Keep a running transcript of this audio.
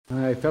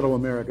My fellow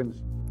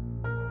Americans,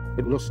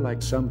 it looks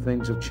like some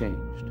things have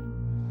changed.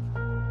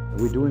 Are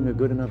we doing a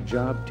good enough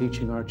job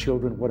teaching our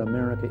children what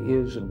America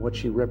is and what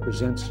she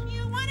represents?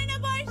 You want an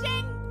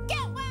abortion?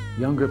 Get one!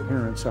 Younger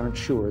parents aren't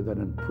sure that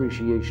an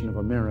appreciation of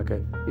America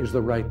is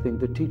the right thing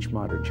to teach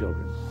modern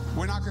children.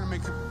 We're not going to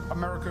make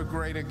America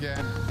great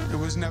again. It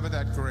was never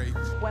that great.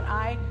 When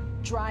I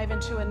drive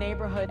into a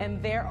neighborhood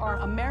and there are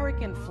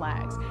American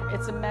flags,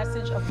 it's a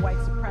message of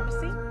white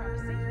supremacy.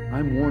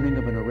 I'm warning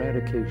of an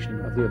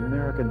eradication of the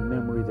American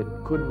memory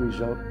that could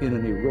result in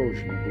an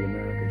erosion of the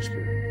American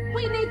spirit.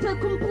 We need to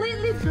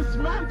completely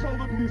dismantle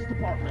the police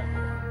department.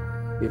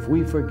 If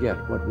we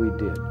forget what we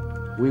did,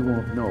 we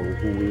won't know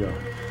who we are.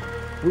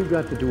 We've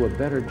got to do a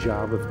better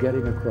job of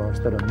getting across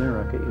that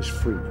America is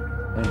free,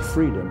 and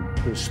freedom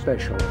is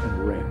special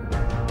and rare.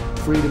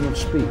 Freedom of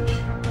speech,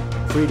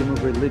 freedom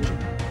of religion,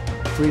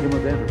 freedom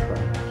of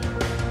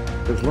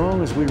enterprise. As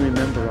long as we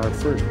remember our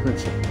first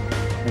principle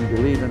and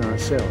believe in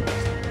ourselves,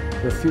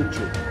 the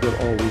future will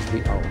always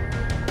be ours.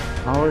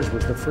 Ours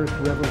was the first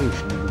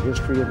revolution in the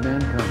history of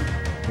mankind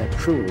that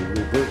truly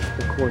reversed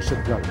the course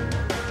of government,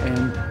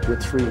 and with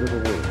three little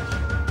words: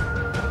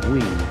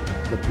 we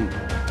the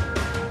people.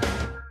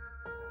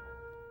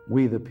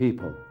 We the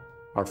people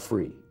are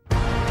free.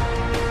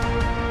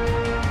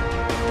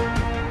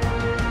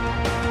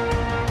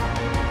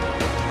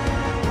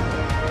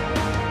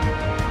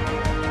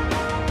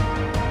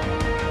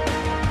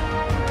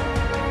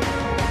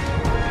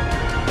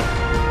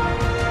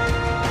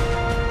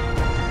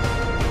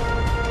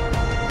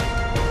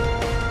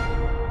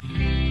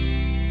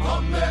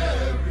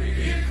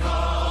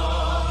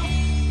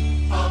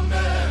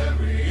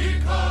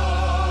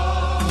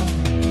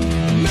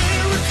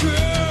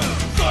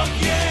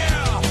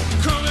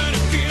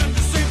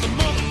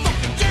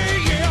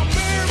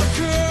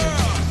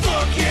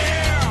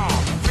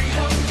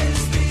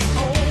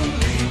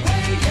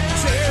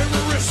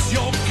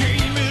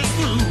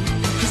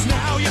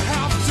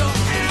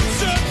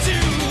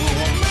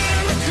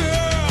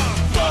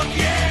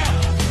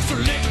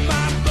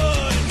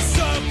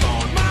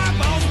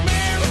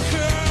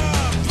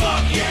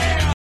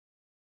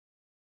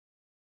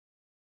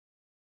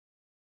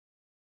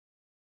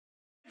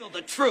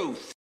 The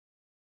truth.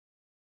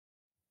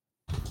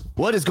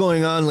 What is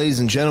going on, ladies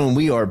and gentlemen?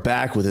 We are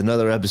back with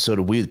another episode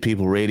of We the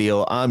People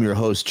Radio. I'm your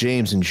host,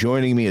 James, and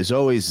joining me, as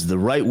always, is the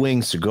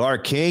right-wing cigar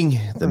king,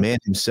 the man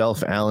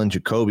himself, Alan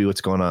Jacoby.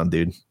 What's going on,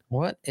 dude?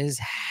 What is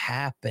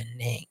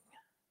happening?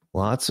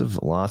 Lots of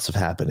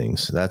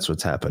happenings. That's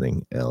what's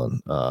happening,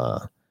 Alan.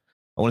 I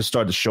want to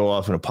start the show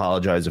off and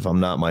apologize if I'm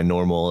not my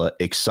normal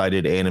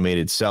excited,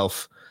 animated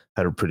self.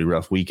 Had a pretty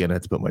rough weekend. I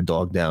had to put my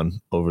dog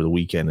down over the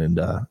weekend and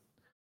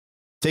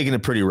taking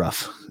it pretty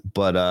rough,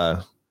 but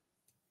I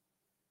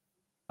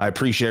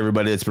appreciate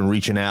everybody that's been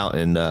reaching out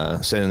and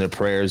sending their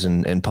prayers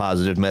and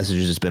positive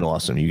messages. It's been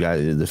awesome. You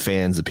guys, the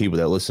fans, the people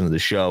that listen to the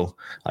show,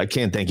 I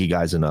can't thank you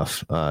guys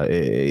enough.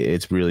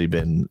 It's really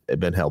been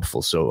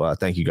helpful. So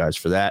thank you guys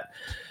for that.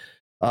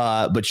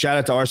 But shout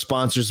out to our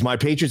sponsors, My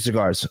Patriot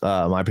Cigars,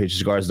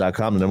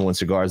 mypatriotcigars.com, the number one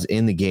cigars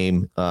in the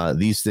game.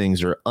 These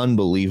things are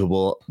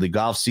unbelievable. The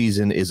golf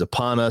season is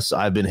upon us.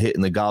 I've been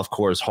hitting the golf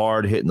course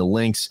hard, hitting the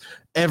links.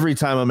 Every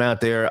time I'm out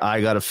there,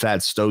 I got a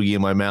fat stogie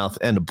in my mouth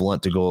and a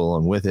blunt to go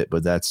along with it,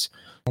 but that's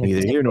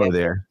neither here nor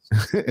there.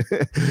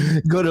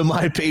 Go to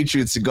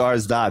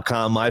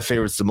mypatriotcigars.com. My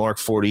favorite's the Mark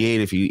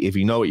 48. If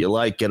you know what you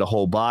like, get a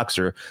whole box.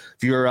 Or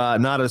if you're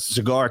not a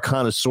cigar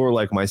connoisseur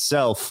like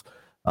myself,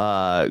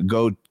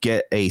 go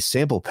get a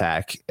sample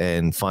pack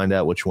and find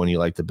out which one you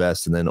like the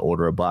best and then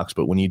order a box.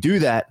 But when you do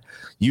that,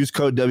 use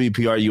code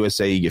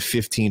WPRUSA. You get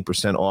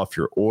 15% off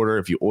your order.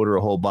 If you order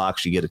a whole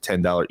box, you get a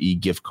 $10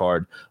 e-gift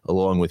card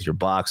along with your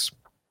box.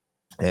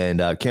 And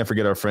can't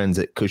forget our friends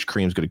at Kush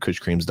Creams. Go to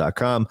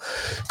kushcreams.com.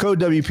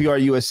 Code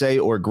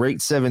WPRUSA or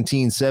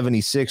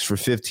Great1776 for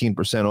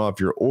 15% off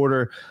your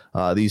order.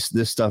 This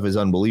stuff is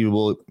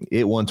unbelievable.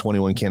 It won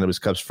 21 cannabis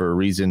cups for a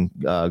reason.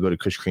 Go to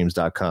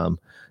kushcreams.com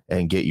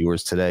and get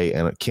yours today.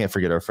 And can't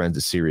forget our friends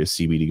at Sirius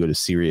CBD. Go to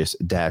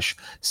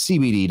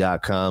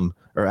sirius-cbd.com.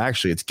 Or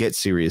actually, it's Get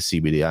Serious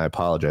CBD. I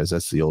apologize.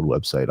 That's the old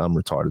website. I'm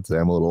retarded today.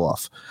 I'm a little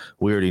off.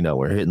 We already know.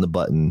 We're hitting the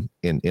button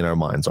in our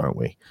minds, aren't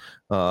we?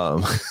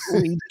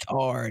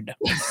 Retard.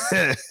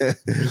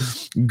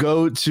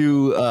 Go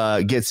to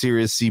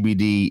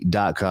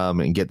GetSeriousCBD.com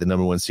and get the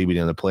number one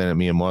CBD on the planet.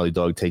 Me and Marley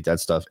Dog take that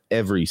stuff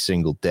every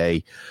single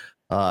day.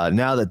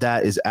 Now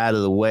that is out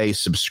of the way,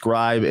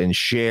 subscribe and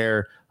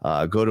share.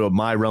 Go to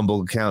my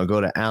Rumble account. Go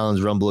to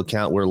Alan's Rumble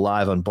account. We're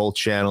live on both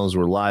channels.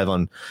 We're live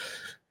on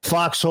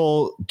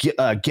Foxhole,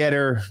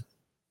 Getter,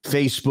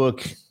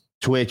 Facebook,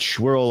 Twitch.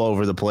 We're all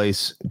over the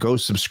place. Go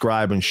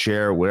subscribe and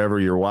share whatever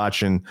you're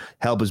watching.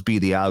 Help us beat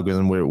the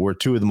algorithm. We're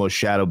two of the most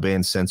shadow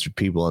banned, censored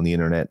people on the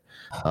internet.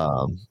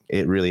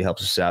 It really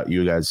helps us out.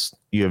 You guys,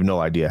 you have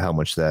no idea how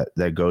much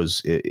that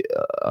goes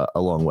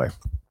a long way.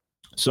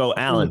 So,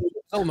 Alan,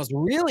 almost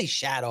really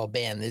shadow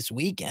banned this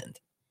weekend.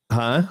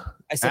 Huh?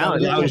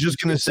 Alan, I was just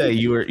gonna say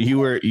you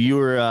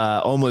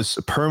were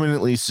almost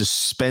permanently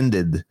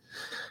suspended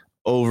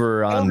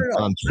over on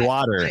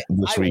Twitter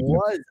this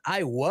weekend.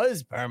 I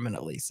was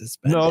permanently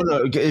suspended.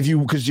 No, if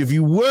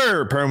you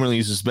were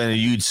permanently suspended,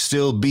 you'd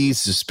still be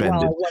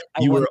suspended. Well,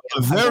 you were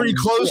very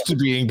close to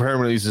being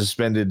permanently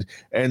suspended,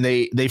 and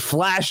they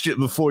flashed it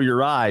before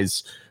your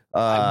eyes.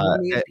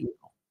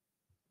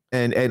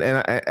 And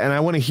I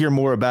want to hear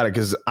more about it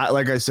because,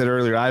 like I said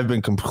earlier, I've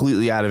been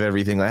completely out of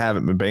everything. I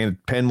haven't been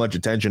paying much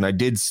attention. I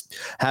did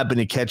happen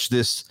to catch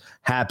this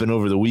happen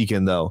over the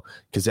weekend, though,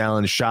 because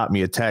Alan shot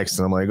me a text,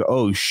 and I'm like,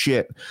 oh,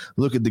 shit,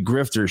 look at the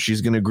grifter.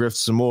 She's going to grift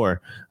some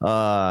more.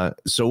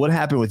 So what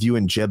happened with you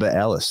and Jebba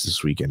Ellis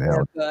this weekend,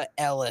 Alan? Jebba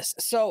Ellis.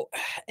 So,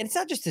 and it's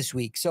not just this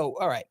week. So,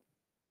 all right,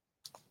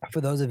 for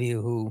those of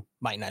you who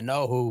might not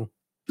know who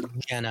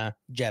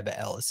Jebba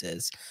Ellis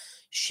is,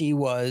 she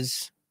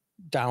was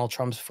Donald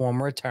Trump's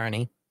former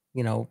attorney,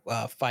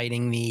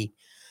 fighting the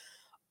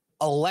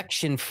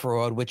election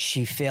fraud, which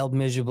she failed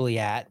miserably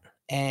at.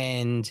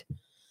 And,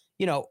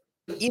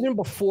 even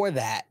before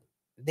that,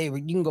 you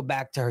can go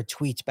back to her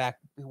tweets back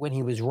when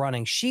he was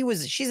running.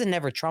 She's a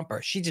never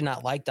Trumper. She did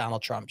not like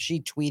Donald Trump.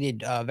 She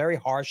tweeted very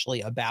harshly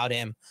about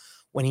him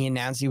when he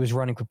announced he was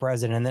running for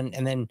president.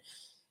 And then,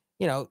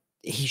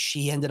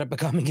 she ended up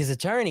becoming his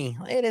attorney.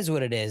 It is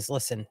what it is.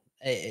 Listen,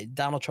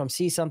 Donald Trump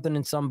sees something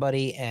in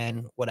somebody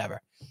and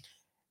whatever.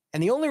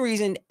 And the only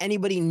reason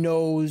anybody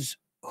knows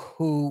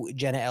who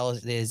Jenna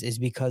Ellis is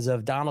because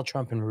of Donald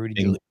Trump and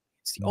Rudy Giuliani.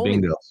 It's the only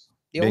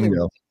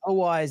reason.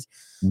 Otherwise,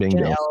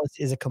 Jenna Ellis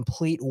is a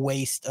complete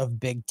waste of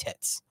big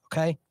tits.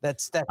 Okay,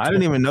 that's. I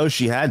didn't even know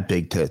she had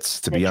big tits,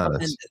 to be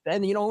honest.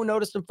 And you know who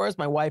noticed them first?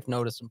 My wife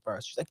noticed them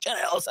first. She's like, Jenna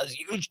Ellis has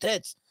huge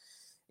tits.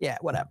 Yeah,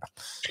 whatever.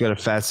 She got a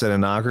fat set of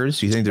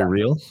knockers. You think they're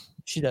real?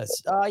 She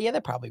does. Yeah, they're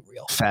probably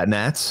real. Fat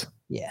gnats.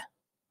 Yeah.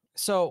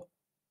 So.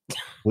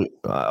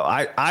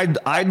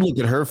 I'd look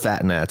at her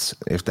fat gnats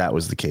if that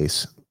was the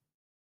case.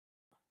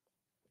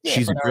 Yeah,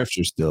 she's a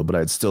grifter still, but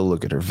I'd still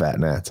look at her fat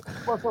gnats.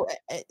 Well, so,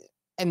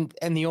 and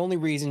the only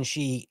reason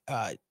she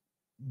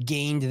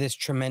gained this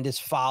tremendous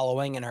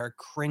following and her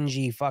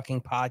cringy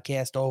fucking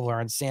podcast over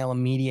on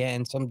Salem Media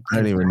and some. I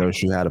didn't even know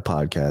she had a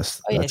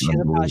podcast. Oh, yeah, she's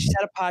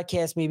had a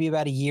podcast maybe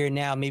about a year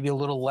now, maybe a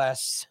little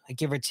less,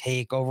 give or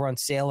take, over on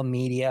Salem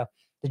Media.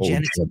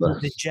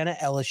 The Jenna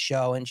Ellis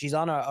Show, and she's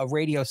on a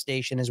radio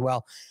station as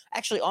well.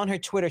 Actually, on her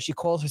Twitter, she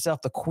calls herself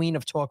the Queen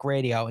of Talk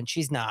Radio, and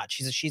she's not.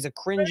 She's a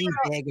cringy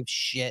bag of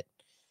shit.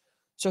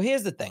 So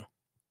here's the thing.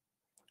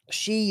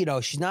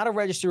 She's not a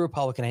registered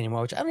Republican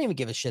anymore, which I don't even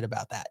give a shit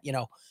about that,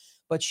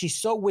 but she's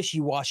so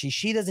wishy-washy.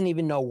 She doesn't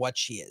even know what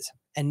she is.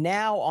 And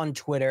now on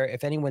Twitter,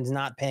 if anyone's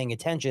not paying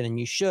attention, and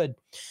you should,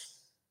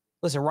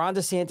 listen, Ron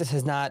DeSantis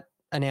has not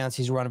announced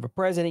he's running for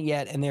president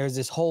yet, and there's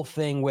this whole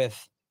thing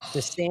with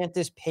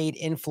DeSantis paid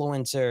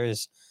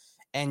influencers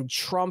and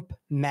Trump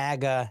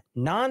MAGA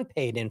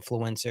non-paid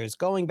influencers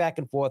going back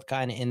and forth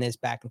kind of in this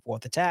back and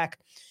forth attack.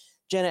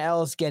 Jenna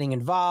Ellis getting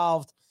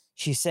involved.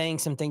 She's saying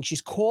some things.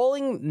 She's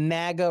calling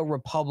MAGA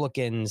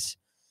Republicans.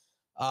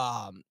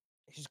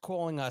 She's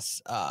calling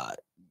us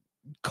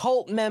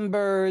cult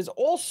members,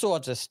 all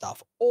sorts of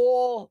stuff.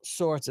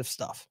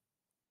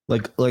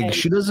 Like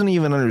she doesn't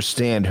even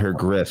understand her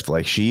grift.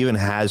 Like she even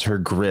has her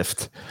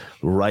grift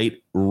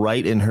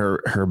right in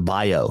her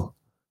bio.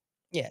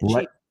 Yeah.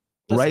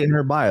 Right in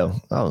her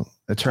bio. Oh,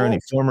 attorney,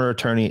 former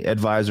attorney,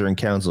 advisor, and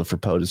counsel for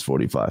POTUS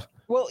 45.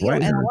 Well,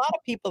 and a lot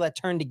of people that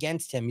turned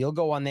against him, you'll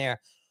go on their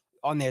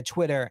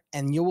Twitter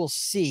and you will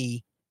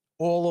see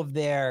all of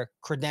their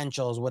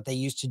credentials, what they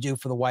used to do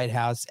for the White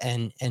House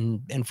and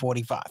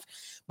 45.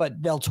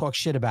 But they'll talk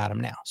shit about him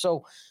now.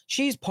 So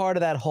she's part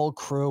of that whole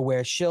crew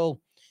where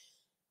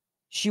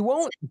she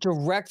won't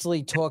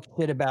directly talk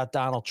shit about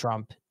Donald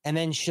Trump, and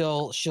then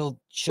she's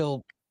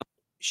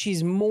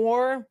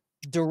more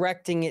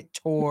directing it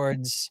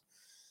towards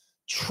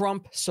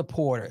Trump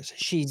supporters.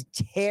 She's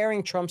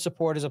tearing Trump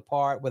supporters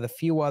apart with a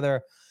few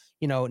other,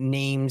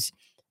 names,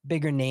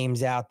 bigger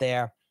names out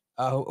there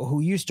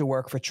who used to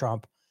work for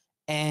Trump,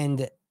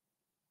 and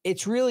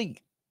it's really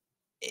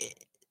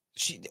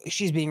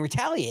she's being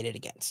retaliated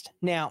against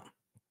now.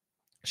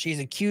 She's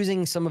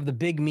accusing some of the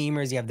big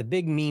memers. You have the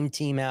big meme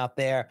team out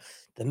there,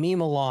 the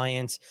Meme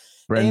Alliance.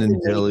 Brendan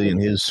Dilley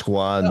and his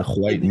squad, the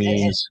white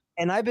memes.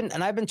 And I've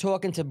been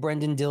talking to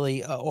Brendan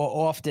Dilley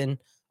often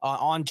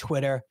on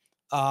Twitter.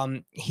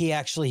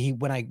 He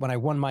when I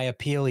won my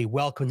appeal, he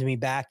welcomed me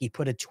back. He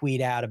put a tweet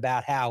out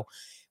about how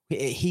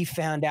he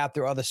found out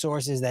through other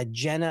sources that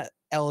Jenna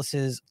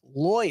Ellis's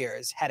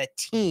lawyers had a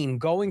team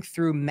going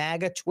through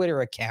MAGA Twitter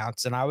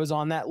accounts, and I was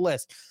on that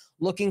list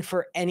looking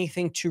for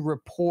anything to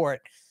report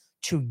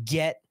to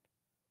get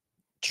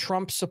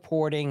Trump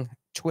supporting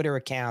Twitter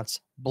accounts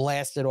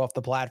blasted off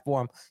the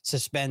platform,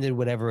 suspended,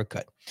 whatever it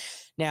could.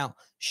 Now,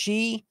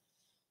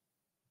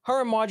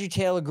 her and Marjorie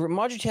Taylor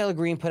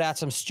Greene put out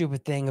some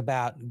stupid thing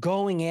about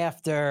going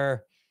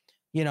after,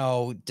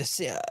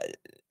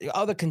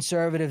 other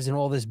conservatives and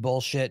all this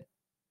bullshit.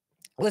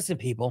 Listen,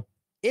 people,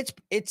 it's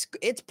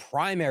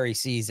primary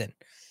season,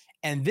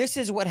 and this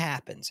is what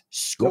happens: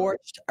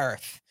 scorched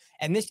earth.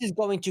 And this is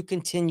going to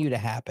continue to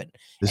happen.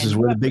 This is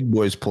where the big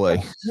boys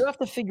play. You have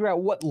to figure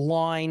out what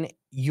line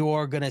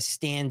you're going to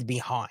stand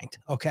behind,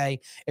 okay?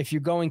 If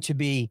you're going to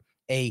be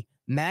a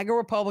MAGA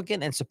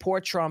Republican and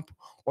support Trump,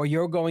 or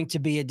you're going to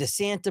be a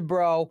DeSantis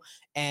bro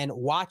and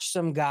watch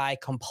some guy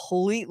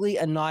completely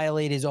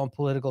annihilate his own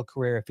political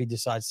career if he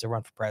decides to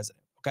run for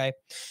president, okay?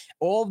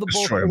 All the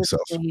bullshit,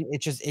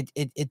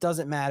 it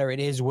doesn't matter. It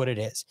is what it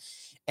is.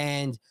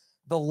 And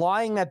the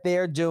lying that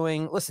they're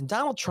doing, listen,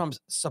 Donald Trump's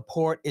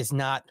support is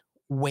not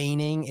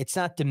waning. It's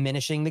not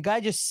diminishing. The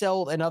guy just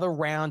sold another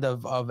round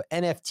of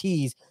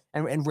NFTs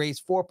and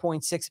raised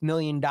 $4.6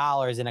 million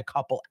in a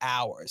couple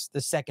hours.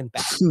 The second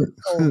batch. Sold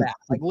out.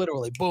 Like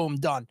literally, boom,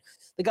 done.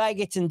 The guy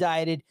gets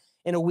indicted.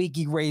 In a week,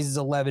 he raises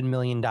 $11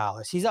 million.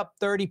 He's up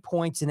 30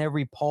 points in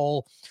every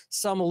poll.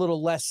 Some a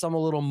little less, some a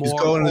little more. He's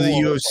going to the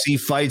UFC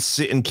fights,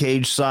 sitting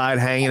cage side,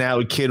 hanging out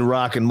with Kid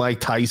Rock and Mike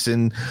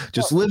Tyson,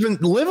 just living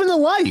the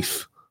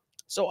life.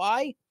 So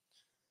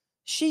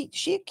she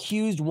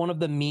accused one of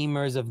the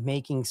memers of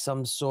making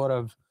some sort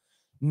of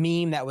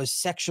meme that was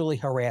sexually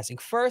harassing.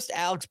 First,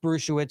 Alex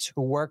Brushewitz,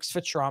 who works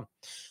for Trump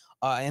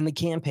in the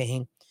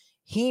campaign,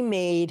 he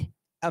made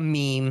a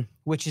meme,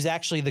 which is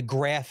actually the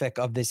graphic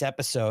of this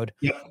episode.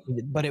 Yep.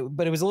 But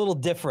it was a little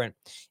different.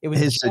 It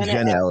was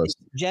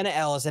Jenna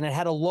Ellis, and it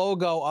had a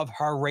logo of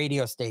her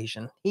radio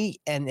station.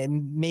 And it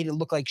made it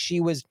look like she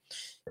was.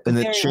 And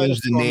it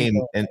changed the name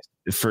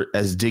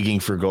as Digging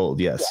for Gold.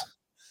 Yes.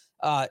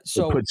 Yeah.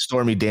 So they put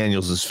Stormy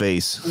Daniels'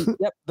 face.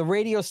 Yep. The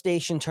radio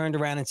station turned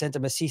around and sent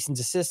him a cease and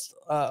desist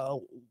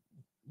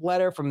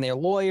letter from their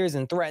lawyers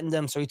and threatened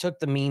them. So he took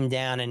the meme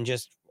down and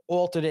just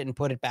altered it and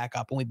put it back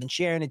up. And we've been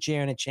sharing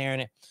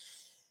it.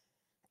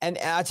 And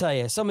I'll tell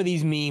you, some of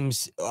these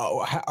memes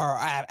are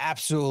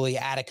absolutely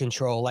out of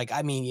control. Like,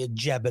 I mean,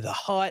 Jebba the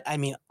Hutt. I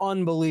mean,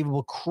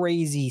 unbelievable,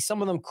 crazy.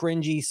 Some of them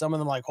cringy. Some of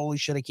them like, holy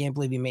shit, I can't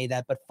believe you made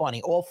that. But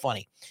funny, all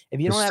funny. If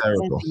you don't have a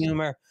sense of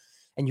humor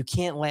and you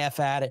can't laugh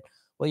at it,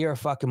 well, you're a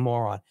fucking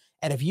moron.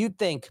 And if you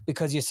think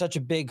because you're such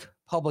a big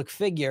public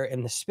figure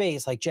in the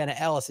space like Jenna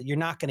Ellis that you're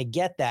not going to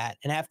get that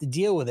and have to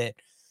deal with it,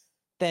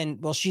 then,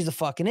 well, she's a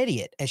fucking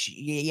idiot. And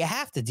you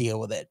have to deal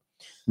with it.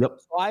 Yep.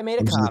 So I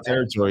made a comment.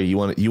 Territory. You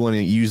want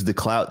to use the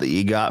clout that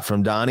you got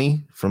from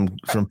Donnie from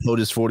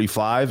POTUS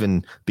 45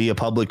 and be a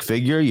public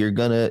figure. You're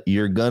gonna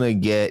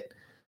get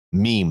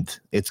memed.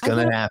 It's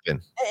gonna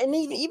happen. And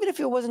even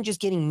if it wasn't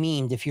just getting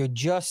memed, if you're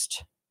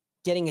just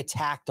getting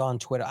attacked on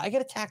Twitter. I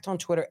get attacked on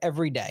Twitter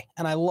every day,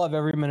 and I love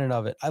every minute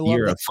of it.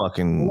 You're a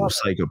fucking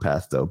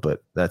psychopath, though,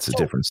 but that's a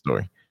different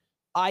story.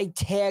 I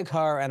tag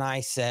her, and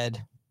I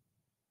said,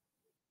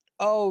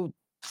 oh,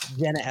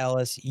 Jenna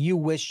Ellis, you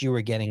wish you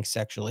were getting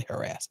sexually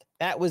harassed.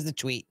 That was the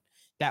tweet.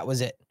 That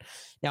was it.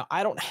 Now,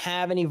 I don't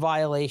have any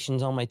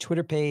violations on my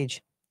Twitter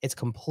page. It's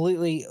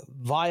completely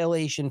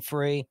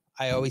violation-free.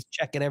 I always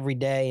check it every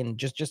day, and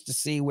just to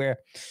see where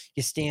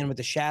you stand with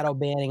the shadow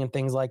banning and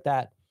things like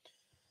that.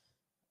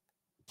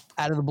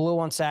 Out of the blue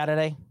on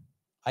Saturday,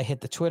 I hit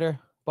the Twitter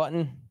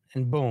button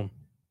and boom,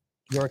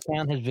 your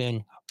account has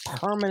been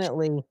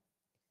permanently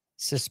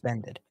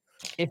suspended.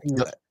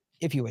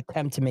 If you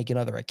attempt to make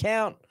another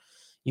account,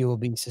 you will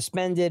be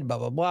suspended, blah,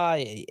 blah,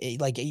 blah.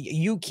 Like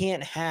you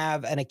can't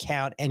have an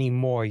account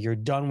anymore. You're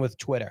done with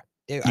Twitter.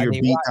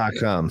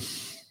 Beat.com.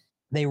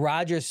 They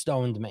Roger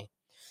Stoned me.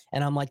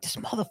 And I'm like, this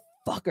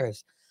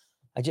motherfuckers.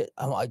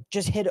 I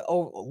just hit a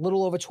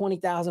little over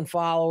 20,000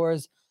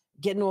 followers.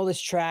 Getting all this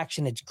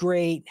traction. It's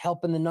great.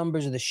 Helping the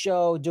numbers of the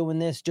show, doing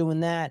this, doing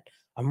that.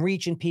 I'm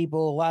reaching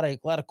people. A lot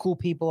of cool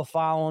people are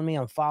following me.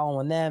 I'm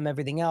following them,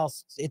 everything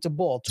else. It's a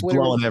ball. Twitter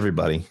blowing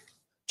everybody.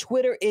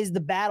 Twitter is the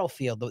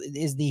battlefield. It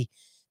is the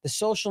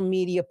social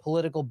media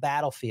political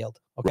battlefield.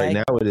 Okay. Right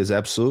now it is,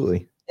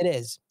 absolutely. It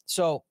is.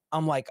 So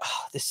I'm like,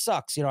 oh, this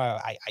sucks. You know,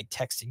 I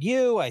texted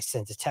you. I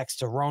sent a text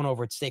to Ron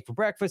over at Steak for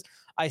Breakfast.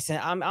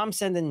 I'm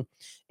sending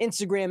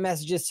Instagram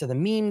messages to the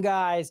meme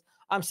guys.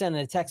 I'm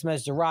sending a text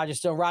message to Roger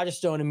Stone. Roger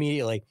Stone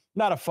immediately,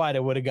 not a fight I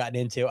would have gotten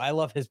into. I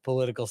love his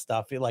political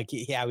stuff. He's like,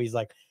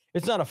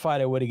 it's not a fight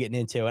I would have gotten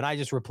into. And I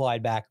just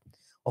replied back,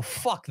 oh,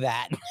 fuck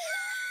that.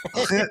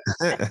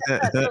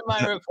 That's what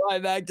my reply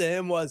back to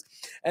him was.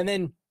 And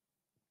then,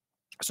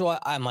 so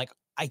I'm like,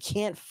 I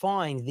can't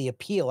find the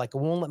appeal. Like, it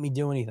won't let me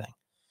do anything.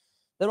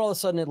 Then all of a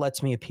sudden it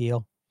lets me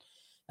appeal.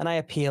 And I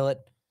appeal it.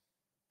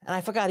 And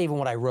I forgot even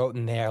what I wrote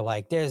in there.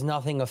 Like, there's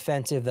nothing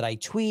offensive that I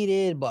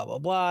tweeted, blah, blah,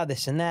 blah,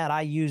 this and that.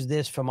 I use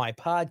this for my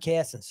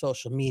podcast and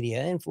social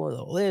media influence,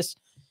 all this.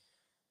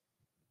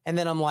 And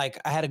then I'm like,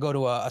 I had to go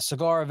to a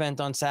cigar event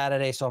on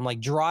Saturday. So I'm like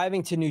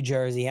driving to New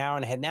Jersey, hour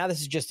and a half. Now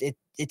this is just,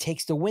 it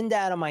takes the wind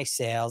out of my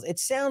sails. It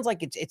sounds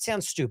like it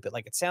sounds stupid.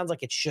 Like, it sounds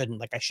like it shouldn't.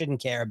 Like, I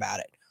shouldn't care about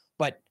it.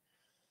 But,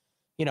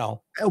 you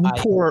know.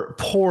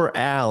 Poor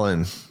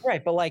Alan.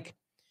 Right. But like,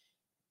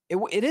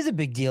 it is a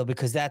big deal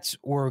because that's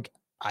where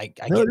I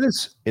no,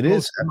 it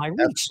is my reach.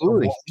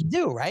 Absolutely. What we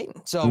do, right?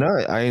 So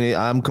no,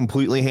 I'm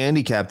completely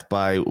handicapped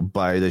by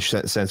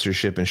the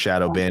censorship and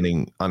shadow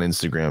banning on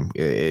Instagram.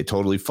 It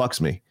totally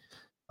fucks me.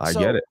 I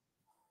get it.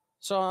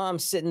 So I'm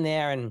sitting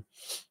there, and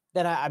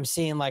then I'm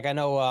seeing, like, I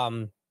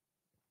know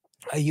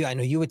I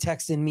know you were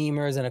texting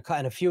memers,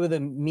 and a few of the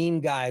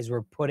meme guys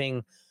were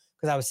putting,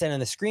 because I was sending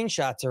the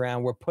screenshots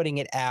around, we're putting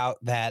it out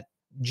that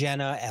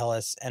Jenna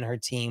Ellis and her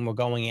team were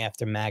going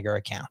after MAGA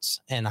accounts.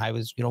 And I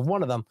was,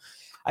 one of them.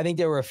 I think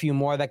there were a few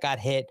more that got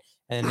hit,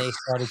 and then they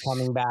started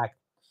coming back.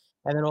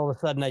 And then all of a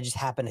sudden, I just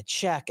happen to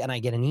check, and I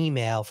get an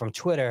email from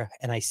Twitter,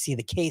 and I see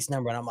the case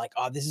number, and I'm like,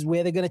 oh, this is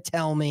where they're going to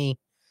tell me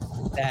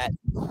that,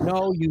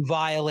 no, you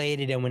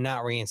violated, and we're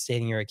not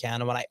reinstating your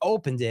account. And when I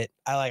opened it,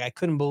 I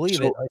couldn't believe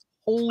it.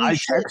 Holy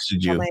shit,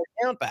 texted you. My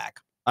account back.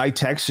 I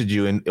texted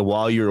you, and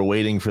while you were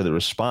waiting for the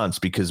response,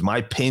 because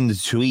my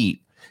pinned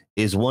tweet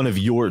is one of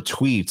your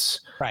tweets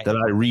that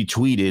I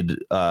retweeted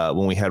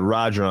when we had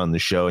Roger on the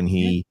show, and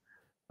he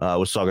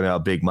was talking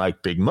about Big Mike,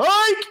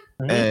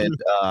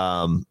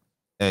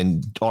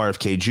 and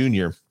RFK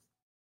Jr.,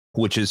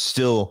 which is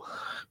still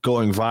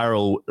going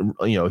viral.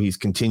 He's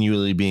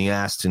continually being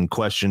asked and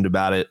questioned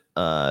about it.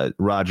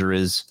 Roger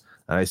is,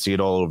 and I see it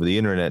all over the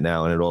internet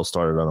now, and it all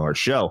started on our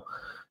show.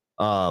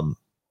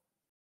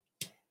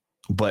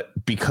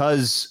 But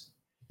because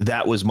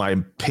that was my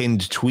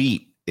pinned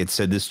tweet, it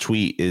said this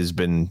tweet has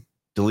been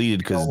deleted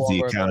because the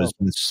account has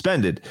been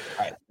suspended.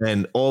 Right.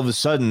 And all of a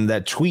sudden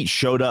that tweet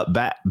showed up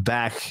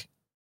back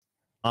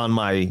on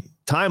my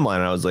timeline.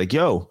 And I was like,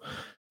 yo,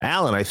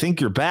 Alan, I think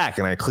you're back.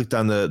 And I clicked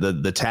on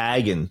the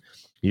tag, and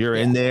you're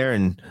in there,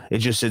 and it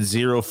just said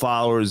 0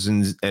 followers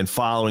and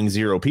following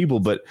 0 people,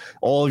 but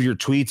all of your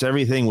tweets,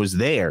 everything was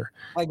there.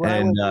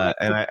 And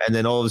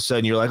then all of a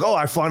sudden you're like, oh,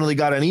 I finally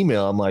got an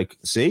email. I'm like,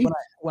 see,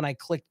 when I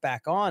clicked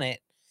back on it,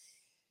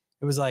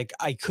 it was like,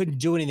 I couldn't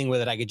do anything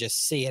with it. I could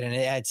just see it. And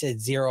it said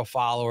 0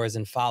 followers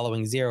and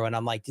following 0. And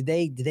I'm like, did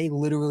they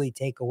literally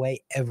take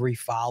away every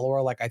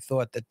follower? Like, I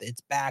thought that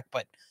it's back,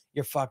 but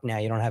you're fucked now.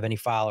 You don't have any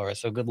followers.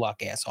 So good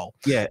luck, asshole.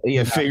 Yeah.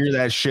 Figure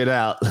that shit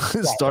out.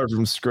 Start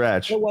from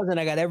scratch. It wasn't.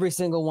 I got every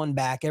single one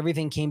back.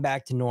 Everything came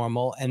back to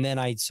normal. And then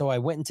I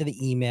went into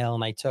the email,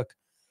 and I took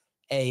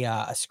a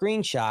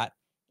screenshot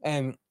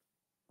and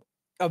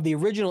of the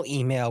original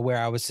email where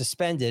I was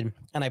suspended.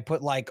 And I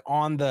put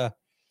on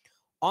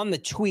the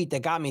tweet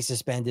that got me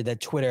suspended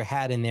that Twitter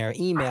had in their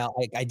email.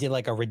 I did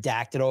a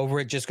redacted over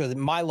it, just because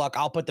my luck,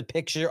 I'll put the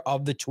picture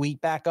of the tweet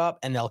back up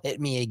and they'll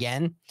hit me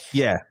again.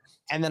 Yeah.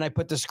 And then I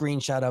put the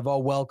screenshot of, oh,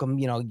 welcome,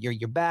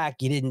 you're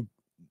back. You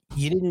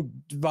didn't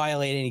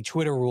violate any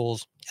Twitter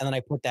rules. And then I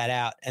put that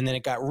out, and then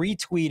it got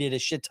retweeted a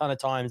shit ton of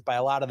times by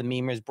a lot of the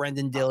memers,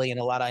 Brendan Dilley and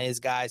a lot of his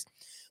guys.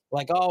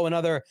 Like, oh,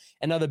 another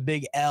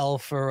big L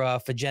for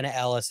Jenna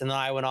Ellis. And then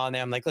I went on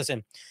there. I'm like,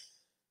 listen,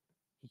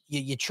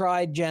 you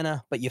tried,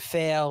 Jenna, but you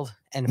failed,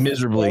 and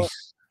miserably.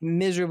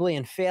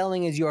 And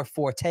failing is your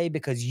forte,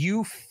 because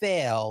you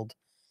failed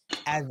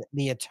as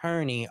the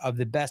attorney of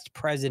the best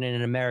president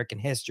in American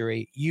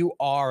history. You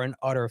are an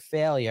utter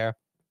failure.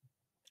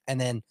 And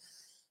then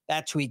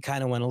that tweet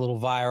kind of went a little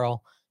viral.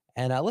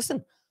 And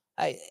listen,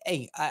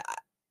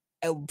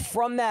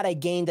 from that, I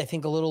gained, I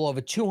think, a little over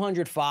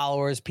 200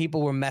 followers.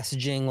 People were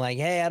messaging like,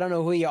 hey, I don't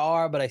know who you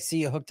are, but I see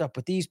you hooked up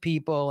with these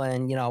people,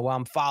 and,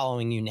 I'm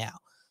following you now.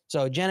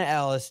 So, Jenna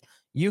Ellis,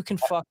 you can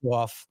fuck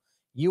off.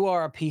 You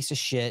are a piece of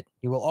shit.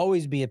 You will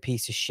always be a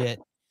piece of shit.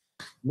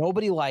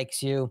 Nobody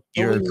likes you.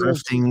 You're a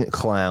grifting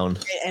clown.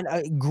 And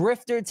a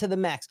grifter to the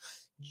max.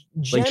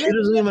 Jenna, she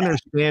doesn't even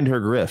understand her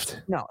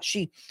grift. No,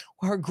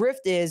 her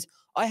grift is,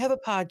 I have a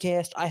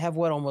podcast. I have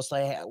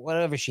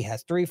whatever she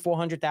has,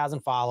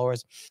 300,000-400,000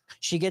 followers.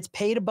 She gets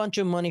paid a bunch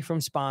of money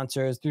from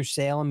sponsors through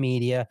Salem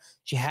Media.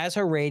 She has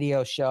her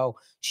radio show.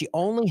 She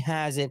only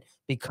has it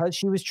because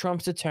she was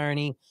Trump's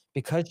attorney,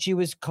 because she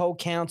was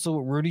co-counsel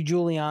with Rudy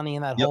Giuliani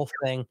and that whole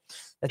thing.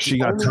 She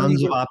got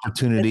tons of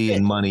opportunity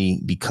and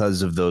money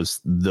because of those.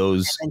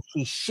 And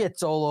she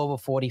shits all over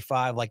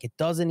 45. Like, it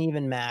doesn't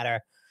even matter.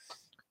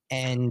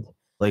 And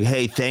like,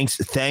 hey,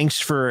 thanks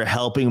for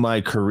helping my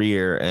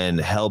career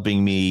and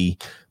helping me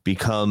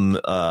become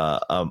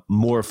a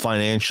more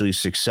financially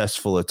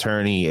successful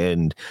attorney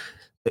and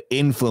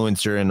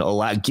influencer,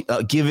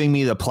 and giving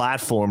me the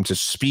platform to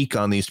speak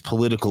on these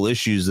political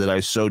issues that I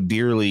so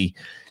dearly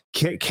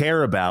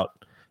care about.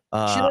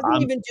 She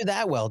doesn't even do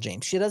that well,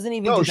 James. She doesn't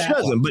even. No, she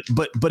doesn't.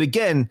 Well. But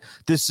again,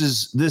 this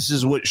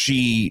is what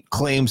she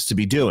claims to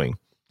be doing.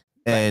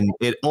 And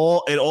it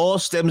all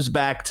stems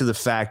back to the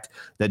fact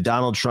that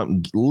Donald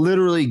Trump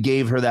literally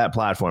gave her that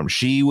platform.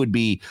 She would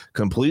be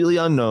completely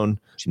unknown.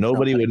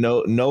 Nobody would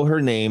know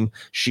her name.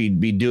 She'd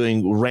be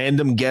doing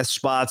random guest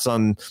spots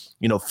on,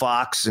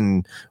 Fox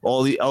and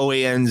all the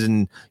OANs.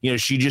 And,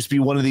 she'd just be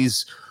one of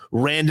these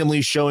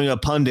randomly showing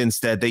up pundits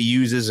that they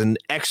use as an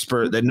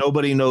expert that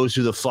nobody knows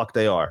who the fuck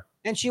they are.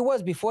 And she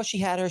was, before she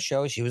had her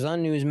show, she was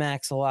on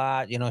Newsmax a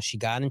lot. She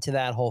got into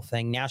that whole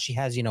thing. Now she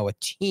has, a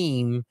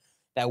team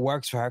that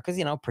works for her,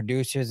 because,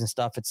 producers and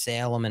stuff at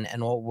Salem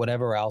and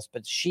whatever else.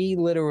 But she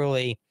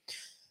literally,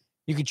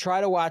 you could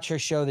try to watch her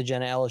show, the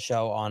Jenna Ellis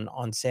Show,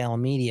 on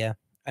Salem Media.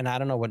 And I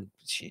don't know what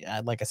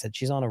like I said,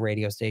 she's on a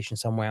radio station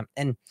somewhere,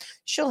 and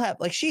she'll have,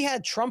 she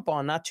had Trump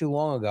on not too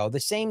long ago.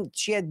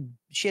 She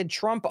had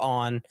Trump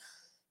on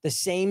the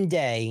same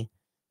day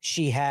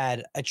she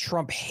had a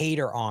Trump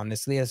hater on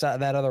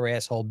that other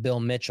asshole, Bill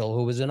Mitchell,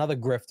 who was another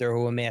grifter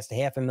who amassed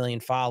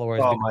 500,000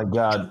 followers. Oh my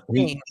God.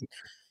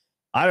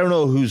 I don't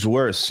know who's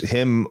worse,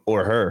 him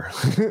or her.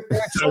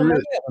 There's so many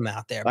of them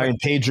out there. I mean,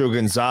 Pedro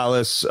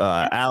Gonzalez,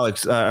 Buck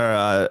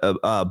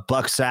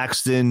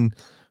Saxton.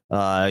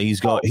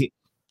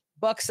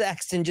 Buck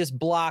Saxton just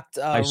blocked.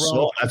 That's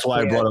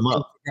why I brought him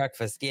up.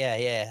 Breakfast.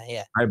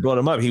 Yeah. I brought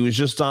him up. He was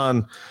just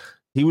on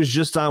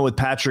with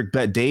Patrick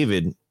Bet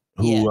David,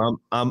 who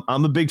I'm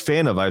a big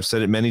fan of. I've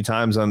said it many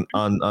times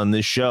on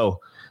this show.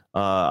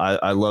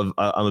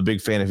 I'm a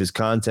big fan of his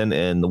content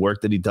and the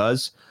work that he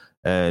does.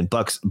 And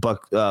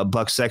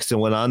Buck Sexton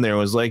went on there and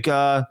was like,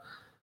 Donnie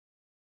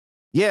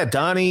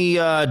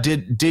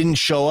didn't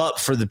show up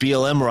for the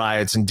BLM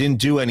riots and didn't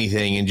do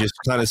anything and just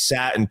kind of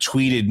sat and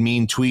tweeted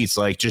mean tweets,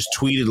 like just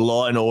tweeted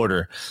law and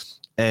order.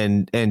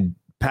 And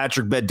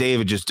Patrick Bet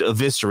David just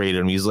eviscerated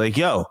him. He's like,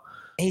 yo.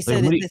 He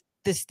said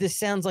this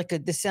sounds like a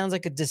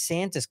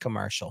DeSantis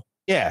commercial.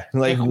 Yeah,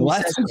 like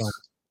what?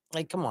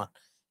 Like, come on.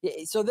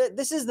 So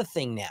this is the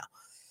thing now.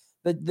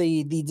 The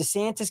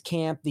DeSantis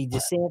camp, the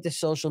DeSantis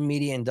social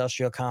media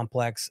industrial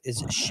complex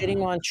is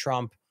shitting on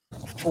Trump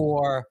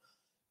for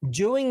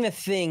doing the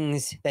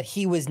things that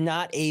he was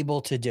not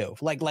able to do.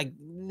 Like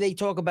they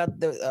talk about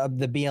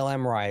the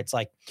BLM riots.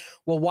 Like,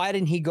 well, why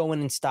didn't he go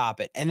in and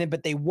stop it?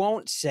 But they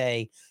won't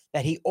say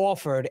that he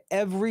offered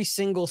every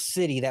single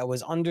city that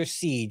was under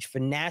siege for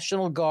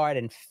National Guard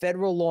and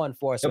federal law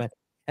enforcement. Yep.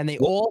 And they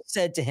all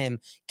said to him,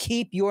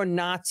 keep your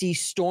Nazi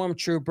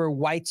stormtrooper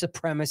white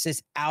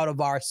supremacists out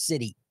of our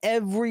city.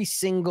 Every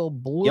single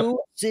blue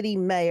city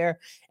mayor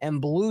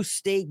and blue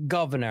state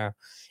governor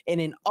in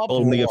an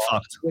uproar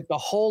with the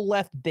whole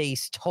left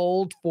base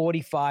told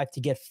 45 to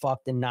get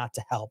fucked and not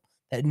to help.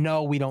 That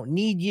no, we don't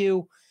need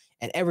you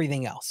and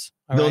everything else.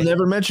 They'll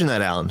never mention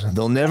that, Alan.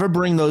 They'll never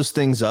bring those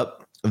things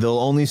up. They'll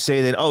only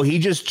say that, he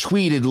just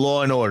tweeted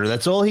law and order.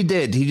 That's all he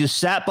did. He just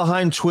sat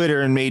behind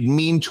Twitter and made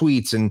mean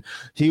tweets. And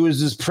he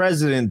was this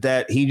president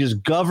that he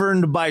just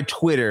governed by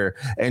Twitter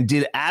and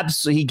did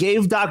he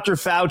gave Dr.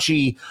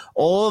 Fauci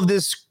all of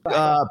this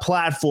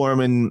platform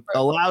and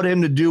allowed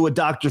him to do what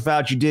Dr.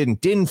 Fauci did and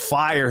didn't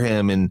fire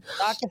him. And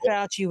Dr.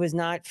 Fauci was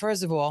not,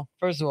 first of all,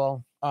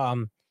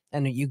 and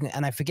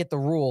I forget the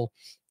rule.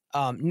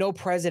 No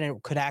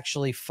president could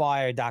actually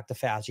fire Dr.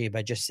 Fauci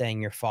by just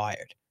saying you're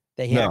fired.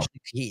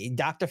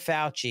 Dr.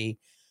 Fauci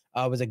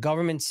was a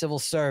government civil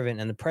servant,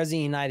 and the president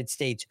of the United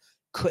States,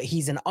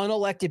 he's an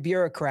unelected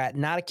bureaucrat,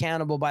 not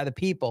accountable by the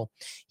people.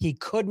 He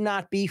could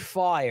not be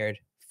fired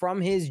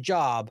from his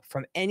job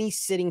from any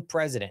sitting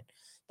president.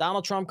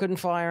 Donald Trump couldn't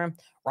fire him.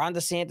 Ron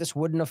DeSantis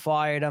wouldn't have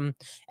fired him.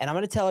 And I'm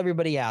going to tell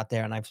everybody out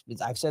there, and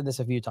I've said this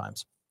a few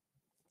times.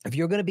 If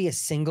you're going to be a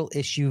single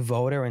issue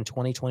voter in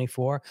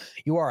 2024,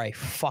 you are a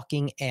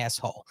fucking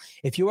asshole.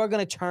 If you are going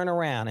to turn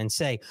around and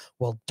say,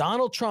 well,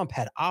 Donald Trump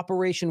had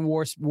Operation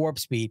Warp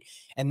Speed,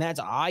 and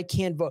I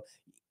can't vote.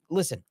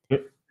 Listen,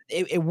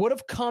 it would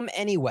have come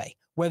anyway,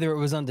 whether it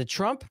was under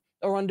Trump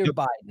or under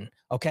Biden.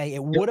 Okay.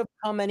 It would have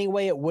come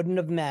anyway. It wouldn't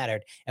have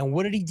mattered. And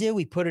what did he do?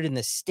 He put it in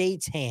the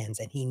state's hands,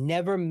 and he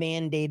never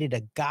mandated a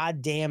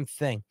goddamn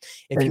thing.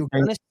 If you're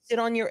going to sit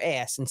on your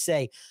ass and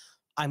say,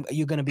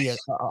 you're going to be a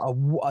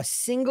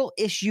single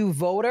issue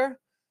voter,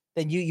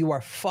 then you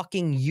are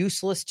fucking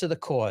useless to the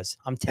cause.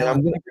 I'm telling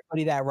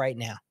everybody that right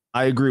now.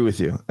 I agree with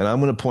you. And I'm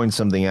going to point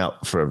something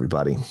out for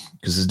everybody,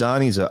 because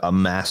Donnie's a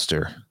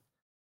master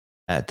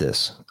at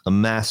this, a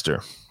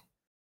master.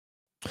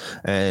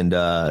 And,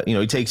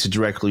 he takes it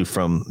directly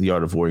from The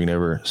Art of War. You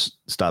never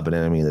stop an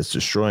enemy that's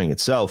destroying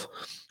itself.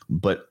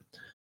 But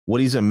what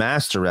he's a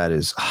master at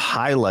is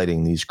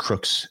highlighting these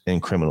crooks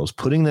and criminals,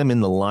 putting them in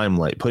the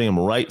limelight, putting them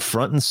right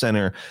front and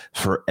center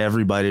for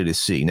everybody to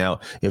see. Now,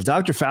 if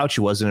Dr. Fauci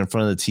wasn't in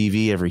front of the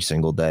TV every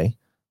single day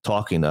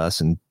talking to us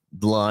and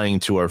lying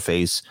to our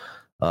face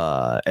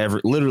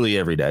literally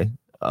every day,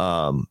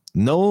 no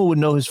one would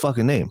know his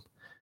fucking name.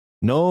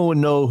 No one would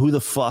know who the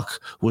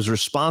fuck was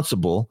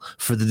responsible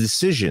for the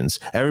decisions.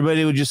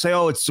 Everybody would just say,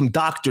 "Oh, it's some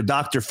Dr.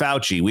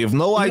 Fauci." We have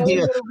no idea.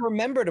 Nobody would have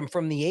remembered him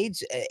from the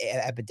AIDS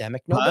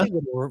epidemic. Nobody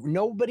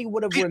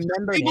would have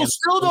remembered him. People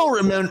still don't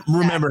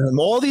remember him.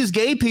 All these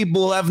gay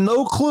people have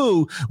no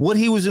clue what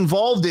he was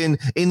involved in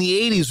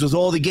the 80s with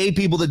all the gay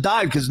people that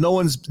died, because no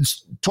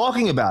one's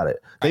talking about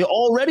it. They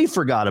already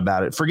forgot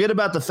about it. Forget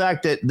about the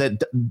fact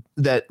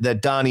that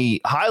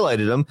Donnie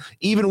highlighted him.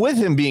 Even with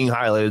him being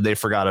highlighted, they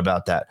forgot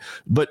about that.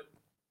 But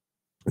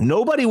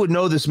nobody would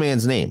know this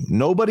man's name.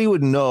 Nobody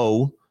would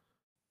know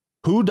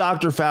who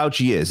Dr.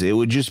 Fauci is. It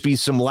would just be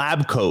some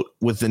lab coat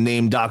with the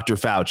name Dr.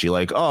 Fauci.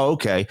 Like, oh,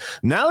 okay.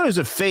 Now there's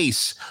a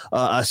face,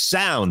 a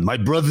sound. My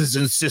brothers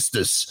and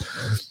sisters.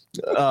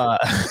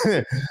 I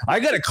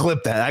got to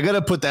clip that. I got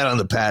to put that on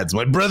the pads.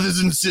 My brothers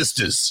and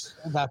sisters.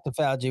 Dr.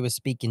 Fauci was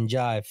speaking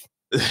jive.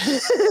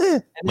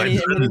 and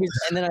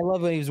then I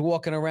love when he was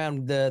walking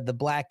around the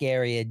black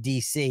area,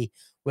 DC,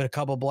 with a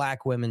couple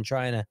black women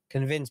trying to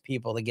convince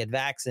people to get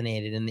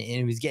vaccinated, and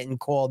he was getting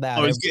called out.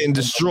 Oh, he's getting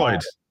destroyed.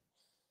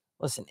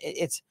 Listen,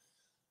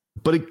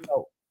 the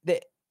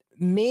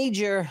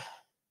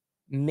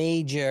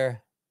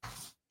major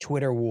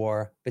Twitter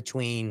war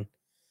between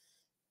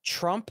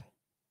Trump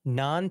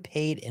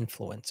non-paid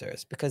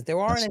influencers, because there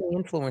aren't any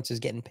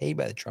influencers getting paid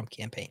by the Trump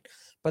campaign,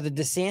 but the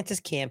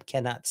DeSantis camp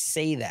cannot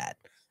say that.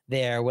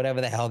 They're whatever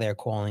the hell they're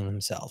calling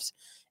themselves.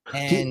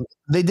 And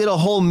they did a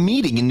whole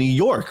meeting in New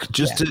York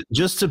just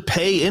to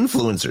pay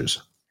influencers.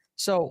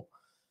 So,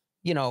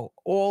 you know,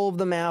 all of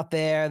them out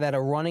there that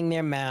are running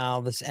their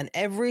mouths, and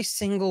every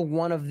single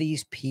one of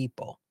these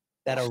people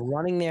that are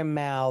running their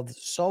mouths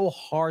so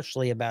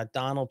harshly about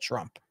Donald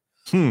Trump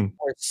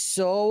are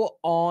so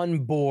on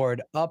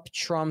board up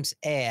Trump's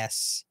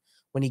ass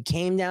when he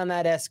came down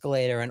that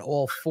escalator and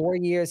all 4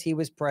 years he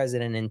was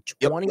president in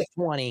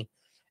 2020.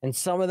 And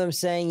some of them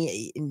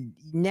saying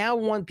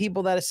now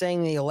people that are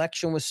saying the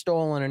election was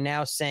stolen are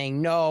now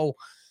saying, no,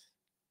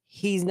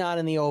 he's not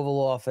in the Oval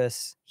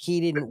Office. He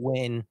didn't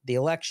win. The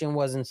election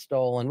wasn't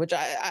stolen, which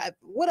I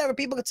whatever.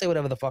 People could say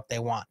whatever the fuck they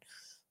want.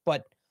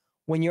 But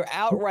when you're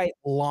outright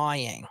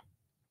lying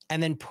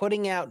and then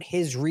putting out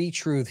his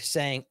retruth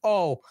saying,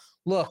 oh,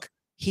 look,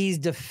 he's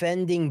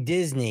defending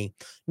Disney.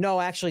 No,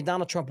 actually,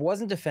 Donald Trump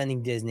wasn't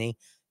defending Disney.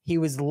 He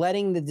was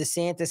letting the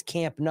DeSantis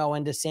camp know,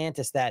 and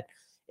DeSantis, that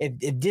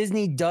if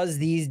Disney does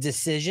these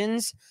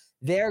decisions,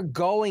 they're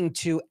going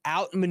to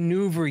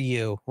outmaneuver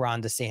you,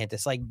 Ron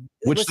DeSantis.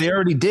 Which they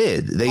already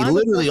did. They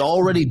literally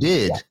already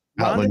did.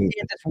 Ron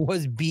DeSantis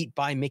was beat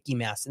by Mickey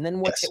Mouse. And then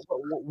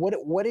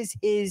what is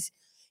his?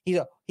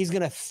 He's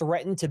going to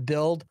threaten to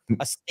build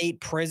a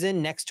state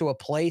prison next to a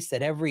place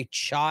that every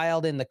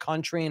child in the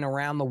country and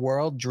around the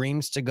world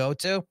dreams to go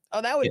to.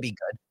 Oh, that would be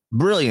good.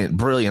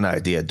 Brilliant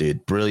idea,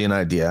 dude. Brilliant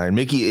idea. And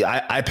Mickey,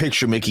 I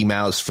picture Mickey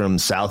Mouse from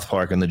South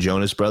Park and the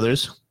Jonas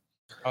Brothers.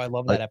 Oh, I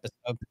love that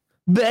episode.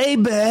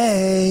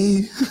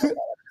 Baby.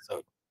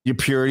 Your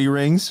purity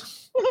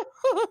rings.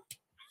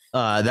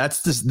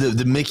 That's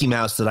the Mickey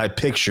Mouse that I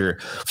picture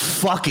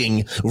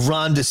fucking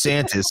Ron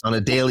DeSantis on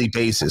a daily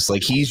basis.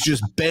 Like, he's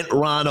just bent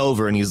Ron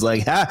over and he's like,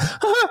 you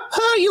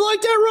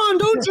like that, Ron,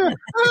 don't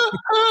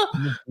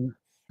you?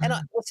 And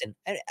listen,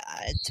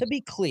 to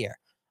be clear,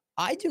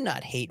 I do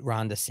not hate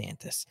Ron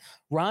DeSantis.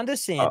 Ron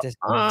DeSantis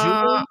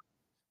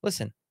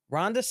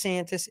Ron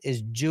DeSantis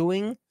is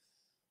doing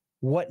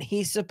what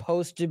he's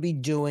supposed to be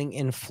doing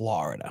in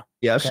Florida.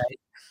 Yes. Okay?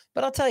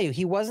 But I'll tell you,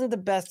 he wasn't the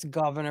best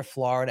governor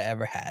Florida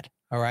ever had.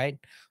 All right.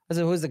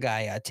 Who's the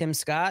guy? Tim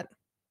Scott.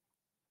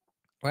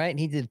 Right.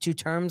 He did 2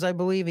 terms, I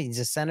believe. He's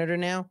a senator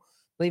now.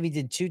 I believe he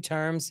did 2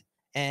 terms.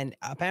 And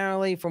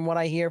apparently, from what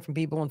I hear from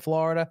people in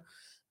Florida,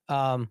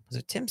 was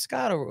it Tim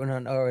Scott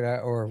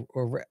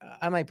or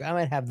I might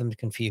have them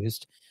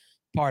confused.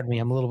 Pardon me.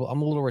 I'm a little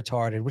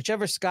retarded.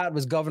 Whichever Scott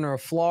was governor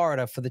of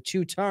Florida for the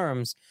 2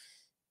 terms,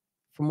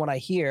 from what I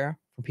hear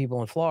from people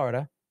in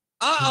Florida.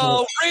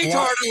 Retard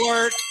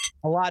alert.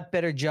 A lot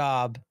better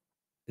job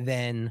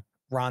than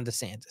Ron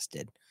DeSantis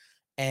did.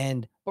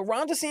 But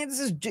Ron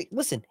DeSantis is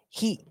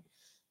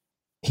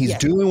he's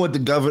doing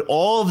what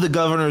all of the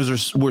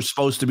governors were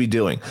supposed to be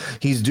doing.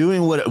 He's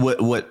doing what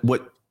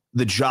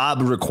the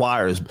job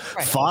requires,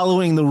 right.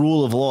 Following the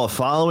rule of law,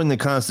 following the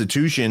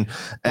Constitution,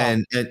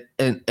 and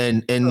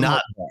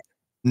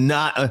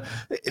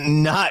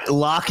not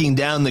locking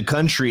down the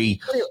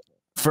country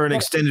for an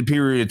extended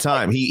period of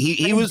time. He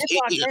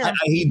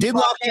did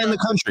lock down the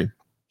country.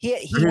 He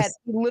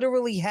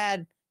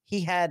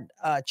had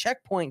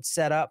checkpoints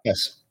set up.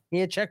 Yes. He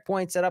had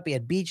checkpoints set up. He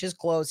had beaches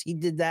closed. He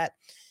did that.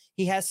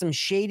 He has some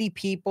shady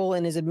people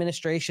in his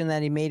administration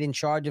that he made in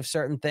charge of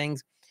certain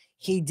things.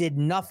 He did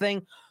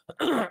nothing.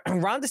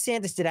 Ron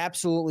DeSantis did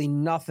absolutely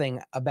nothing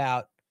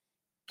about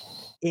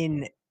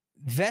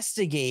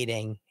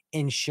investigating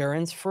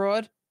insurance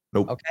fraud.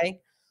 Nope. Okay.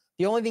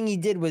 The only thing he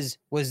did was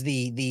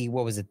the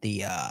what was it?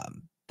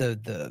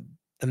 The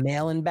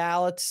mail-in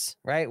ballots,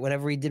 right?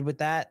 Whatever he did with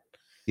that.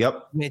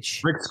 Yep.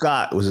 Rick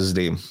Scott was his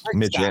name.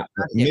 Mitch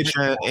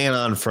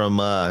Anon from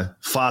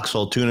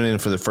Foxhole tuning in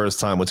for the first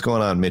time. What's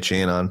going on, Mitch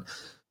Anon?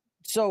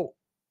 So,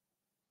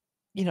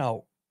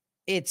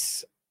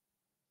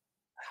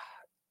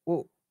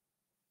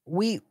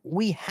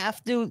 we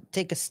have to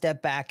take a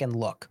step back and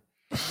look.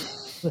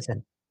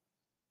 Listen,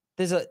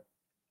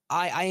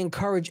 I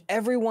encourage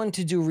everyone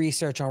to do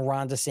research on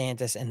Ron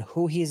DeSantis and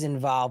who he's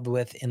involved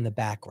with in the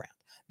background.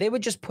 They were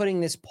just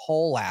putting this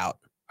poll out.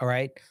 All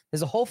right.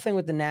 There's a whole thing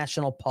with the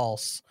National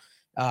Pulse.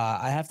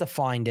 I have to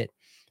find it,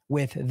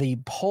 with the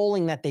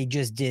polling that they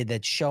just did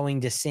that's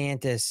showing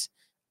DeSantis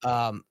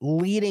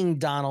leading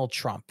Donald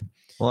Trump.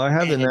 Well, I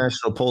have the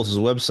National Pulse's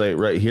website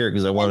right here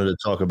because I wanted to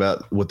talk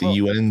about what the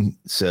UN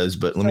says,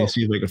 but let me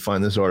see if I can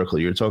find this article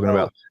you're talking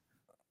about.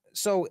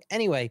 So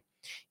anyway,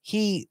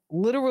 he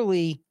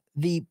literally,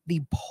 the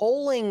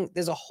polling,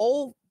 there's a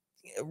whole,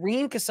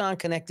 Reem Kassan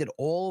connected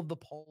all of the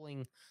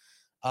polling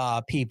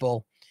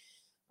people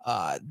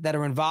that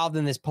are involved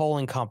in this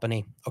polling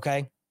company.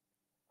 Okay.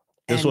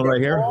 This one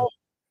right here.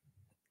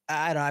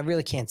 I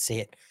really can't see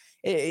it.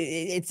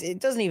 It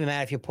doesn't even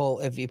matter if you pull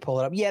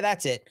it up. Yeah,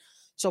 that's it.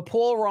 So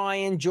Paul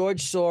Ryan,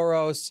 George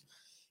Soros,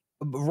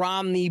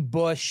 Romney,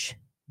 Bush,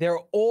 they're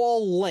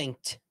all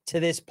linked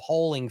to this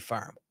polling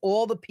firm,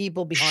 all the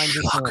people behind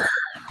this room.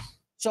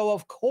 So,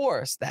 of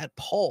course, that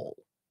poll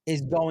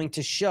is going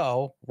to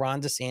show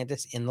Ron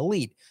DeSantis in the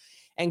lead.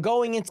 And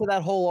going into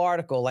that whole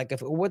article, like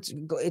if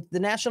the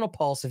National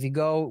Pulse, if you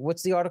go,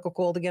 what's the article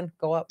called again?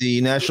 Go up.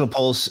 The National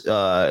Pulse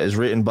is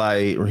written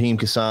by Raheem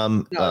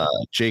Kassam,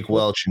 Jake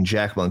Welch, and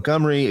Jack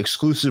Montgomery.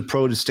 Exclusive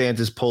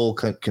pro-DeSantis poll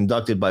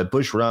conducted by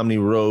Bush, Romney,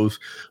 Rove,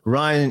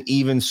 Ryan, and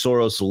even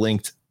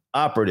Soros-linked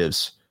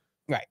operatives.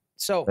 Right.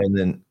 So, and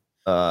then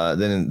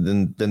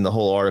the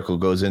whole article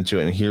goes into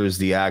it, and here's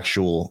the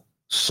actual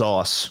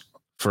sauce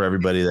for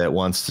everybody that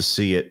wants to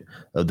see it,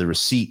 of the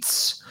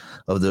receipts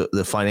of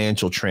the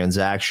financial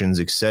transactions,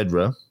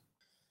 etc.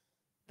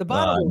 The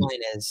bottom line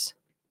is,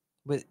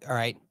 all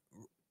right,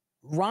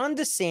 Ron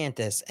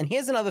DeSantis, and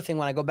here's another thing.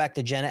 When I go back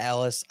to Jenna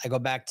Ellis, I go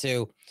back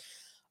to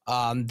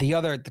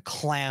the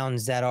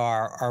clowns that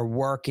are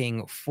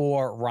working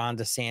for Ron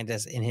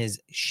DeSantis in his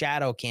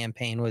shadow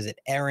campaign. Was it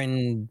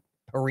Erin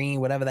Perrine,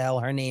 whatever the hell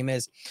her name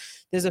is?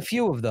 There's a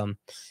few of them.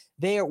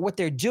 What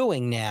they're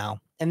doing now,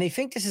 and they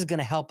think this is going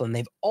to help them.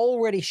 They've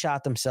already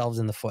shot themselves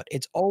in the foot.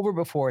 It's over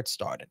before it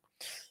started.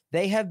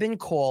 They have been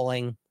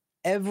calling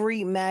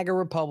every MAGA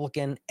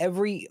Republican,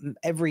 every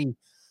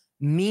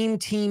meme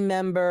team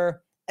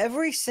member,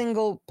 every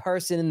single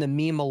person in the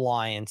meme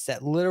alliance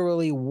that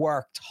literally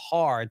worked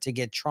hard to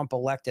get Trump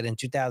elected in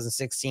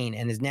 2016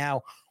 and is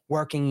now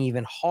working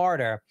even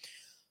harder,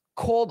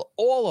 called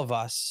all of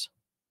us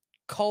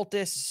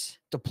cultists,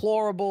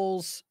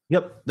 deplorables.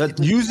 Yep, that's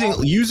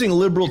using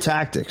liberal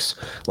tactics.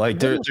 Like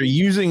they're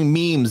using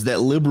memes that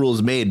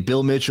liberals made.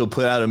 Bill Mitchell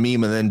put out a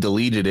meme and then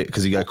deleted it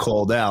because he got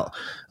called out,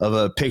 of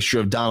a picture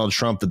of Donald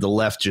Trump that the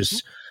left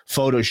just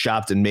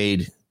photoshopped and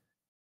made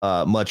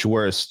much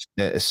worse,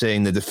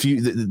 saying that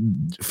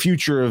the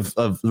future of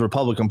the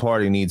Republican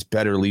Party needs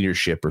better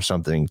leadership or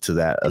something to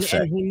that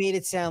effect. And he made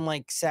it sound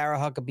like Sarah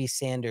Huckabee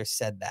Sanders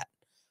said that.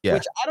 Yeah.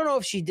 Which I don't know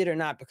if she did or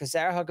not, because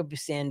Sarah Huckabee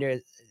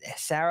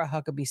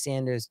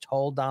Sanders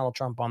told Donald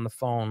Trump on the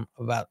phone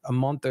about a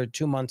month or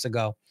 2 months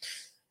ago,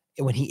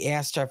 when he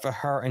asked her for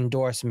her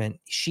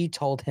endorsement, she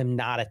told him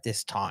not at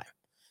this time.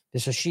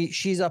 So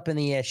she's up in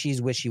the air.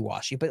 She's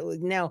wishy-washy. But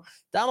now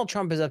Donald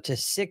Trump is up to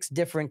 6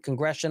 different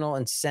congressional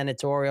and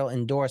senatorial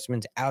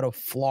endorsements out of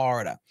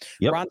Florida.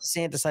 Yep. Ron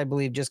DeSantis, I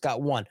believe, just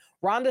got 1.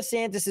 Ron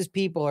DeSantis's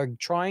people are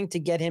trying to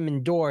get him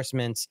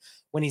endorsements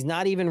when he's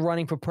not even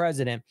running for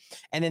president,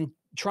 and then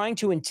trying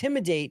to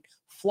intimidate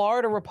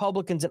Florida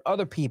Republicans and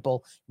other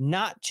people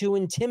not to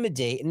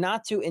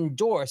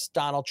endorse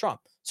Donald Trump.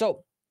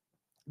 So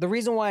the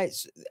reason why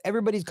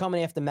everybody's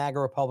coming after MAGA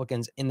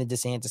Republicans in the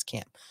DeSantis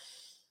camp,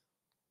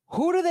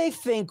 who do they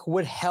think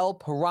would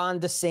help Ron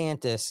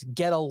DeSantis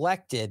get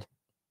elected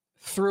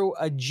through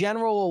a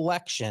general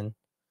election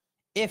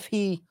if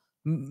he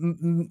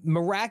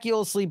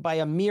miraculously, by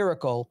a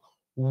miracle,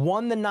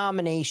 won the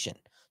nomination?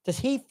 Does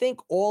he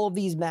think all of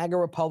these MAGA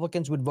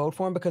Republicans would vote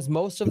for him? Because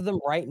most of them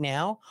right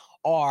now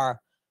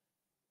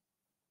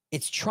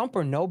it's Trump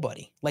or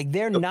nobody. Like,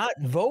 they're not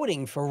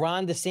voting for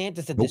Ron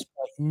DeSantis at this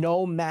point,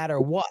 no matter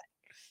what.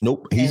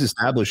 Nope. He's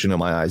establishing in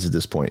my eyes at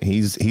this point.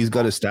 He's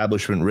got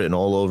establishment written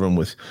all over him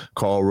with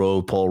Karl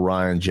Rove, Paul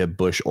Ryan, Jeb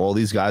Bush, all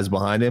these guys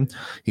behind him.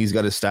 He's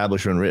got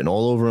establishment written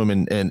all over him.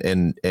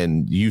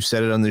 And you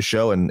said it on this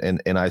show,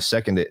 and I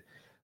second it.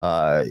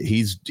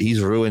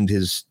 He's ruined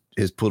his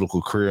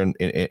political career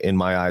in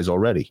my eyes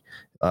already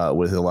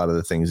with a lot of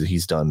the things that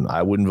he's done.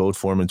 I wouldn't vote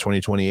for him in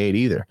 2028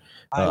 either.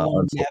 I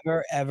will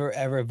never, ever,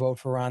 ever vote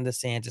for Ron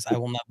DeSantis. I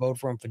will not vote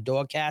for him for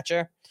dog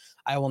catcher.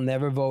 I will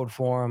never vote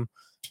for him.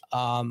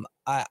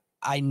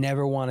 I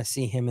never want to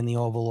see him in the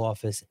Oval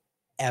Office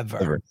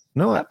ever.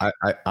 No,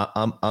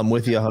 I'm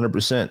with you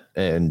 100%.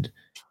 And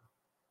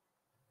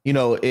you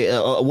know,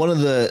 one of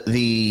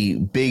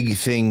the big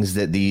things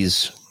that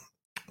these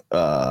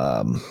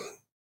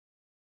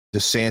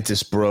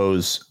DeSantis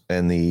bros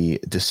and the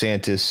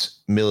DeSantis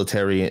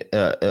military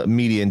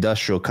media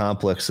industrial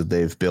complex that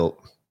they've built,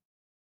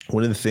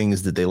 one of the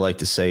things that they like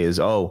to say is,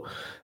 oh,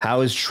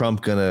 how is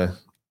Trump going to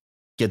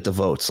get the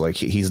votes? Like,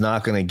 he's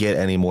not going to get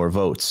any more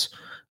votes.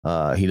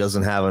 He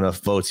doesn't have enough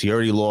votes. He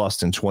already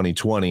lost in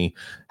 2020.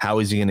 How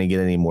is he going to get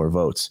any more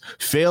votes?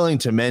 Failing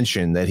to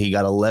mention that he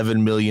got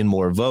 11 million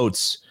more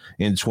votes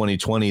in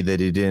 2020 than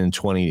he did in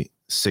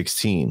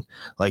 2016.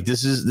 Like,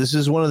 this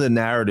is one of the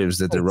narratives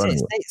that they're running.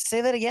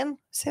 Say that again.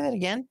 Say that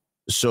again.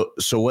 So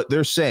what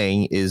they're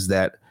saying is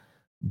that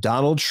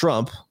Donald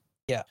Trump,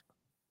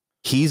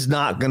 he's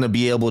not going to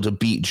be able to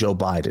beat Joe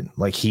Biden.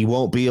 Like, he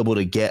won't be able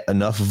to get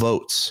enough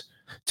votes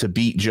to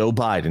beat Joe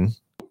Biden.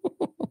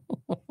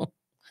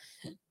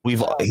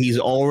 He's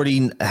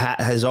already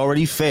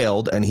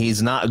failed, and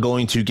he's not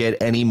going to get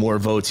any more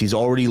votes. He's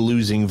already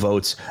losing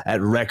votes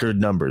at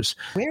record numbers.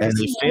 And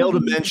they fail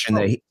to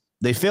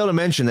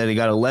mention that he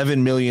got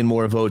 11 million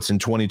more votes in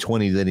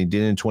 2020 than he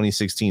did in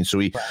 2016. So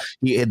he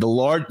had the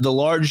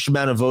largest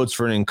amount of votes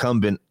for an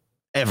incumbent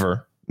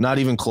ever, not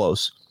even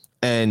close.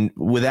 And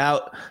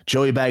without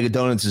Joey Bag of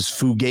Donuts'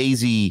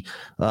 fugazi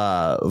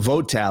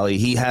vote tally,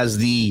 he has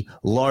the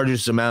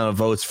largest amount of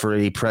votes for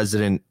a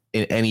president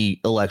in any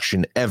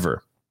election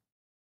ever.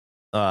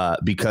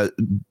 Because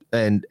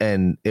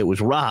it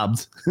was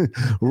robbed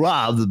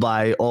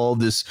by all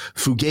this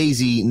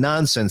fugazi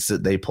nonsense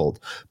that they pulled.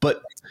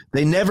 But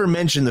they never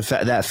mentioned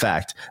that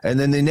fact. And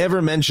then they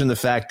never mentioned the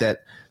fact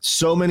that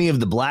so many of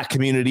the black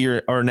community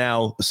are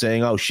now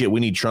saying, oh shit, we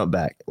need Trump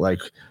back. Like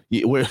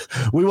we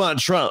want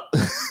Trump.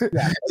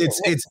 Yeah.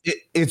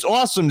 It's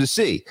awesome to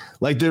see.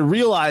 Like they're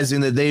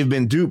realizing that they've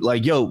been duped.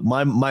 Like, yo,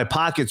 my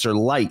pockets are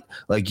light.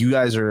 Like you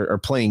guys are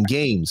playing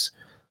games.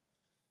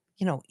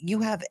 You know,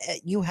 you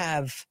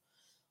have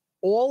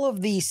all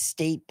of these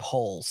state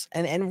polls,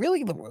 and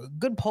really the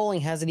good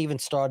polling hasn't even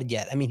started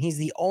yet. I mean, he's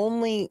the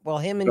only. Well,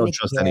 him and don't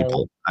trust any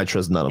poll. I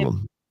trust none of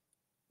them.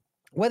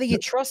 Whether you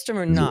trust them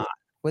or not,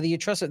 whether you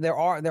trust it, there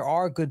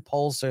are good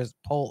pollsters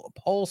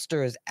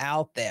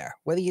out there.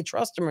 Whether you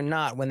trust them or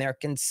not, when they're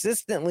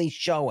consistently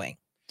showing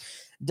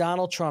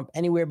Donald Trump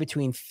anywhere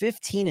between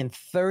 15 and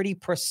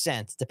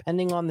 30%,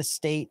 depending on the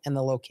state and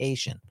the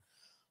location.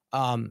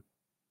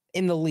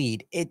 In the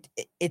lead,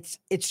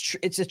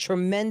 it's a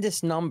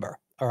tremendous number.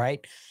 All right.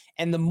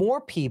 And the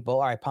more people,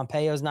 all right,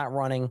 Pompeo's not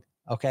running.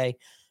 Okay.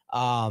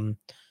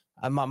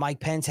 Mike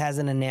Pence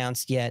hasn't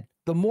announced yet.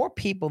 The more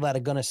people that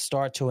are going to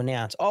start to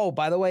announce, oh,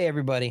 by the way,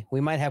 everybody, we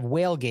might have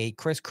Whalegate.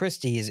 Chris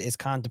Christie is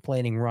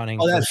contemplating running.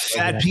 Oh, that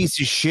fat piece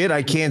of shit.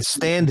 I can't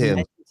stand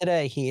him.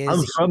 Today he is.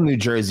 I'm from New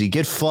Jersey.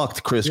 Get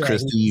fucked, Chris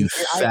Christie, you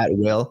fat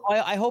whale.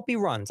 I hope he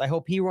runs.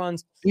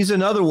 He's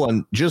another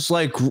one, just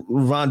like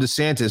Ron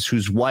DeSantis,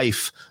 whose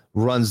wife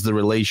runs the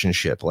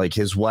relationship. Like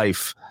his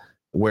wife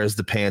wears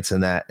the pants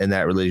in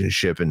that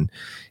relationship, and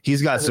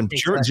he's got some.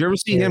 Did you ever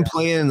see him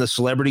playing in the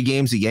celebrity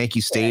games at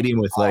Yankee Stadium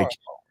with like?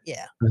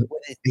 Yeah,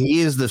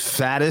 he is the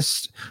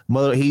fattest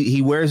mother.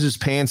 He wears his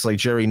pants like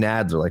Jerry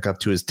Nadler, like up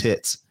to his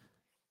tits.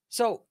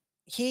 So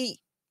the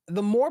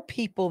more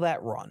people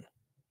that run,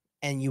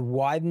 and you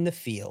widen the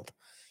field,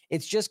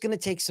 it's just going to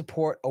take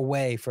support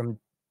away from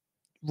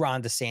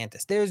Ron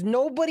DeSantis. There's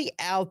nobody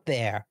out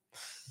there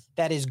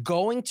that is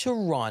going to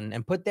run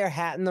and put their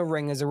hat in the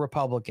ring as a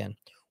Republican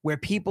where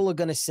people are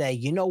going to say,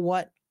 you know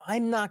what?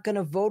 I'm not going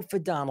to vote for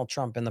Donald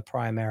Trump in the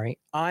primary.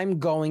 I'm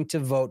going to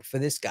vote for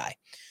this guy.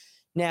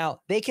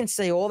 Now, they can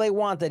say all they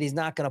want that he's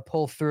not going to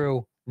pull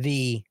through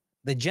the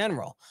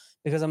general,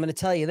 because I'm going to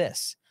tell you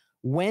this.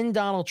 When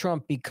Donald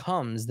Trump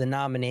becomes the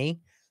nominee,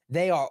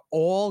 they are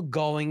all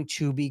going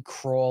to be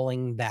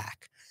crawling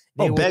back.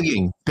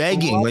 Begging.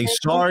 Like,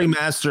 sorry,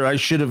 master, I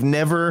should have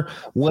never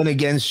went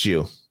against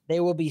you.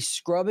 They will be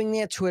scrubbing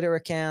their Twitter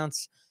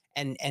accounts,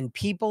 and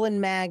people in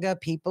MAGA,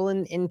 people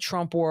in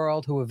Trump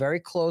world who are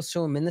very close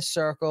to him in the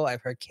circle.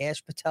 I've heard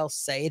Kash Patel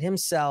say it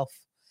himself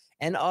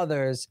and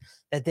others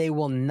that they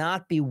will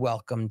not be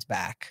welcomed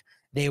back.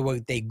 They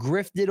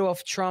grifted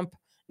off Trump.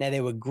 Now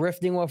they were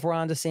grifting off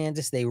Ron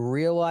DeSantis. They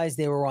realized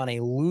they were on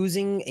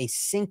a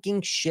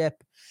sinking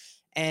ship.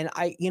 And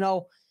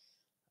get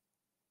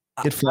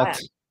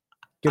fucked.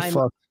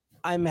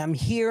 I'm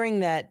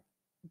hearing that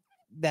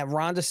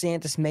Ron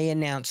DeSantis may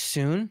announce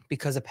soon,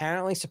 because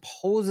apparently,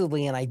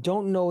 supposedly, and I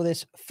don't know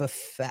this for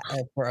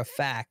a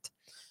fact,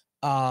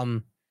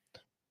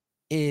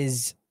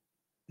 is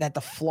that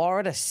the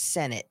Florida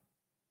Senate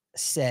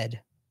said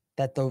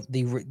that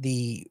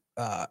the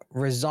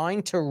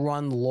resign to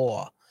run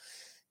law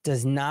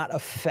does not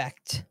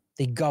affect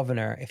the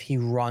governor if he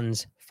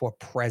runs for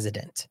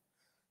president.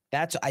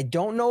 I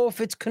don't know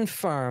if it's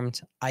confirmed.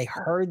 I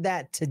heard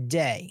that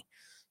today.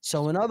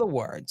 So in other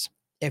words,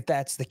 if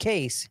that's the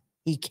case,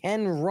 he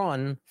can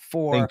run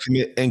for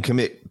and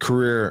commit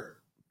career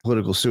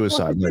political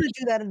suicide. Well,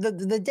 he's going to do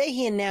that the day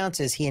he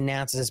announces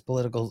his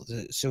political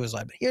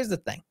suicide. But here's the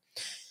thing: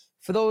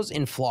 for those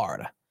in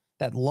Florida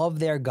that love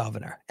their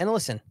governor, and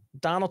listen,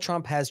 Donald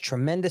Trump has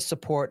tremendous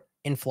support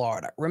in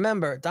Florida.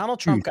 Remember, Donald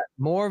Trump got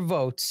more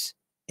votes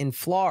in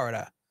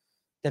Florida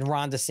than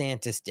Ron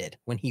DeSantis did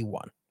when he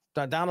won.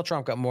 Donald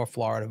Trump got more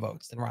Florida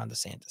votes than Ron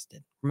DeSantis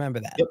did.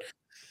 Remember that. Yep.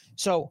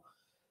 So,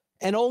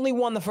 and only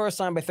won the first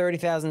time by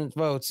 30,000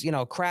 votes,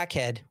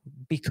 crackhead,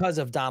 because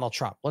of Donald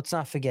Trump. Let's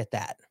not forget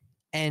that.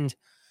 And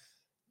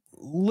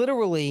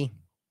literally,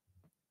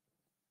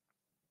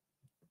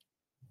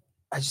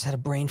 I just had a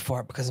brain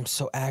fart because I'm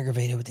so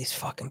aggravated with these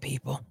fucking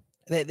people.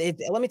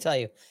 Let me tell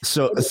you.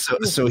 So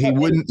he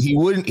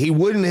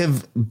wouldn't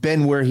have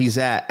been where he's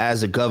at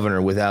as a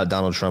governor without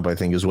Donald Trump, I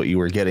think is what you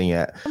were getting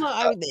at.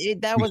 No, he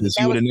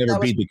would have never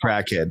beat the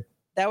crackhead.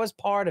 That was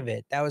part of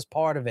it.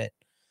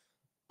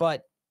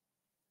 But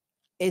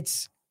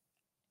it's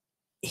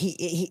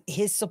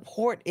his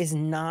support is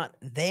not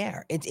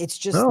there. It's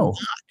just not.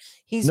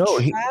 He's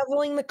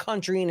traveling the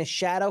country in a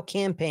shadow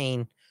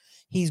campaign.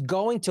 He's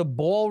going to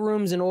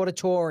ballrooms and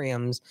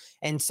auditoriums,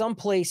 and some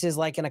places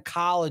like in a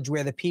college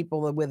where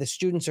the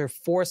students are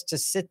forced to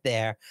sit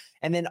there,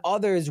 and then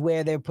others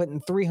where they're putting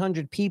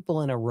 300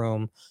 people in a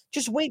room.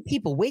 Just wait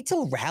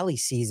till rally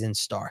season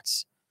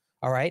starts.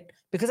 All right.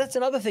 Because that's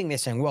another thing they're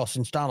saying. Well,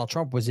 since Donald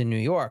Trump was in New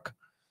York,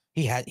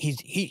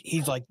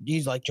 He's like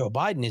Joe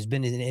Biden has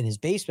been in his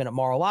basement at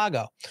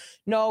Mar-a-Lago.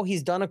 No,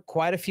 he's done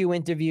quite a few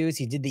interviews.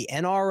 He did the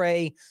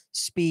NRA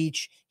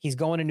speech. He's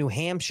going to New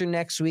Hampshire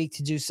next week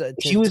to do so.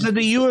 He was at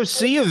the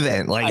UFC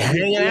event, like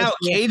hanging out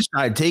cage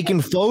side, taking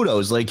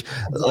photos. Like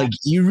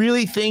you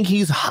really think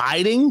he's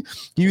hiding?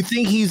 You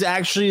think he's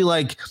actually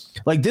like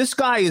this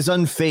guy is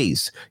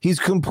unfazed. He's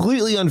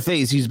completely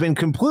unfazed. He's been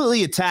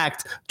completely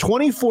attacked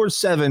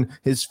 24/7.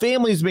 His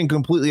family's been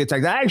completely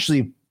attacked.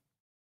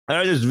 I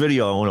have this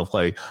video I want to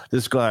play.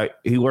 This guy,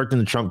 he worked in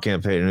the Trump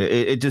campaign, and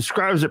it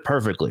describes it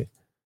perfectly.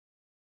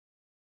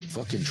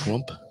 Fucking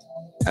Trump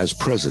as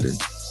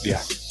president.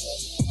 Yeah.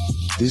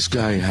 This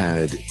guy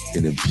had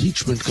an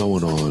impeachment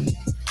going on,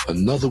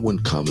 another one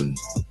coming,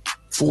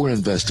 4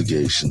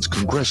 investigations,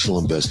 congressional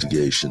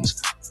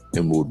investigations,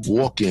 and would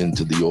walk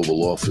into the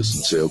Oval Office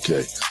and say,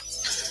 okay,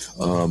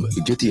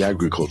 get the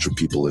agriculture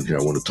people in here.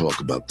 I want to talk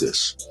about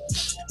this.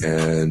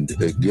 And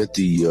get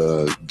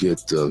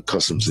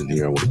customs in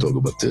here. I want to talk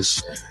about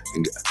this.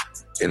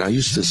 And I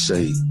used to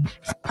say,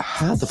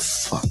 how the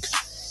fuck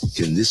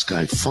can this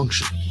guy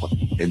function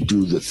and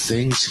do the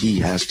things he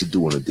has to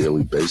do on a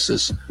daily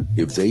basis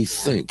if they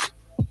think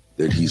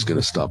that he's going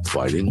to stop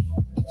fighting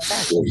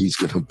or he's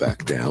going to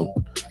back down?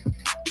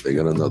 They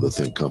got another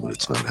thing coming.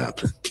 It's not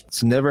happening.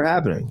 It's never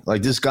happening.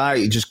 Like this guy,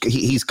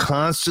 he's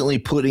constantly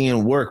putting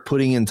in work,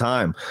 putting in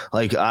time.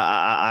 Like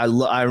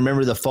I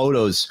remember the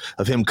photos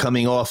of him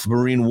coming off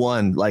Marine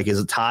One, like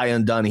his tie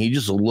undone. He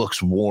just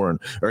looks worn.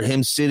 Or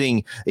him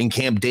sitting in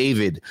Camp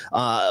David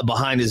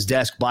behind his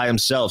desk by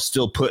himself,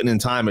 still putting in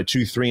time at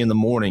 2-3 in the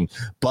morning,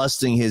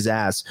 busting his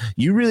ass.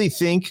 You really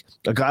think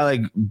a guy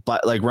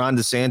like Ron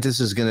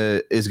DeSantis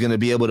is gonna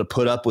be able to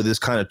put up with this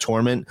kind of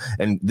torment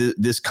and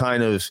this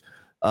kind of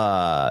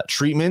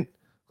treatment?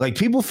 Like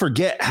people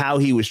forget how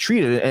he was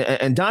treated,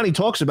 and Donnie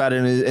talks about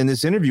it in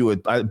this interview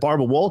with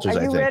Barbara Walters.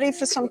 Are you ready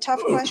for some tough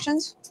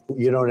questions?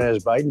 You don't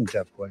ask Biden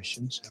tough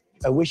questions.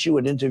 I wish you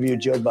would interview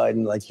Joe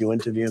Biden like you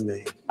interview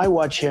me. I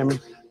watch him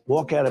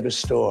walk out of a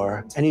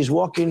store, and he's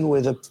walking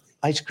with an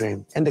ice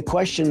cream. And the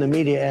question the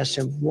media asks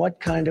him, what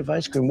kind of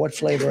ice cream? What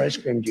flavor ice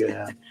cream do you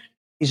have?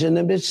 He's in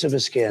the midst of a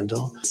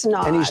scandal. It's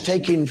not. And he's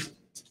taking...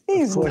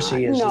 Of course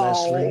he is,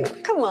 Leslie.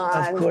 Come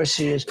on. Of course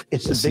he is.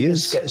 It's the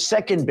biggest,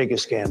 second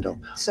biggest scandal.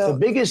 So the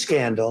biggest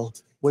scandal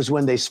was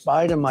when they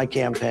spied on my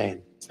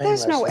campaign.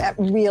 There's no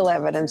real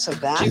evidence of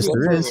that. She was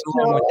proven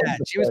wrong with that.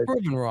 She was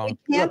proven wrong.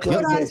 We can't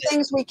put on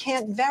things we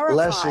can't verify.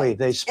 Leslie,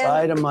 they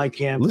spied on my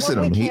campaign. Listen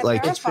to him.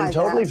 It's been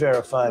totally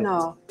verified.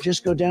 No.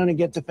 Just go down and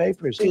get the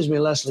papers. Excuse me,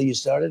 Leslie, you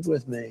started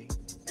with me.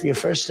 Your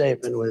first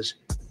statement was,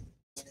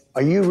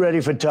 are you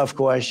ready for tough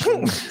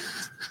questions?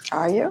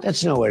 Are you?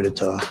 That's no way to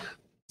talk.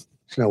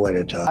 There's no way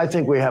to talk. I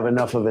think we have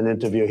enough of an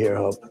interview here,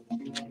 Hope.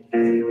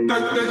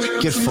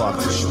 Get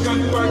fucked.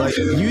 Like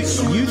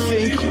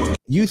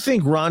you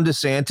think Ron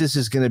DeSantis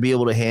is going to be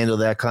able to handle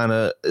that kind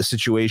of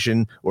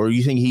situation, or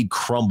you think he'd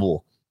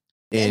crumble?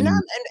 And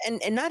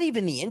not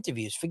even the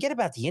interviews. Forget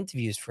about the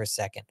interviews for a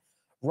second.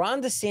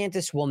 Ron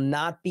DeSantis will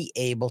not be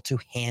able to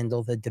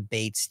handle the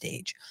debate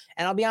stage.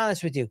 And I'll be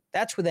honest with you,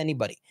 that's with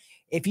anybody.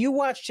 If you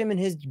watched him in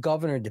his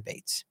governor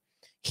debates,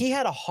 he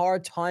had a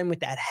hard time with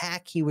that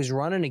hack he was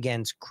running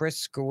against,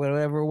 Chris or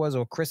whatever it was,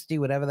 or Christie,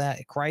 whatever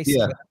that, Christ,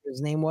 whatever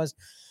his name was.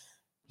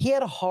 He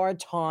had a hard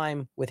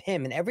time with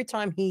him. And every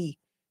time he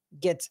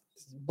gets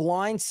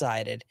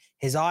blindsided,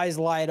 his eyes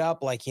light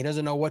up like he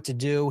doesn't know what to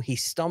do. He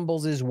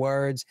stumbles his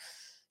words.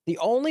 The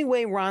only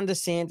way Ron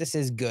DeSantis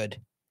is good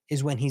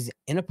is when he's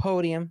in a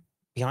podium,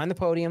 behind the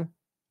podium,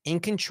 in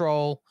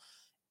control,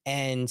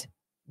 and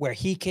where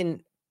he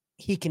can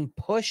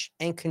push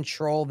and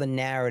control the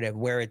narrative,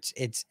 where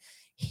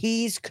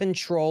he's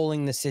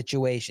controlling the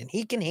situation.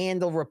 He can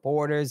handle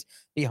reporters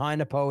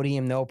behind a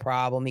podium, no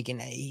problem. He can,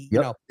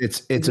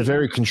 it's a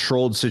very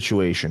controlled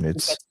situation.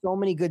 It's got so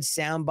many good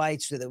sound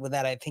bites with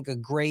that I think are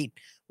great,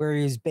 where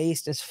he's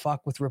based as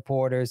fuck with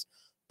reporters,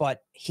 but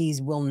he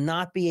will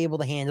not be able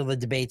to handle the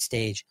debate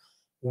stage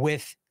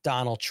with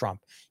Donald Trump.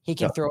 He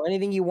can throw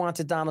anything you want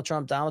to Donald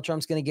Trump. Donald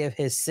Trump's going to give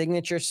his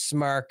signature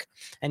smirk,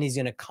 and he's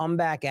going to come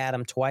back at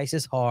him twice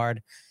as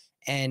hard.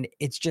 And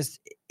it's just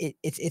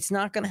it's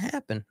not going to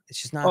happen. It's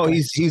just not.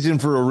 He's in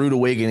for a rude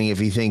awakening if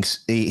he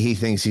thinks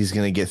he's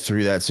going to get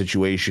through that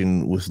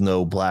situation with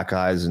no black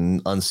eyes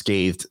and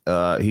unscathed.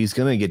 He's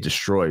going to get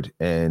destroyed,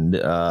 and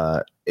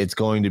it's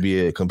going to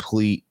be a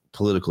complete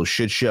political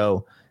shit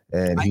show.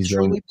 And I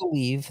truly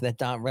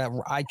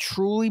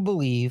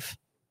believe,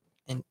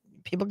 and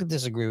people could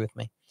disagree with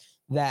me,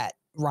 that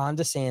Ron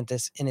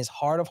DeSantis, in his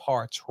heart of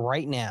hearts,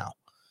 right now,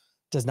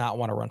 does not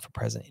want to run for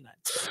president of the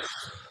United States.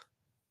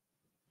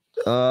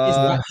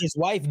 His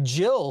wife,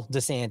 Jill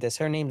DeSantis,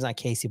 her name's not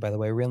Casey, by the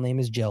way. Her real name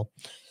is Jill.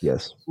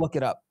 Yes. Look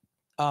it up.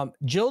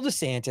 Jill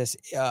DeSantis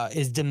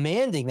is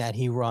demanding that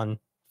he run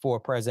for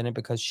president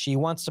because she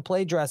wants to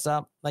play dress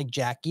up like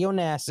Jackie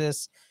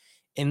Onassis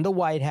in the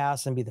White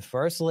House and be the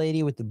first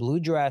lady with the blue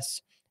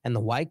dress and the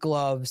white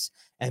gloves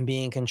and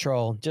be in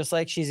control, just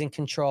like she's in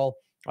control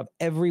of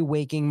every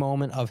waking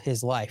moment of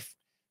his life.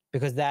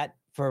 Because that,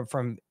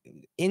 from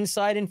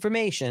inside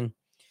information,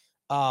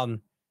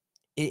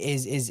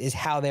 is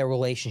how their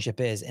relationship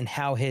is, and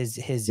how his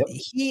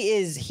he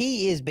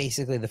is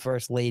basically the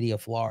first lady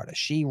of Florida.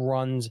 She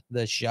runs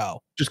the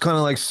show. Just kind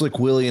of like Slick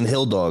Willie and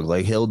Hill Dog.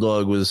 Like Hill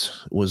Dog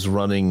was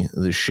running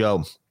the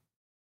show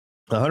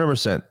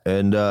 100%.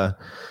 And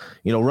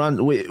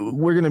Ron,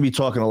 we're going to be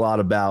talking a lot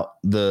about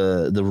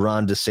the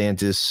Ron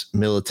DeSantis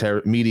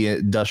military media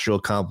industrial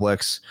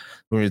complex.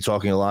 We're going to be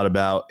talking a lot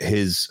about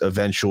his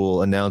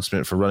eventual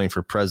announcement for running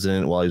for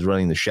president while he's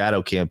running the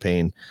shadow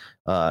campaign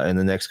in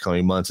the next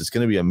coming months. It's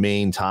going to be a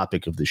main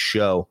topic of the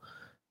show.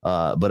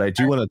 But I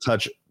do want to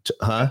touch,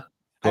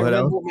 Go ahead,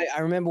 I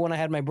remember when I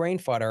had my brain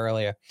fart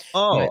earlier.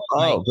 Go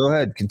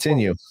ahead.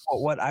 Continue.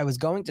 What I was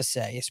going to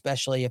say,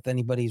 especially if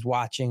anybody's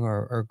watching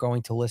or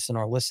going to listen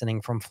or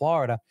listening from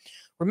Florida,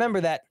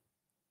 remember that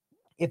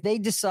if they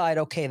decide,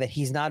 okay, that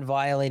he's not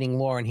violating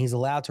law and he's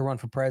allowed to run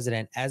for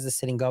president as the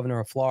sitting governor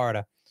of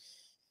Florida,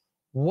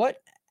 what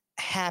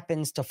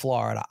happens to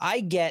Florida? I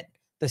get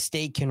the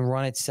state can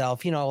run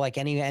itself, like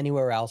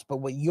anywhere else. But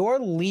what your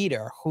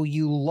leader, who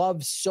you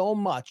love so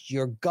much,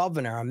 your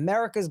governor,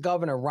 America's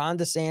governor, Ron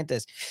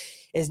DeSantis,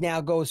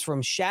 goes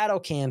from shadow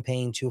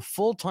campaign to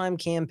full-time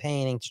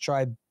campaigning to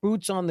try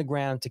boots on the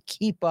ground to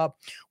keep up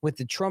with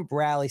the Trump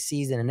rally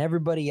season and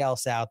everybody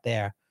else out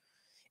there.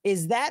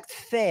 Is that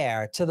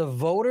fair to the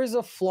voters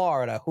of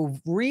Florida who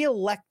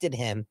reelected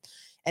him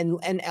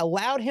and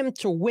allowed him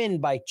to win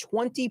by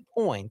 20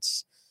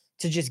 points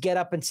to just get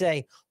up and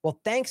say, well,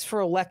 thanks for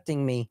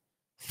electing me,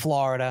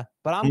 Florida,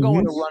 but I'm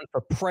going to run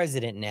for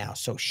president now.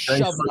 So shove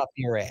it up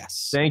your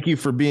ass. Thank you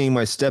for being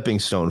my stepping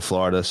stone,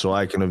 Florida, so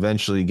I can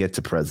eventually get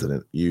to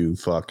president. You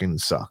fucking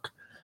suck.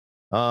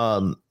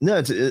 No,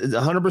 it's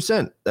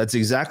 100%. That's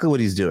exactly what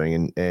he's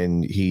doing.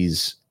 And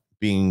he's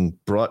being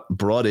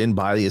brought in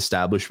by the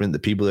establishment. The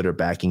people that are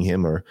backing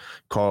him are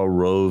Karl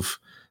Rove,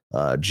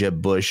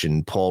 Jeb Bush,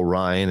 and Paul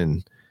Ryan.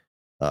 And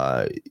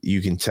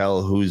you can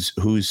tell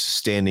who's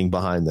standing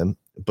behind them.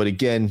 But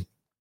again,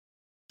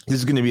 this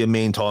is going to be a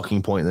main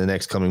talking point in the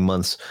next coming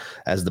months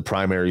as the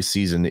primary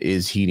season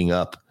is heating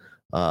up.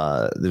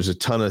 There's a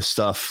ton of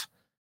stuff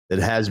that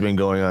has been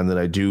going on that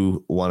I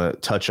do want to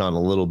touch on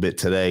a little bit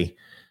today.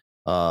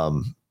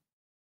 One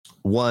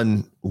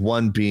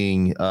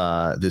being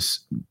this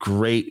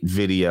great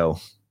video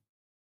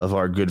of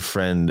our good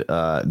friend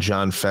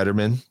John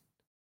Fetterman.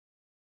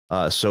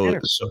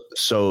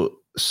 So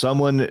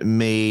someone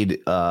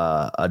made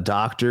a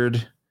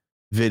doctored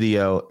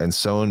video and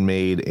someone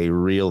made a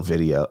real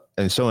video,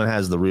 and someone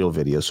has the real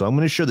video. So I'm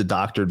going to show the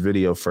doctored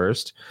video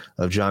first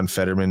of John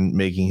Fetterman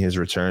making his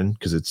return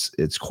because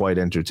it's quite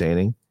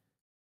entertaining.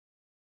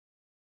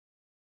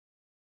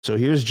 So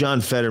here's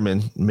John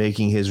Fetterman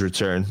making his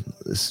return,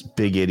 this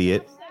big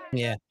idiot.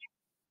 Yeah.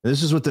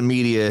 This is what the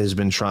media has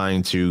been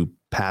trying to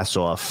pass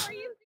off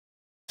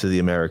to the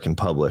American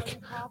public,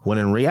 when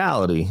in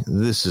reality,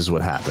 this is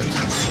what happened.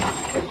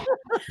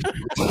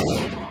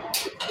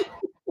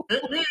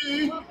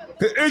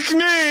 It's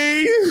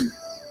me.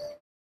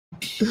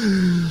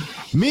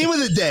 Meme of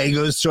the day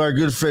goes to our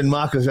good friend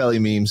Machiavelli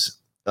Memes.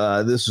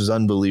 This was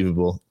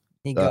unbelievable.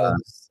 He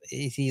goes,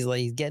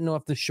 he's getting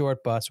off the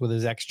short bus with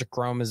his extra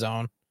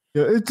chromosome.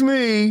 Yeah, it's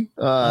me.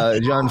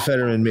 John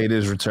Fetterman made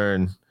his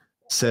return.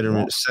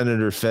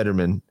 Senator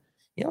Fetterman.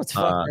 You know what's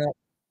fucked up?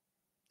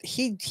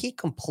 He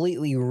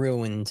completely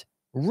ruined,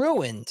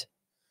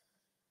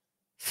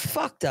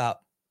 fucked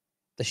up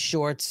the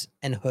shorts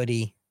and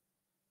hoodie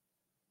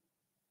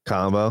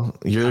combo.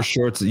 Your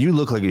shorts. You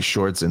look like a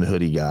shorts and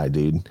hoodie guy,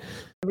 dude.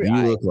 You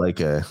look like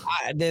a.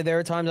 There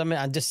are times I'm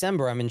in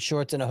December. I'm in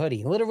shorts and a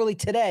hoodie. Literally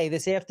today,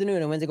 this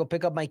afternoon, I went to go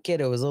pick up my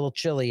kid. It was a little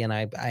chilly, and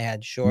I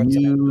had shorts.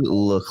 You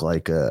look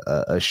like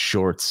a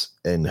shorts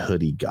and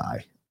hoodie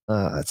guy.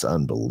 That's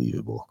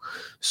unbelievable.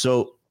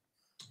 So,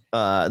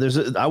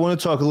 I want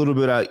to talk a little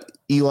bit about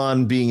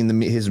Elon being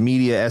in his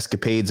media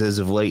escapades as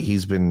of late.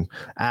 He's been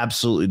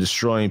absolutely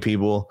destroying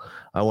people.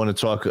 I want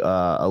to talk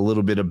a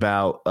little bit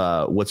about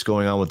what's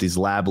going on with these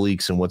lab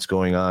leaks and what's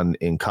going on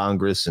in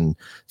Congress and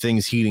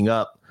things heating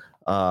up.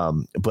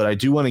 But I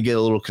do want to get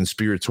a little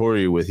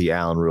conspiratorial with you,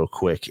 Alan, real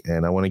quick.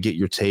 And I want to get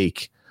your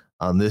take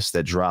on this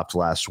that dropped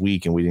last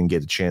week and we didn't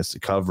get a chance to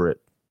cover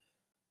it.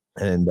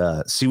 And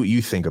see what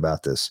you think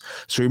about this.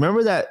 So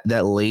remember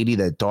that lady,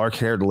 that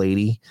dark-haired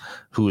lady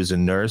who is a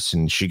nurse,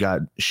 and she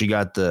got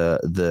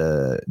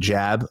the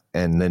jab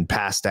and then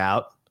passed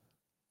out?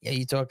 Yeah,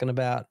 you talking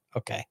about?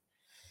 Okay.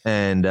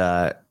 And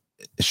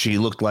she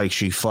looked like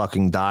she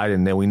fucking died,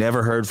 and then we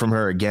never heard from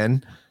her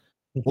again.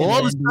 Well, all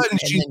of a sudden,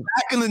 she's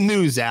back in the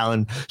news,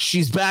 Alan.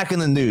 She's back in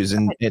the news.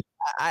 And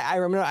I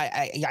remember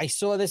I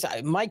saw this.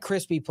 Mike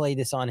Crispy played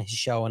this on his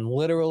show, and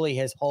literally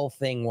his whole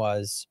thing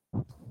was,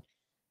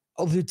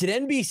 oh, did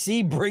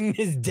NBC bring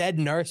this dead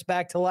nurse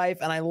back to life?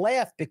 And I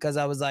laughed because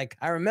I was like,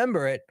 I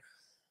remember it.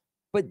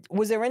 But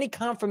was there any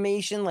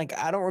confirmation? Like,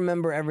 I don't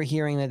remember ever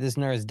hearing that this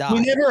nurse died.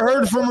 We never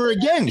heard from her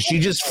again. She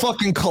just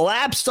fucking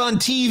collapsed on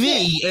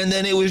TV, and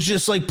then it was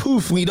just like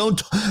poof.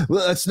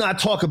 Let's not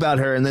talk about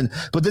her. And then,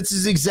 but this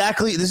is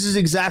exactly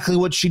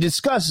what she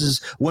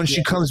discusses when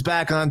she comes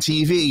back on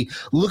TV,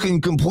 looking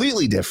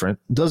completely different.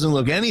 Doesn't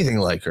look anything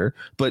like her.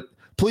 But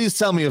please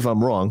tell me if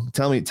I'm wrong.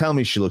 Tell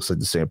me she looks like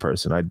the same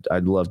person.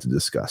 I'd love to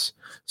discuss.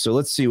 So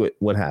let's see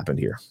what happened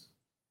here.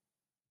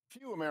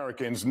 Few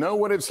Americans know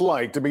what it's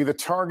like to be the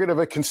target of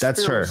a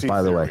conspiracy That's her,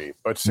 by the way. theory.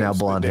 But since Now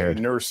blonde-haired.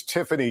 the day nurse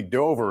Tiffany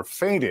Dover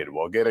fainted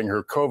while getting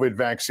her COVID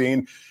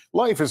vaccine,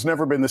 life has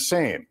never been the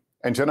same.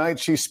 And tonight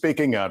she's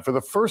speaking out for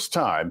the first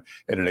time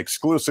in an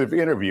exclusive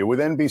interview with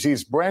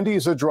NBC's Brandy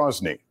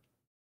Zadrozny.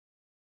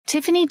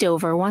 Tiffany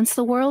Dover wants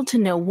the world to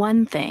know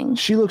one thing.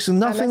 She looks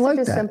nothing like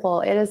that. It's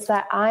simple. It is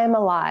that I am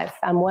alive.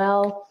 I'm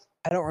well.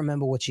 I don't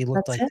remember what she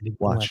looked like. To be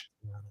Watch.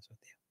 honest with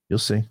you. You'll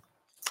see.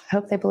 I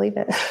hope they believe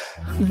it.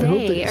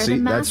 They are See,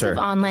 the that's massive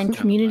her. online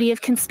community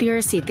of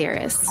conspiracy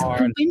theorists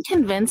who've been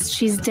convinced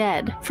she's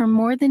dead for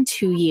more than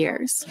 2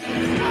 years.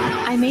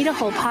 I made a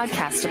whole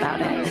podcast about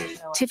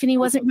it. Tiffany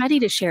wasn't ready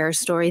to share her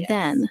story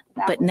then,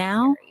 but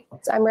now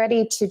I'm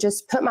ready to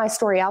just put my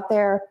story out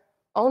there,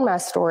 own my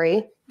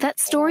story. that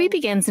story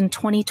begins in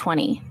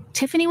 2020.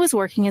 Tiffany was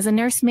working as a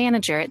nurse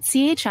manager at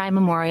CHI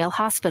Memorial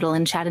Hospital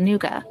in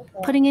Chattanooga,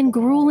 putting in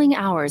grueling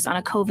hours on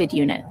a COVID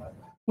unit.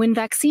 When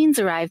vaccines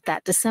arrived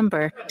that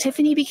December,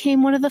 Tiffany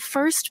became one of the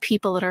first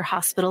people at her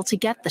hospital to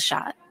get the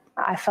shot.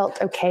 I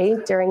felt okay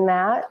during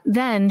that.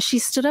 Then she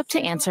stood up to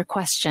answer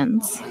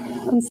questions.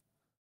 I'm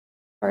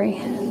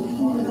sorry.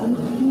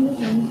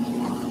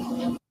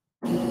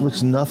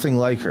 Looks nothing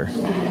like her.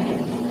 They're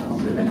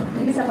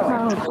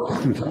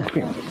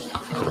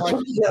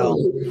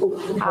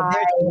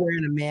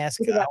wearing a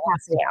mask. I want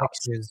to see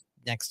pictures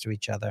next to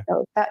each other.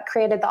 So that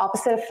created the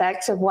opposite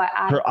effect of what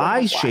I Her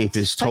eye shape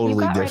is But you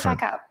totally got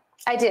different. Right back up.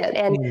 I did.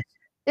 And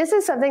this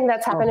is something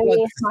that's happened to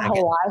me my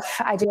whole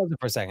life. I did. Hold it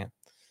for a second.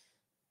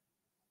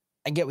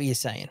 I get what you're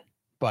saying,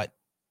 but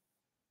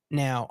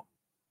now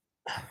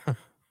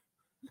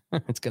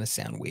it's going to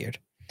sound weird.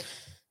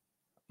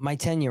 My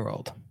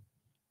 10-year-old,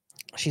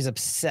 she's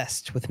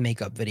obsessed with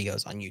makeup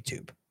videos on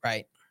YouTube,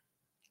 right?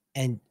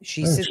 And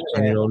she sits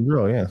there 10-year-old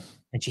girl, yeah.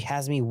 and she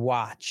has me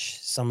watch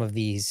some of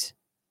these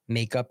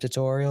makeup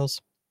tutorials.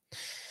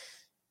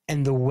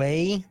 And the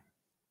way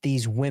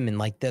these women,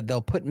 like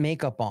they'll put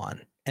makeup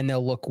on and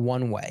they'll look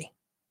one way.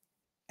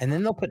 And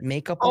then they'll put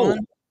makeup on.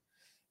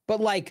 But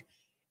like,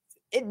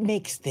 it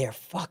makes their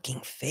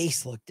fucking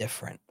face look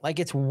different. Like,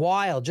 it's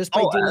wild. Just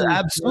by doing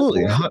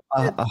absolutely.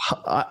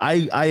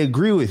 I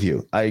agree with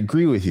you. I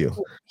agree with you.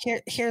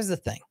 Here's the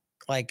thing.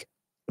 Like,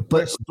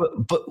 but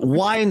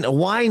why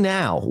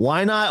now?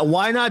 Why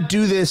not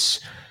do this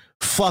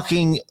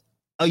fucking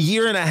a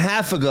year and a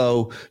half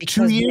ago,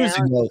 2 years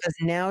ago? Because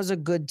now's a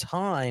good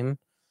time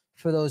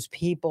for those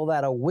people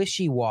that are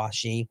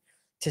wishy-washy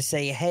to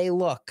say, hey,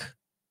 look,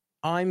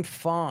 I'm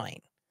fine.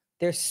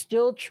 They're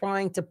still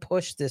trying to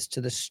push this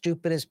to the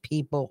stupidest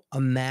people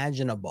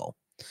imaginable.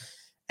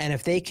 And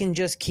if they can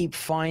just keep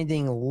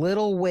finding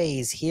little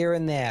ways here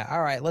and there,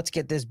 all right, let's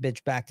get this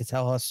bitch back to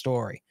tell her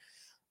story.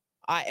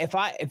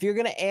 If you're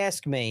gonna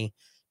ask me,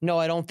 no,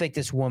 I don't think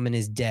this woman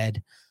is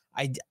dead.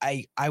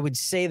 I would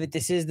say that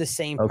this is the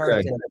same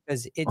person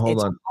because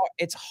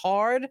it's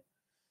hard.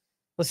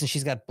 Listen,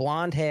 she's got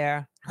blonde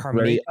hair. Her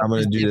Ready? makeup I'm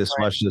gonna is do this.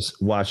 different.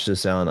 Watch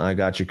this, Alan. I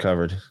got you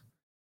covered.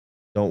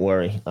 Don't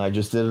worry. I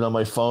just did it on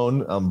my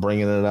phone. I'm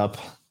bringing it up.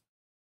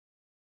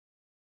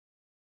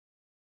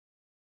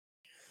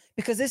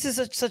 Because this is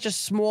such a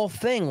small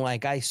thing.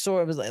 Like, I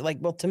saw it was like,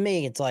 well, to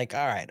me, it's like,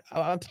 all right.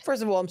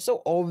 First of all, I'm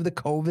so over the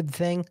COVID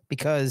thing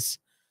because,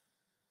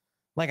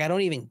 like, I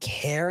don't even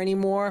care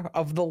anymore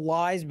of the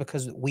lies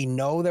because we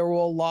know they're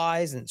all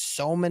lies and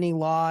so many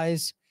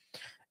lies.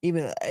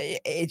 Even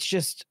it's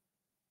just,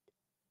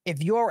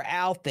 if you're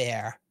out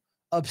there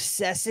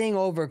obsessing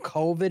over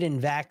COVID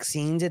and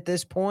vaccines at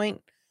this point,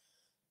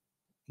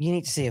 you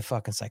need to see a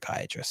fucking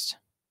psychiatrist.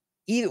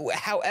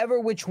 However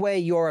which way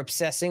you're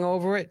obsessing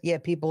over it, yeah,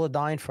 people are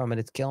dying from it.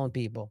 It's killing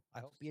people.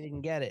 I hope you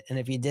didn't get it. And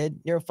if you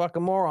did, you're a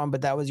fucking moron,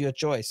 but that was your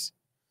choice.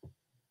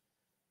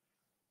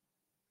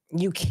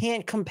 You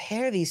can't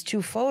compare these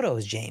two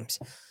photos, James.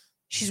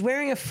 She's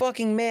wearing a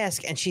fucking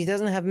mask and she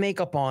doesn't have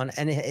makeup on,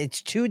 and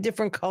it's two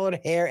different colored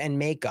hair and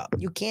makeup.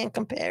 You can't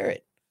compare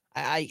it.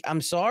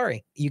 I'm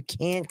sorry. You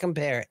can't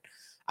compare it.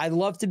 I'd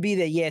love to be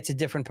there. Yeah, it's a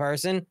different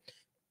person.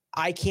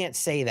 I can't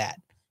say that.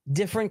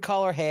 Different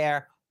color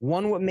hair,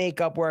 one with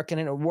makeup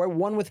working,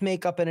 one with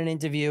makeup in an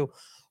interview,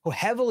 who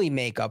heavily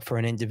makeup for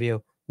an interview,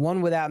 one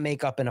without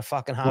makeup in a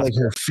fucking hospital. Like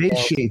her face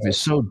shape is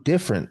so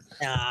different.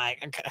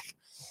 I'm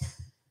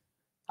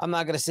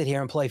not going to sit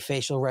here and play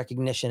facial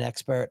recognition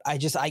expert.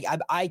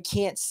 I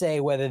can't say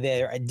whether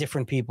they're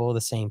different people or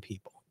the same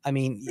people. I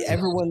mean,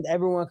 everyone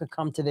could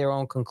come to their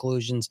own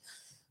conclusions.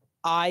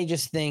 I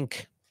just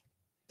think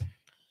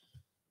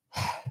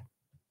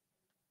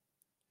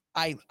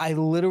I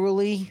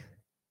literally,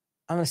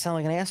 I'm going to sound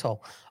like an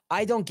asshole.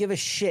 I don't give a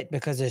shit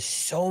because there's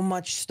so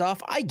much stuff.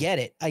 I get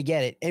it.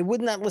 It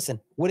would not listen.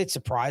 Would it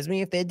surprise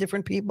me if they had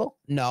different people?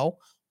 No,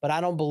 but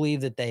I don't believe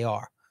that they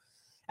are.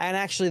 And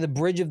actually, the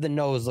bridge of the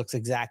nose looks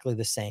exactly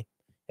the same.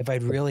 If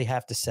I'd really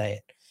have to say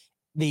it,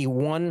 the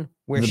one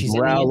where she's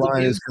brow in the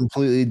line is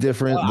completely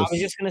different. I was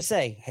just gonna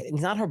say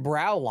it's not her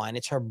brow line;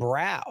 it's her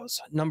brows.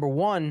 Number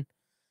one,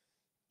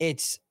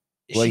 it's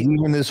like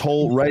even this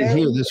whole right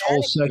here, this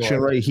whole section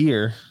right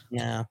here.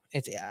 No,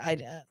 it's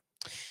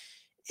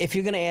if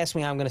you're gonna ask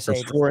me, I'm gonna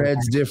say her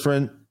forehead's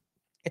different.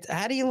 It's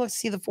how do you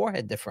see the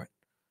forehead different?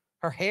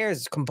 Her hair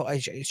is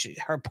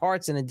her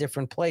part's in a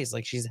different place.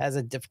 Like she has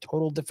a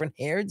total different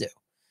hairdo.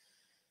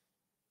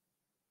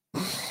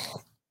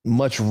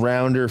 Much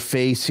rounder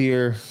face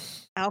here.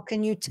 How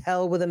can you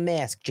tell with a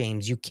mask,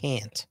 James? You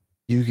can't.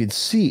 You could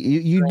see.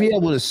 You'd be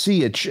able to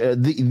see it.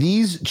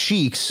 These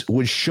cheeks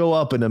would show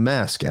up in a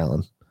mask,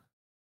 Alan.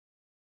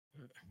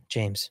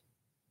 James,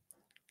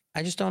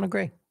 I just don't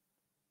agree.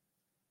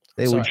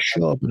 They would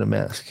show up in a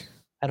mask.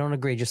 I don't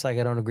agree. Just like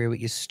I don't agree with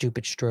your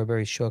stupid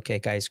strawberry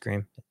shortcake ice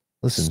cream.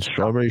 Listen,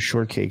 strawberry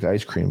shortcake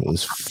ice cream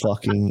is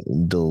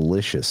fucking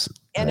delicious.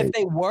 And if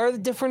they were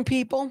different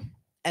people,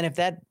 and if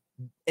that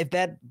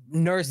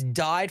nurse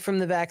died from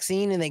the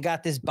vaccine and they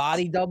got this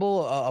body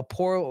double, a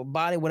poor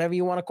body, whatever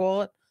you want to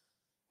call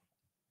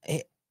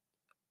it,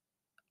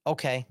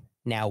 okay,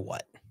 now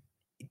what?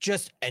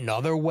 Just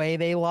another way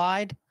they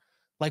lied?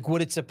 Like,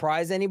 would it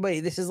surprise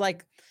anybody? This is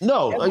like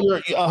no,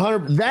 you're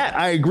 100. That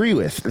I agree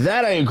with.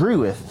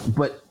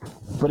 But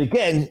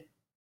again,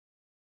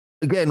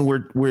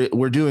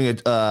 we're doing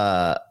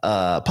a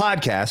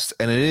podcast,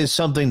 and it is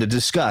something to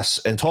discuss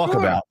and talk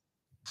about,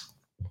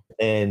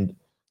 and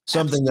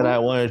something that I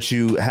wanted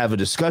to have a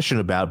discussion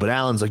about. But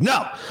Alan's like,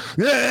 no,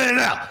 we're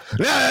not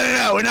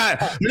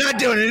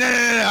doing it.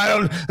 No, I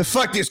don't.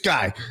 Fuck this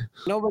guy.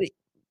 Nobody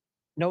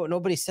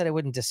said I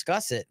wouldn't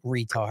discuss it,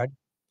 retard.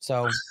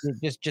 So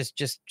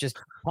just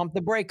pump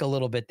the brake a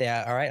little bit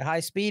there. All right. High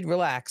speed,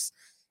 relax.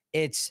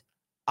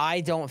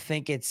 I don't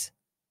think it's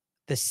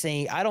the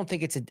same. I don't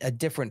think it's a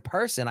different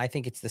person. I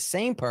think it's the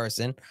same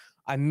person.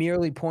 I'm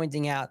merely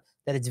pointing out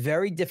that it's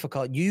very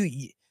difficult.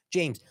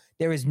 James,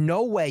 there is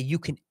no way you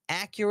can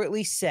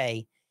accurately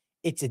say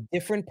it's a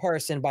different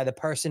person by the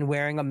person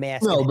wearing a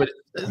mask. No, but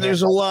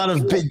there's a lot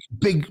of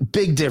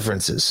big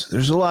differences.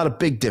 There's a lot of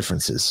big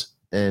differences.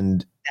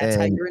 And that's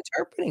how you're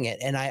interpreting it.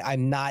 And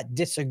I'm not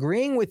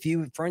disagreeing with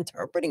you for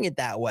interpreting it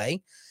that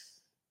way.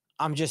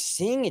 I'm just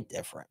seeing it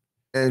different.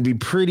 And it'd be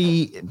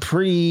pretty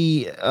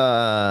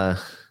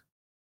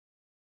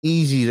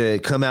easy to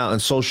come out on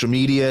social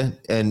media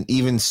and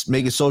even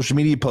make a social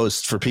media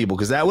post for people,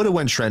 because that would have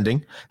went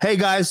trending. Hey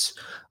guys,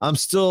 I'm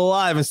still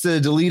alive, instead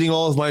of deleting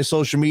all of my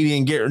social media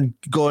and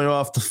going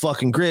off the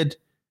fucking grid.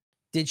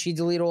 Did she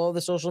delete all of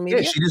the social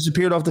media? Yeah, she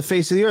disappeared off the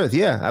face of the earth.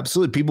 Yeah,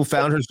 absolutely. People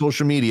found her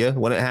social media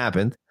when it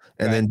happened,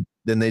 and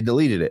then they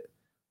deleted it.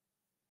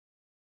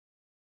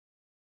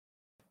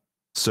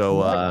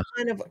 So all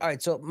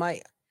right, so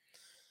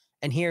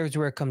and here's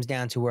where it comes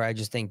down to where I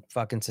just think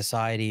fucking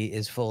society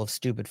is full of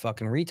stupid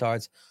fucking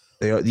retards.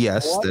 They are,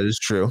 yes, that is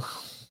true.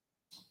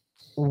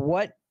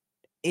 What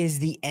is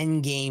the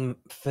end game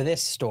for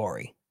this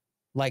story?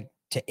 Like,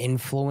 to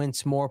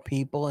influence more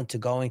people into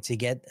going to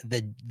get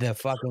the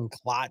fucking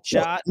clot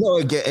shot? No,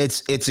 again,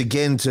 it's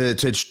again to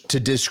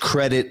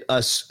discredit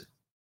us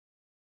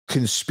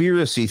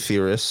conspiracy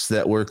theorists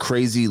that we're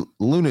crazy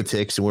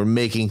lunatics and we're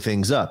making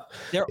things up.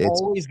 They're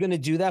always going to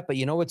do that, but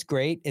you know what's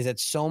great is that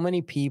so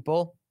many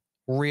people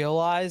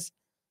realize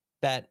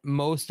that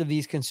most of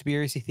these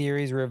conspiracy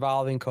theories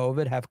revolving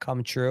COVID have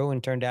come true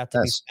and turned out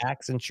to be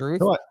facts and truth.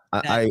 You know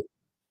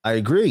I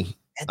agree.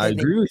 I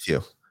agree with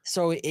you.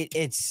 So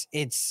it's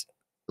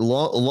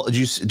did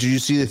you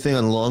see the thing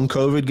on long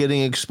COVID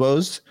getting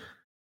exposed?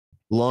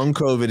 Long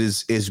COVID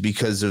is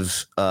because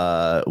of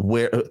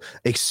where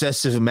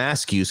excessive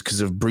mask use, because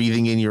of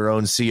breathing in your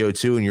own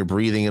CO2 and you're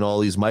breathing in all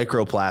these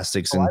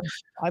microplastics. And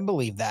I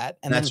believe that.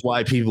 And that's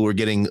why people were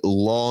getting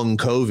long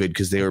COVID,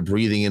 because they were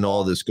breathing in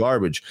all this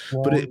garbage.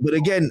 But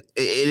again,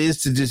 it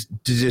is to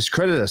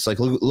discredit us. Like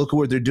look at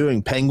what they're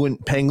doing.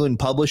 Penguin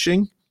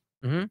Publishing.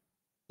 Mm-hmm.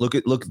 Look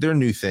at their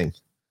new thing.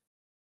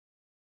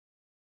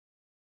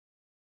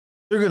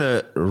 They're going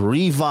to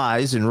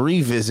revise and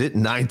revisit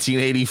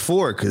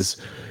 1984 because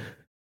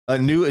a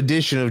new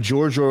edition of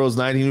George Orwell's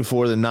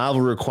 1984, the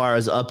novel,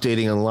 requires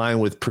updating in line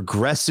with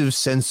progressive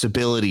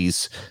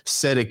sensibilities,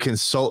 said a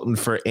consultant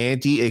for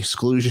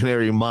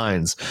anti-exclusionary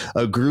minds,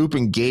 a group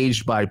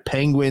engaged by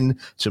Penguin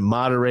to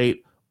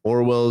moderate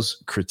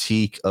Orwell's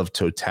critique of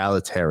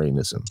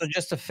totalitarianism. So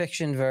just a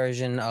fiction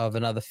version of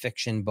another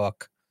fiction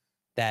book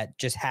that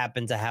just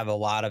happened to have a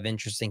lot of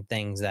interesting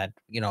things that,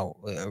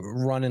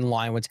 run in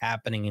line what's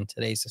happening in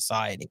today's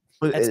society.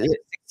 That's like a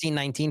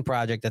 1619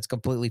 project that's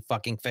completely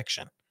fucking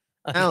fiction.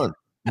 Alan,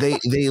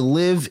 they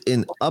live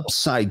in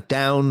upside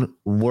down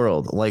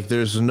world. Like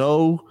there's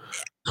no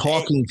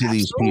talking to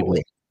these people.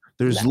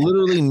 There's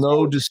literally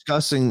no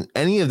discussing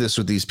any of this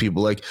with these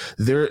people. Like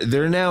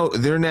they're now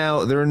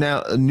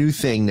a new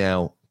thing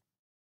now.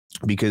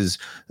 because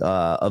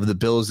of the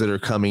bills that are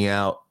coming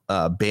out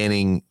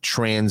banning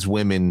trans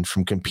women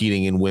from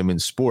competing in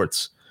women's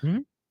sports. Mm-hmm.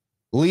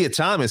 Leah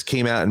Thomas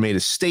came out and made a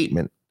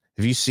statement.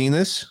 Have you seen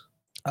this?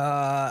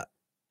 I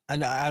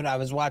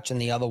was watching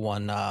the other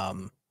one.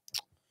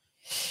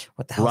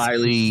 What the hell?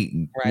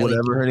 Riley,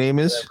 whatever her name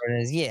is.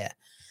 Yeah.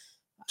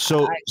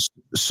 So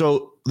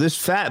this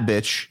fat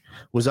bitch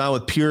was on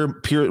with pure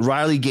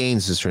Riley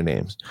Gaines is her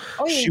name.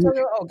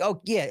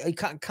 Oh yeah,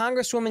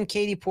 Congresswoman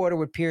Katie Porter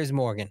with Piers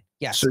Morgan.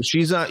 Yes. So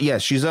she's on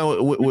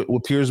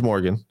with Piers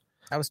Morgan.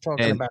 I was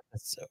talking about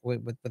this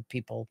with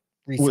people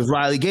recently. With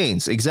Riley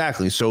Gaines,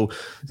 exactly. So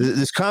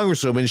this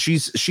congresswoman,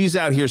 she's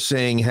out here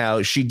saying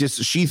how she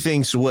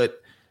thinks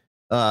what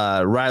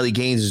Riley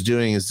Gaines is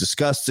doing is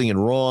disgusting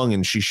and wrong,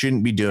 and she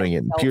shouldn't be doing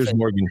it. And Piers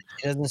Morgan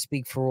doesn't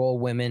speak for all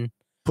women.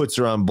 Puts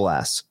her on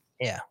blast.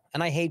 Yeah,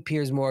 and I hate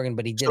Piers Morgan,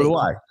 but he did. So do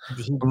I.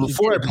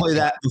 Before I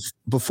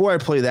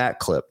play that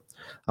clip,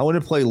 I want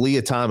to play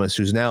Leah Thomas,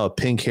 who's now a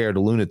pink-haired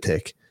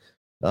lunatic,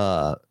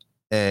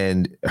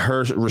 and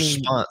her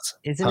response.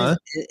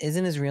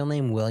 Isn't his real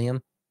name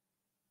William?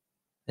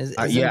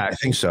 Yeah, I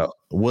think so.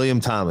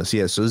 William Thomas.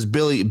 Yeah. So this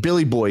Billy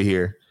Boy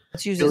here.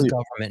 Let's use his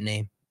government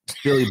name.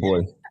 Billy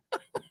Boy.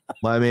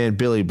 My man,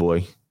 Billy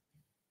Boy.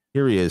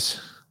 Here he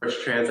is.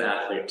 First trans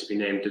athlete to be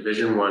named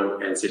Division I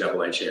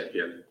NCAA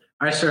champion.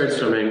 I started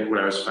swimming when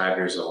I was 5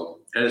 years old,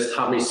 and it's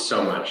taught me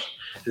so much.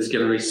 It's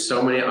given me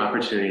so many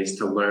opportunities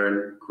to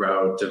learn,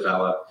 grow,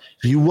 develop.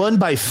 You won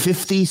by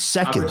 50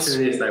 seconds.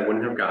 Opportunities that I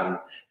wouldn't have gotten if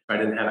I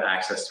didn't have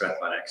access to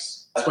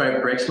athletics. That's why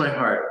it breaks my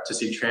heart to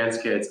see trans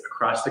kids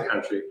across the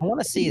country. I want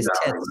to see his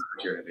tits.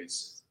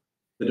 Opportunities.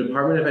 The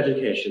Department of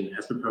Education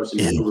has proposed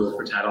a new rule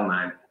for Title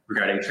IX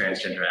regarding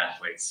transgender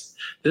athletes.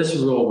 This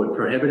rule would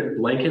prohibit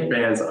blanket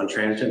bans on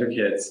transgender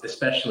kids,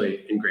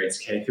 especially in grades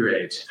K through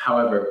 8.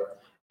 However,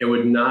 it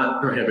would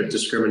not prohibit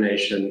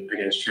discrimination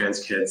against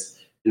trans kids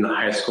in the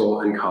high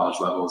school and college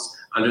levels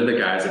under the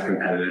guise of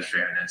competitive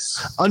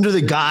fairness. Under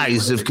the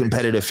guise of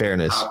competitive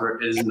fairness.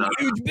 Copper is not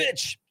a huge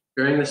bitch.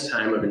 During this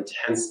time of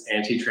intense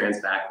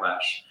anti-trans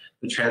backlash,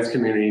 the trans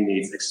community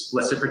needs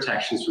explicit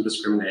protections from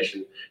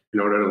discrimination in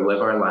order to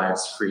live our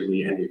lives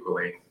freely and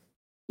equally.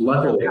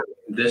 Luckily,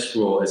 this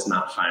rule is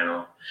not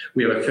final.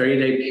 We have a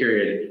 30-day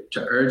period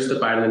to urge the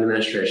Biden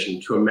administration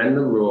to amend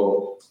the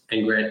rule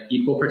and grant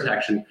equal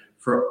protection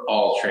for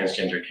all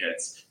transgender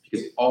kids,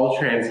 because all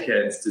trans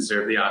kids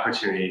deserve the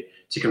opportunity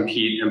to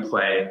compete and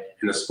play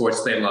in the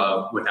sports they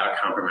love without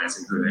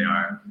compromising who they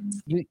are.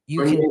 You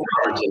can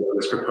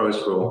this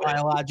proposed rule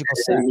biological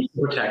sex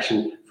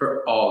protection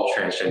for all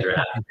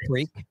transgender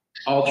athletes.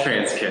 All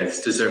trans kids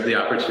deserve the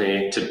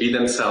opportunity to be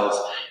themselves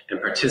and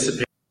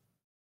participate.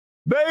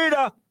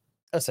 Beta.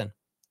 Listen,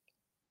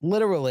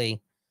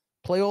 literally,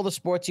 play all the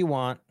sports you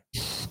want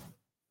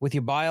with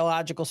your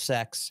biological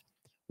sex.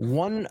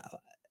 One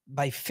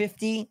by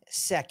 50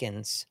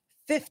 seconds.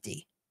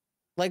 50.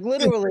 Like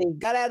literally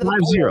got out of the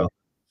 5-0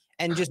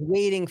 and just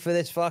waiting for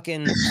this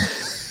fucking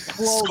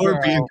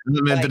Scorpion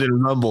commented in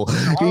Rumble.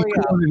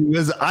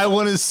 I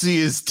want to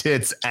see his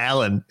tits,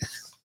 Alan.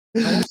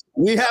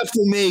 We have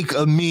to make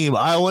a meme.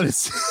 I want to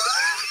see.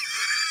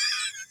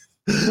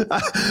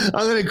 I'm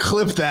going to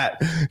clip that.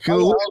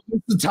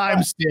 What's the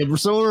timestamp?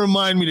 Someone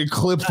remind me to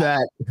clip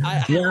that.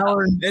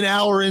 An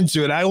hour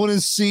into it. I want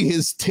to see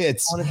his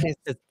tits.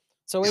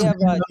 So we have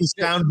a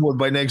soundboard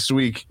by next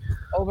week.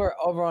 Over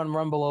on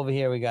Rumble over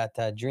here, we got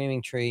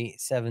Dreaming Tree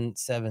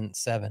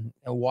 777.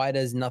 And why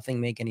does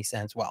nothing make any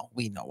sense? Well,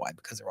 we know why,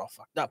 because they're all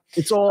fucked up.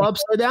 It's all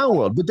upside down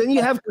world. But then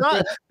you have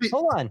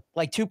hold on,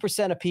 like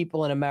 2% of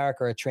people in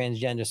America are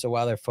transgender. So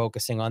while they're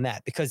focusing on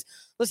that, because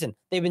listen,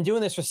 they've been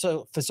doing this for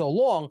so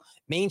long,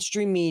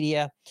 mainstream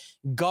media,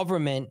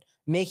 government,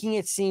 making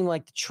it seem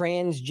like the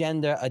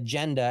transgender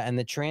agenda and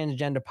the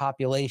transgender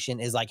population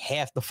is like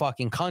half the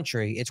fucking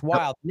country. It's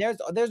wild.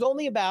 There's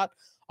only about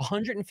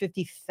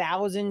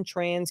 150,000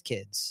 trans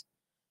kids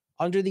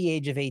under the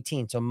age of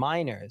 18, so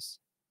minors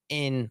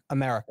in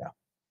America.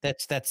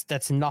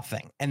 That's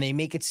nothing. And they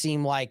make it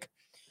seem like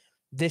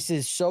this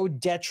is so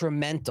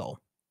detrimental.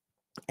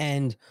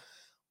 And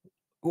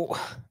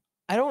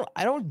I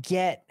don't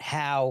get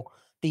how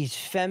these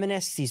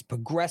feminists, these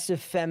progressive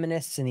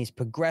feminists, and these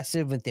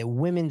progressive with their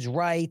women's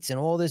rights and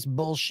all this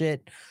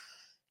bullshit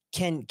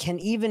can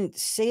even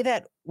say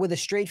that with a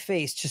straight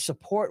face to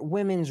support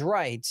women's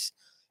rights,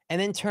 and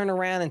then turn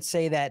around and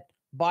say that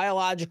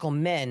biological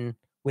men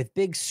with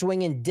big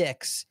swinging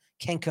dicks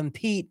can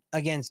compete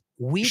against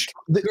weak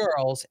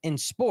girls in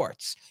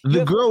sports.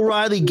 The girl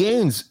Riley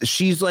Gaines,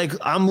 she's like,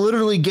 I'm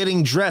literally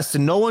getting dressed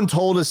and no one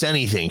told us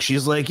anything.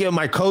 She's like, yeah,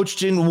 my coach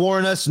didn't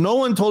warn us. No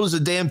one told us a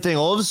damn thing.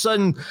 All of a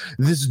sudden,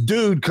 this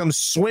dude comes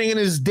swinging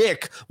his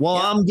dick while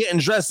I'm getting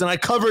dressed, and I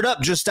covered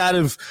up just out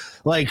of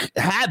like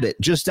habit,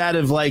 just out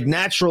of like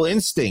natural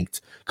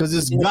instinct, because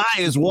this guy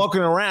is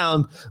walking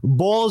around,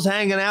 balls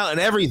hanging out and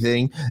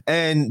everything,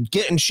 and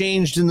getting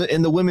changed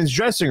in the women's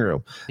dressing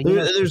room.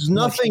 There's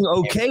nothing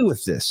okay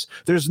with this.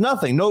 There's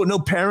nothing. No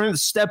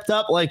parents stepped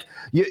up. Like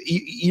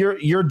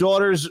your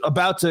daughter's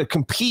about to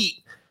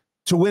compete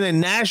to win a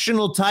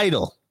national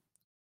title,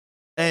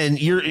 and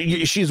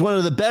she's one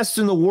of the best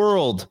in the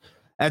world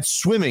at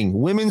swimming,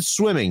 women's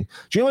swimming.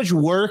 Do you know how much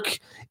work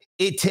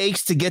it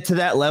takes to get to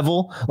that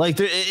level? Like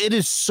it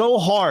is so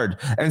hard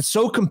and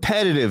so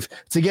competitive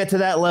to get to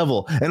that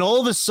level. And all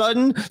of a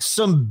sudden,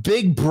 some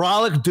big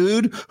brolic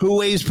dude who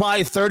weighs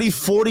probably 30,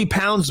 40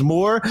 pounds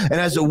more and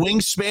has a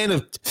wingspan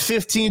of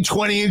 15,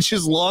 20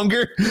 inches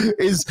longer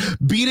is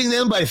beating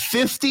them by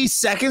 50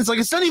 seconds. Like,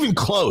 it's not even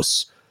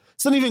close.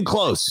 It's not even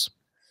close.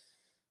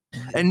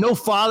 And no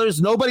fathers,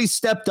 nobody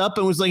stepped up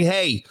and was like,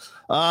 hey,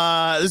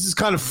 this is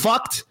kind of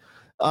fucked.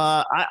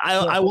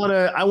 I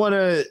want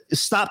to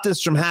stop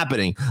this from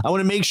happening. I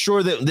want to make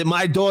sure that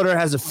my daughter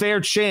has a fair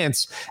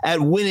chance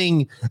at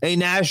winning a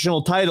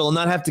national title and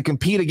not have to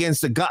compete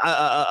against a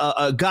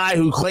guy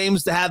who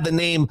claims to have the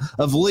name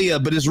of Leah,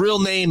 but his real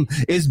name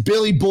is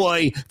Billy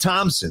Boy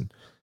Thompson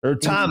or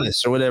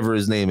Thomas or whatever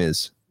his name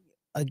is.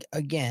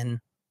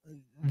 Again,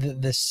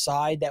 the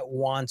side that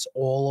wants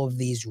all of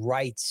these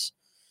rights,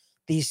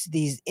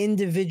 these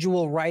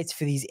individual rights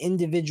for these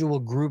individual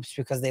groups,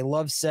 because they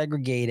love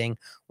segregating,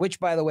 which,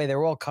 by the way,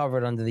 they're all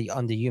covered under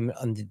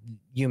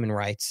human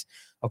rights.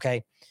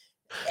 Okay,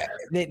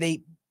 they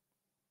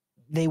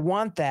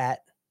want that,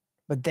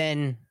 but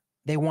then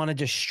they want to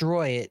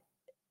destroy it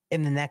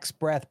in the next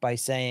breath by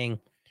saying,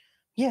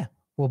 yeah,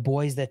 well,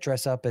 boys that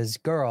dress up as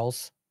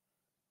girls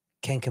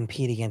can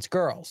compete against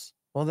girls.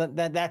 Well,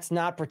 that's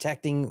not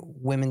protecting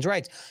women's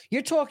rights.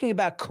 You're talking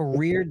about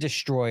career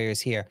destroyers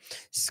here,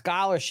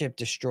 scholarship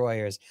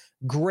destroyers,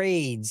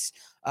 grades,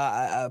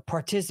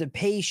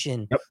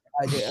 participation,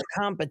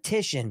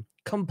 competition.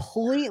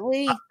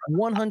 Completely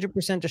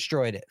 100%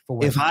 destroyed it for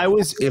women.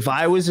 If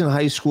I was in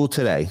high school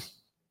today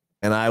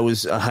and I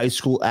was a high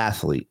school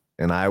athlete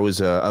and I was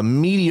a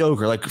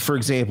mediocre, like, for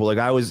example, like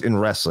I was in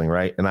wrestling,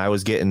 right? And I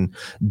was getting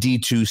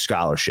D2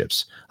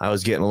 scholarships. I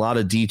was getting a lot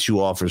of D2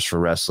 offers for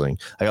wrestling.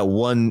 I got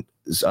one,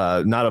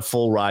 not a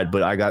full ride,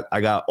 but I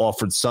got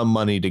offered some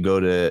money to go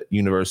to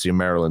University of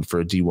Maryland for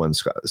a D1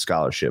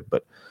 scholarship,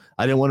 but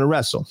I didn't want to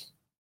wrestle.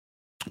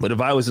 But if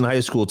I was in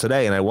high school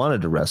today and I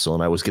wanted to wrestle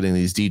and I was getting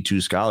these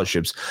D2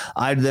 scholarships,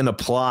 I'd then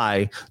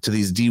apply to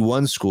these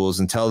D1 schools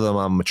and tell them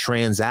I'm a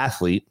trans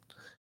athlete.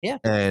 Yeah.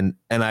 And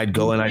I'd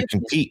go and I'd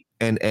compete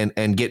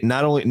and get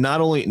not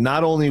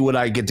only would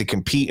I get to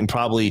compete and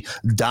probably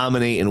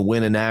dominate and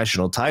win a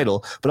national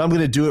title, but I'm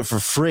going to do it for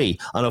free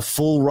on a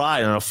full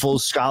ride, on a full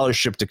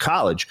scholarship to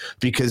college,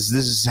 because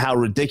this is how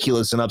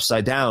ridiculous and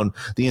upside down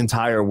the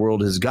entire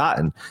world has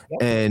gotten.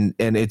 And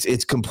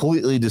it's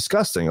completely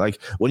disgusting.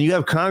 Like when you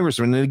have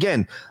congressmen, and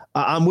again,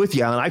 I'm with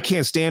you, Alan. I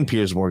can't stand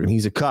Piers Morgan.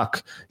 He's a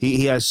cuck.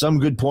 He has some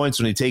good points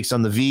when he takes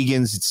on the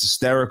vegans. It's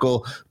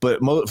hysterical. But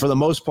for the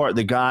most part,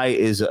 the guy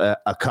is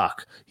a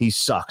cuck. He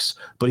sucks.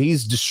 But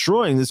he's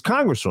destroying this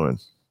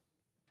congresswoman.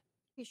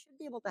 We should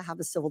be able to have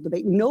a civil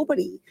debate.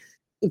 Nobody,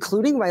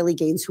 including Riley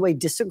Gaines, who I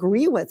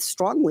disagree with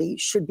strongly,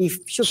 should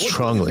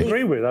strongly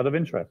agree with out of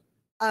interest.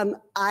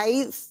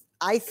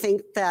 I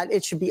think that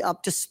it should be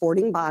up to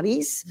sporting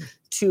bodies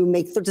to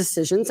make the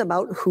decisions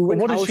about who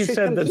and how should compete. What has she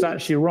said that's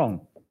actually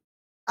wrong?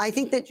 I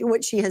think that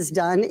what she has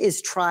done is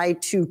try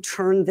to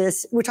turn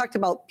this. We talked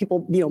about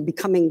people,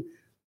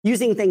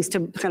 using things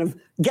to kind of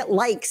get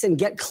likes and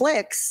get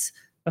clicks.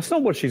 That's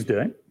not what she's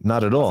doing.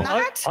 Not at all.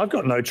 I've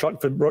got no truck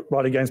for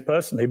Riley Gaines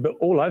personally, but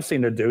all I've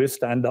seen her do is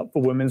stand up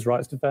for women's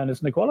rights to fairness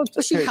and equality.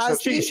 Well,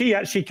 she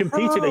actually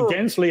competed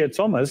against Leah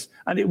Thomas,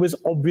 and it was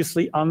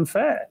obviously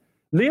unfair.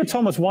 Leah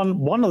Thomas won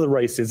one of the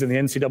races in the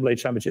NCAA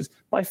championships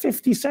by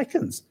 50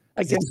 seconds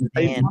against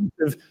a bunch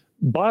of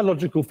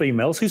biological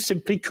females who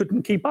simply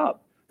couldn't keep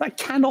up. That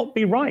cannot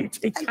be right.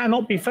 It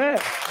cannot be fair.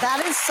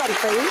 That is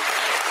something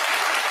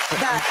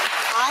that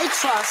I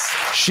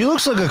trust. She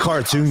looks like a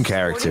cartoon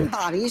character.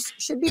 Bodies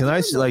should be. Can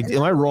I say, like,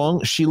 am I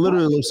wrong? She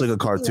literally looks like a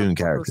cartoon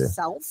character.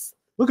 Herself.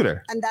 Look at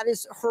her. And that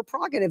is her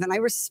prerogative, and I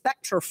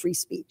respect her free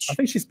speech. I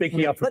think she's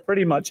speaking up for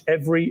pretty much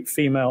every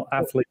female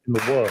athlete in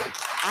the world.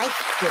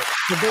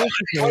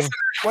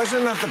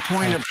 Wasn't that the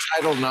point of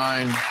Title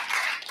IX?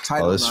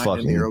 Title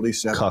IX in the early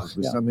 70s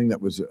was something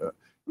that was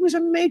it was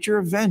a major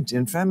event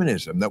in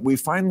feminism, that we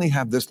finally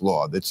have this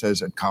law that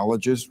says at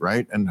colleges,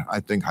 right, and I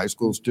think high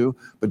schools too,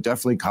 but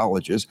definitely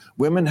colleges,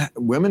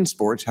 women's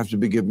sports have to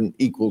be given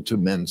equal to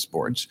men's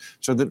sports,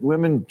 so that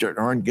women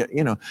aren't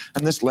and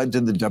this led to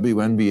the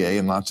WNBA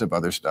and lots of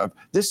other stuff.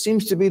 This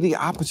seems to be the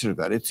opposite of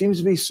that. It seems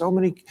to be so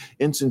many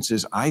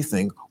instances, I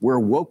think, where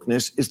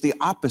wokeness is the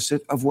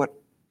opposite of what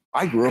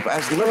I grew up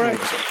as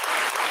liberalism.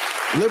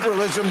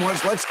 Liberalism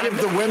was, let's give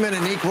the women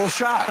an equal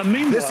shot.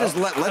 This is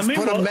let's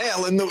put a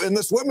male in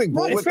the swimming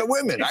pool with the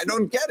women. I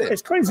don't get it.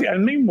 It's crazy.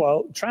 And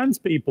meanwhile, trans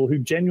people who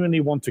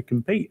genuinely want to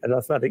compete at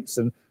athletics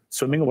and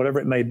swimming or whatever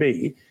it may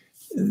be,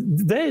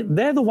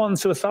 they're the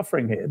ones who are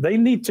suffering here. They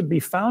need to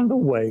be found a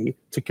way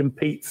to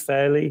compete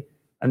fairly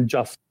and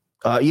just.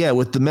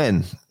 With the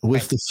men,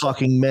 with the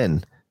fucking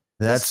men.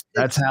 That's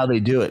how they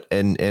do it.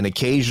 And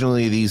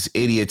occasionally these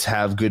idiots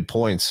have good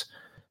points.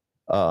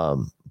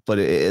 But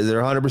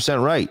they're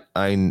 100% right.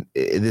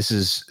 This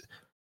is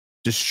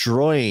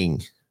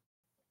destroying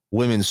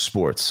women's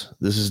sports.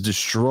 This is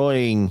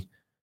destroying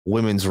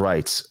women's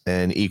rights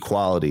and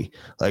equality.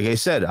 Like I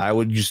said, I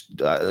would just,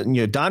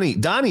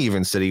 Donnie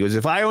even said, he goes,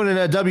 if I owned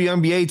a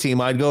WNBA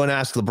team, I'd go and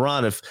ask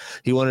LeBron if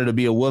he wanted to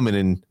be a woman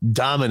and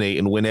dominate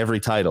and win every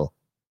title.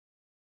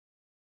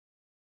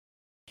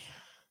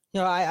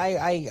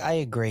 I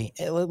agree.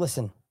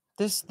 Listen,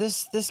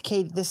 this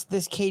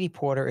Katie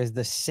Porter is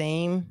the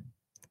same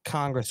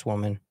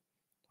congresswoman.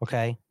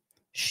 Okay.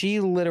 She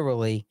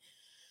literally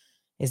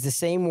is the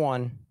same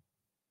one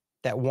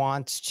that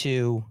wants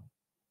to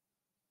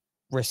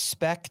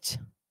respect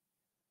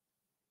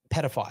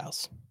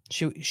pedophiles.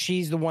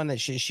 She's the one that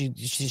she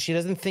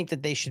doesn't think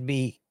that they should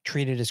be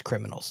treated as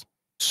criminals.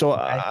 So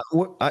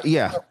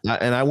yeah,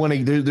 and I want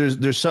to.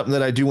 There's something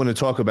that I do want to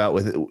talk about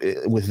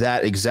with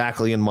that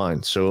exactly in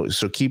mind. So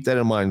keep that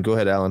in mind. Go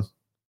ahead, Alan.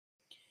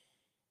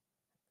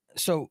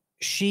 So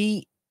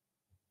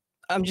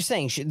I'm just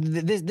saying,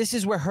 this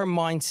is where her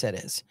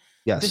mindset is.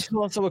 Yes. This is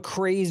also a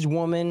crazed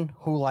woman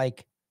who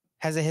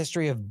has a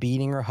history of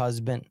beating her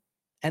husband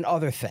and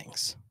other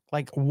things.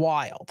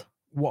 Wild.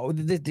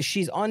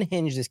 She's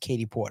unhinged as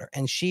Katie Porter,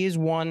 and she is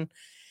one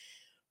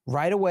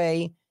right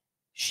away.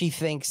 She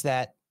thinks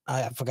that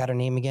I forgot her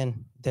name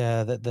again.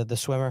 The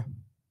swimmer.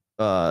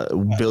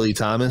 Billy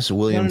Thomas,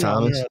 William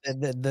Thomas. No,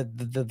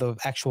 the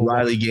actual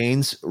Riley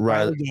Gaines.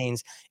 Riley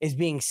Gaines is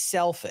being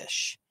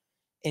selfish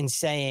in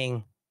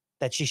saying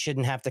that she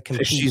shouldn't have to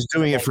compete. She's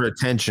doing it for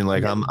attention.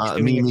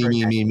 I'm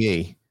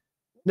me.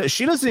 No,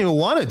 she doesn't even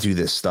want to do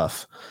this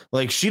stuff.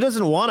 She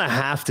doesn't want to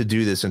have to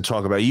do this and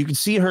talk about it. You can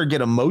see her get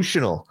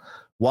emotional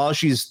while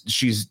she's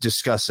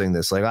discussing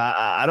this.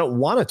 I don't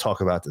want to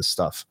talk about this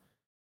stuff.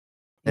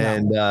 No.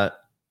 And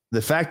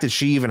the fact that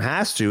she even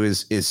has to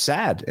is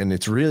sad, and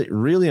it's really,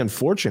 really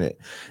unfortunate.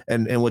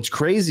 And what's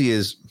crazy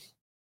is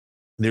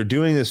they're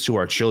doing this to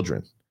our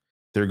children.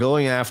 They're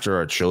going after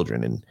our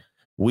children. And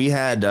we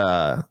had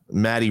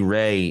Maddie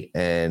Ray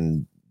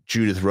and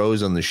Judith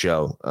Rose on the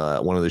show,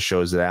 one of the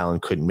shows that Alan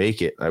couldn't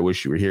make it. I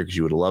wish you were here because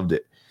you would have loved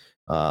it.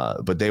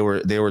 But they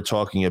were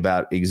talking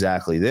about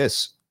exactly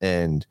this.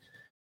 And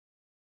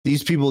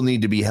these people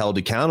need to be held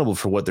accountable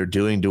for what they're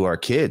doing to our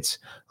kids.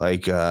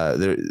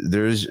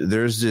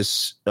 There's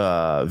this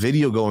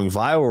video going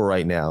viral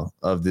right now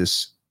of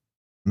this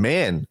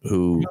man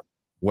who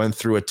went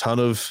through a ton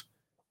of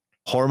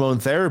hormone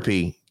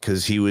therapy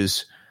because he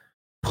was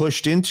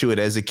pushed into it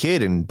as a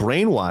kid and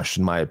brainwashed,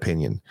 in my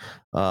opinion.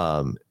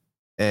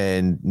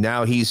 And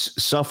now he's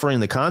suffering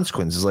the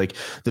consequences.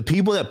 The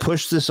people that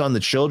push this on the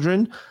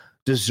children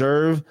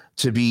deserve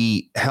to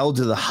be held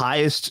to the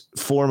highest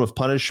form of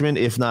punishment,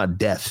 if not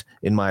death,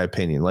 in my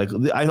opinion.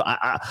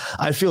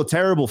 I feel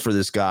terrible for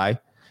this guy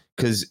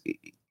because,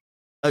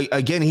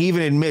 again, he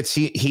even admits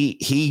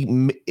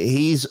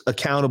he's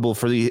accountable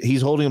for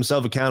he's holding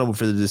himself accountable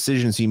for the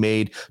decisions he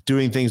made,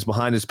 doing things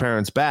behind his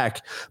parents'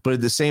 back. But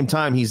at the same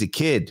time, he's a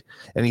kid,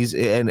 and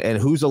and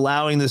who's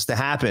allowing this to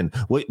happen?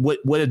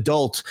 What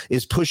adult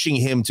is pushing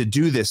him to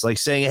do this?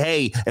 Saying,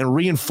 hey, and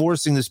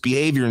reinforcing this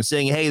behavior and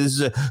saying, hey, this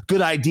is a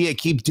good idea.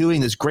 Keep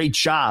doing this. Great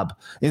job.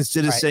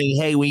 Instead of saying,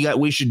 hey,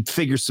 we should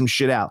figure some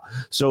shit out.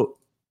 So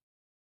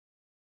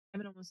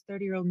I'm an almost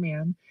 30-year-old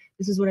man.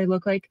 This is what I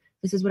look like.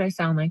 This is what I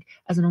sound like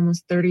as an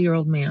almost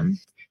 30-year-old man.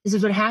 This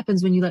is what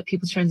happens when you let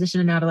people transition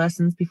in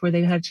adolescence before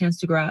they've had a chance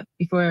to grow up,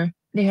 before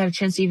they had a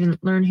chance to even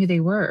learn who they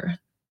were.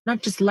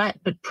 Not just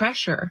but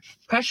pressure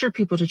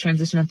people to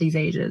transition at these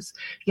ages.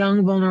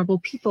 Young, vulnerable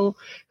people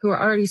who are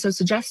already so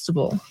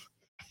suggestible.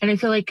 And I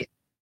feel like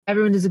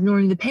everyone is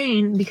ignoring the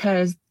pain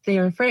because they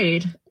are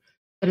afraid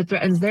that it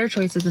threatens their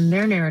choices and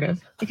their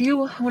narrative. If you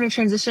want to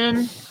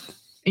transition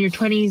in your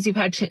 20s, you've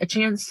had a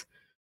chance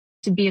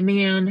to be a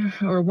man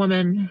or a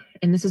woman,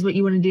 and this is what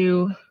you want to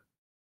do.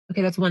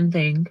 Okay, that's one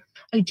thing.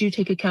 I do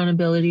take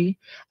accountability.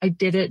 I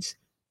did it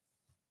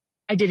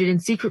in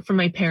secret from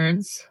my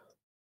parents.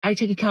 I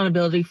take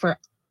accountability for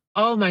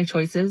all my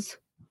choices.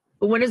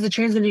 But when is the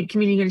trans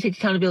community going to take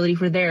accountability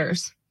for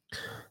theirs?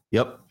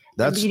 Yep.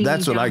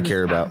 That's what I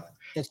care about.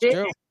 This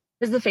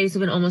is the face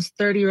of an almost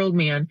 30-year-old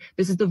man.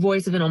 This is the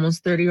voice of an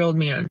almost 30-year-old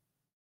man.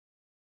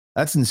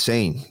 That's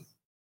insane.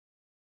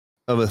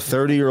 Of a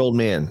 30-year-old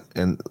man,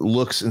 and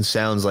looks and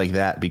sounds like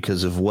that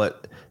because of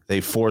what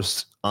they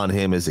forced on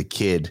him as a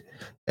kid.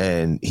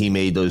 And he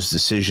made those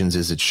decisions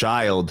as a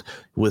child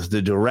with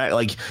the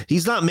direct,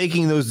 he's not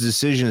making those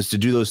decisions to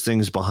do those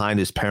things behind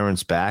his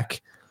parents'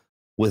 back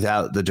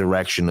without the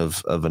direction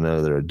of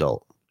another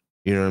adult.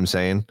 You know what I'm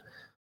saying?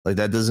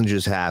 That doesn't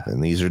just happen.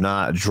 These are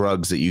not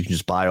drugs that you can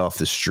just buy off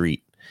the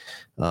street.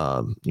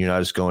 You're not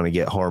just going to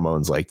get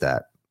hormones like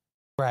that.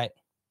 Right.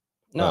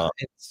 No,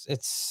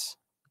 it's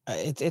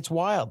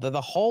wild.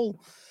 The whole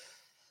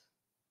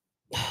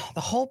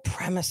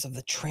premise of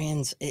the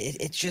trans,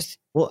 it's just.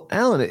 Well,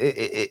 Alan,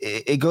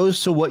 it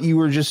goes to what you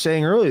were just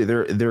saying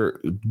earlier. They're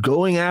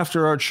going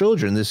after our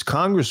children. This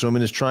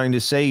congresswoman is trying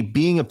to say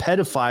being a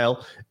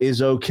pedophile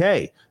is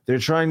okay. They're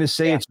trying to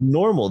say it's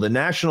normal. The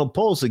National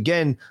Pulse,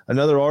 again,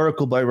 another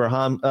article by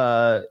Raheem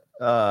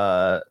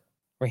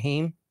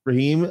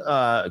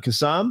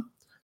Kassam.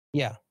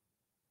 Yeah.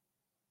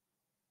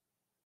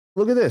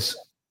 Look at this.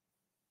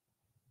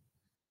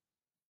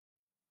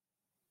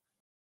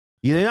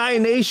 The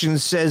United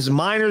Nations says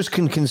minors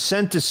can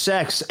consent to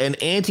sex and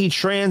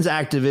anti-trans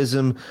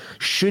activism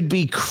should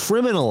be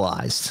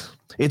criminalized.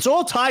 It's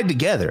all tied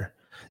together.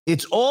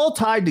 It's all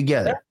tied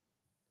together.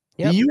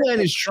 Yep. The UN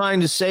is trying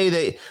to say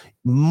that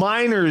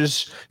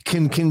minors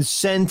can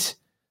consent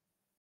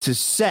to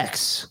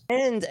sex.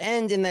 And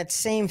in that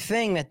same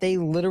thing that they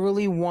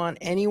literally want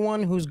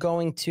anyone who's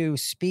going to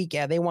speak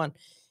out, they want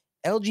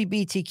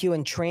LGBTQ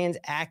and trans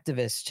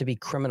activists to be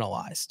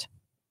criminalized.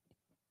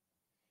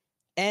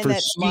 And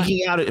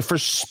for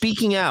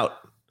speaking out.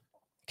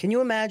 Can you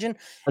imagine?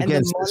 And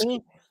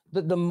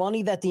the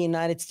money that the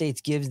United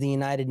States gives the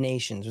United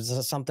Nations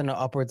was something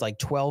upwards like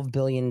 $12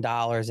 billion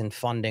in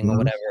funding or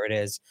whatever it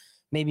is,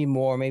 maybe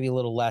more, maybe a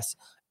little less.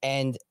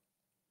 And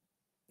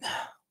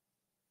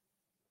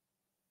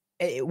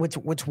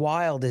what's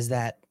wild is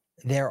that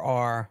there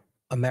are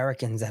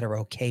Americans that are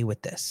okay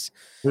with this.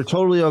 They're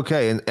totally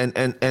okay.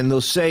 And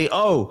they'll say,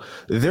 oh,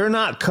 they're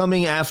not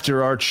coming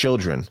after our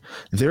children.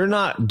 They're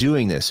not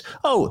doing this.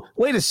 Oh,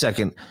 wait a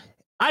second.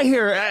 I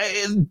hear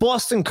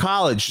Boston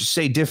College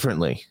say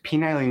differently.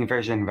 Penile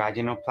inversion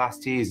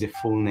vaginoplasty is the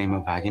full name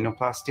of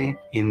vaginoplasty.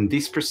 In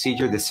this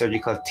procedure, the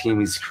surgical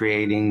team is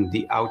creating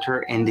the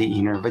outer and the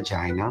inner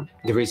vagina.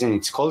 The reason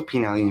it's called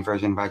penile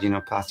inversion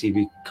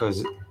vaginoplasty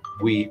because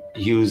we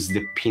use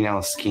the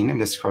penile skin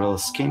and the scrotal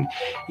skin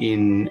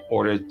in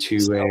order to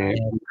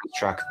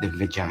reconstruct the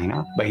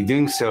vagina. By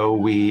doing so,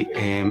 we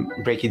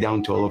break it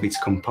down to all of its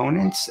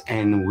components,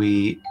 and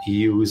we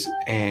use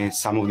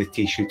some of the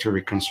tissue to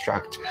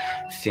reconstruct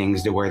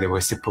things the way they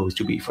were supposed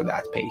to be for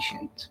that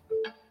patient.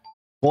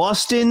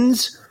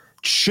 Boston's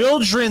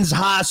Children's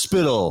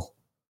Hospital.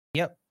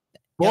 Yep.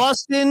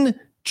 Boston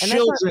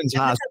Children's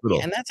Hospital.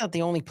 And that's not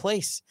the only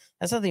place.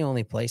 That's not the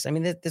only place. I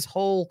mean, this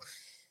whole...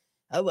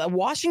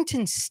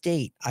 Washington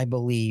State, I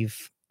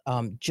believe,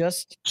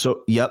 just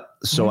so. Yep.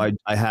 So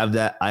I have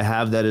that. I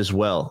have that as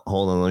well.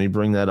 Hold on. Let me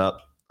bring that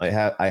up. I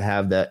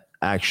have that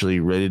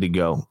actually ready to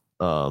go.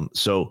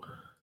 So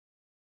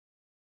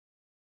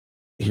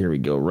here we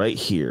go. Right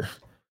here.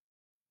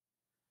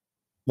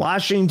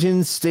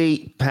 Washington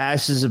State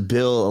passes a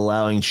bill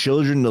allowing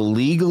children to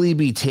legally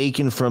be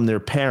taken from their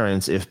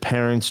parents if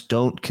parents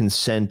don't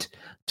consent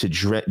to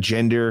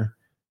gender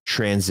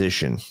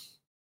transition.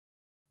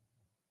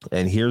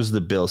 And here's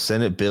the bill.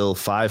 Senate Bill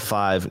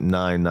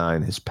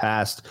 5599 has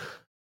passed.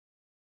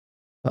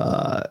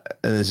 And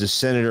this is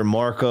Senator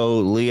Marco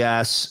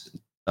Lias.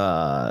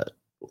 That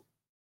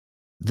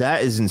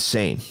is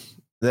insane.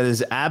 That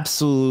is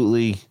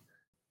absolutely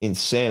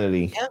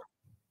insanity. Yeah.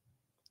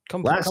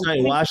 Last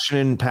night,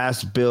 Washington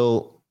passed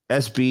Bill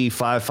SB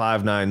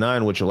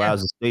 5599, which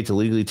allows the state to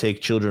legally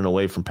take children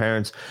away from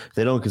parents if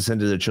they don't consent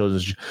to their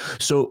children's.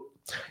 So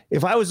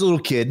if I was a little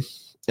kid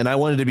and I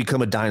wanted to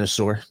become a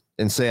dinosaur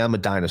and say I'm a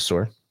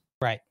dinosaur,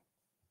 right?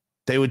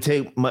 They would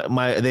take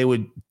they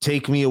would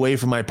take me away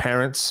from my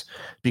parents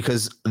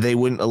because they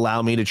wouldn't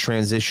allow me to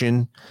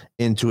transition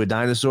into a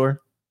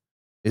dinosaur.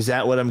 Is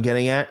that what I'm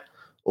getting at?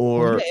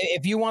 Or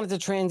if you wanted to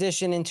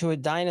transition into a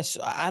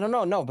dinosaur, I don't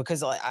know. No,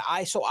 because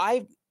I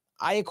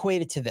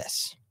equate it to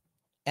this,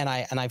 and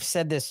I've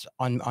said this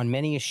on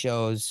many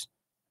shows,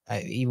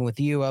 even with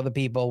you, other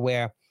people,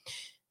 where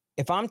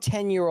if I'm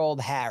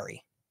 10-year-old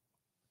Harry,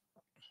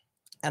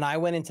 and I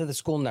went into the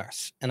school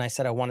nurse and I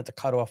said I wanted to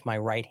cut off my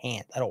right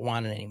hand. I don't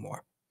want it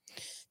anymore.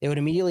 They would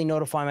immediately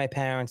notify my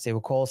parents. They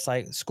would call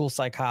a school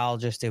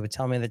psychologist. They would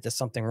tell me that there's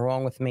something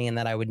wrong with me and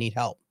that I would need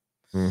help.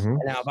 And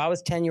now, if I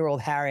was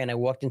 10-year-old Harry and I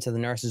walked into the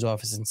nurse's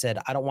office and said,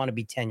 I don't want to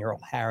be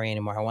 10-year-old Harry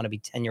anymore. I want to be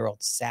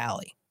 10-year-old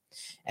Sally.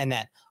 And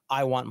that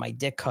I want my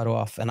dick cut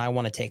off and I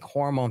want to take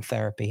hormone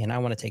therapy and I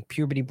want to take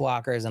puberty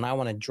blockers and I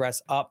want to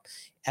dress up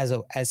as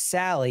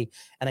Sally,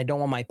 and I don't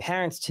want my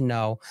parents to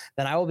know,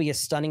 then I will be a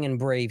stunning and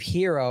brave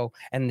hero,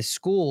 and the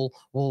school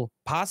will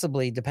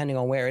possibly, depending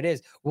on where it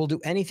is, will do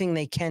anything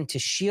they can to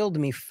shield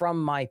me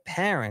from my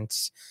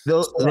parents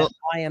so that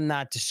I am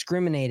not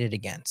discriminated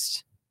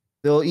against.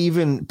 They'll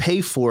even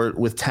pay for it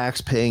with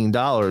tax-paying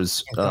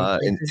dollars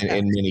in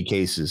many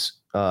cases.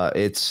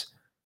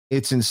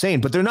 It's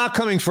insane, but they're not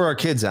coming for our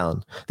kids,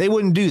 Alan. They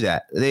wouldn't do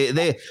that.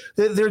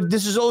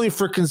 This is only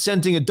for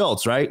consenting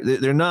adults, right?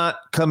 They're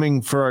not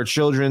coming for our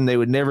children. They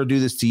would never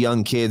do this to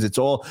young kids. It's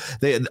all.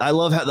 I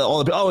love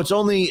how it's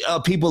only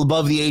people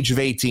above the age of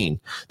 18.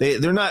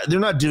 They're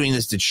not doing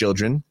this to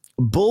children.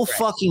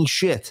 Fucking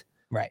shit.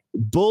 Right.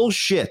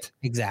 Bullshit.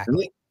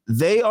 Exactly.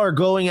 They are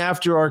going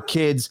after our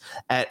kids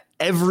at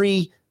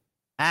every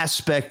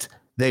aspect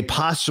they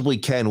possibly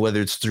can, whether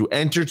it's through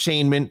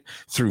entertainment,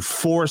 through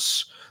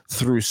force,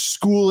 through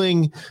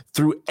schooling,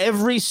 through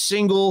every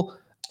single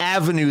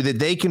avenue that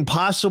they can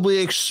possibly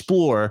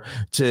explore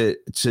to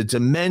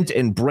dement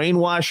and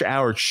brainwash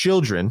our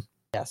children.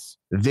 Yes.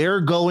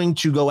 They're going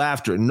to go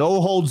after it.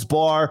 No holds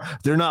bar.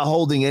 They're not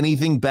holding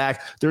anything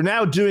back. They're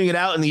now doing it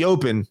out in the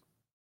open,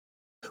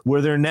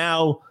 where they're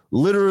now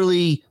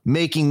literally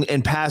making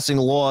and passing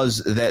laws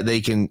that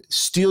they can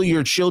steal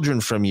your children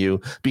from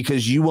you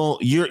because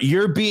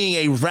you're being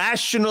a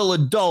rational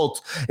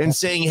adult and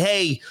saying,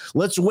 hey,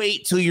 let's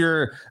wait till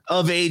you're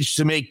of age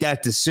to make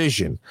that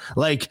decision.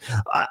 Like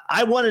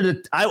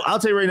I'll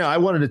tell you right now, I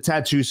wanted a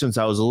tattoo since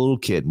I was a little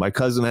kid. My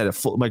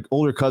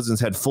older cousins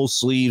had full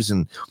sleeves,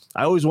 and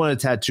I always wanted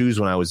tattoos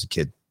when I was a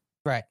kid.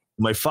 Right.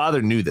 My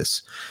father knew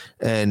this,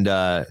 and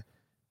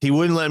he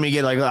wouldn't let me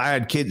get, like, I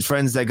had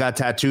friends that got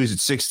tattoos at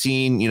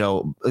 16, you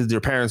know, their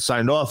parents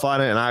signed off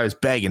on it. And I was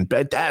begging,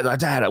 Dad,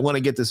 I want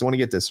to get this.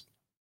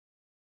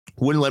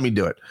 Wouldn't let me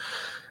do it.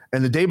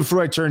 And the day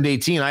before I turned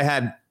 18, I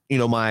had, you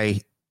know,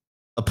 my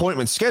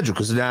appointment scheduled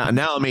because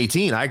now I'm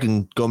 18. I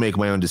can go make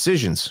my own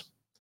decisions.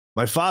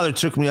 My father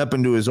took me up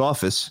into his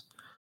office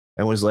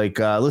and was like,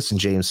 listen,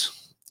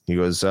 James, he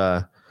goes,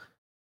 I've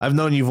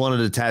known you've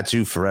wanted a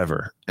tattoo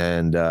forever.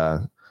 And,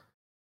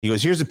 he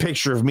goes, here's a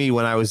picture of me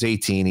when I was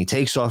 18. He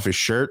takes off his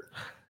shirt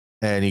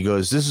and he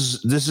goes,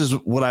 this is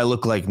what I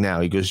look like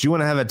now. He goes, do you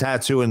want to have a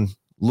tattoo and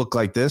look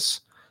like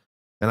this?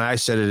 And I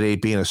said at 8,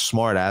 being a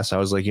smart ass, I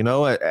was like, you know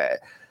what?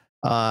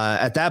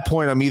 At that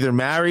point, I'm either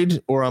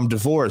married or I'm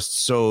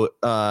divorced. So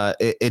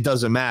it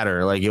doesn't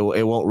matter. Like it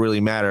won't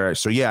really matter.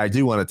 So yeah, I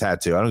do want a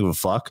tattoo. I don't give a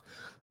fuck.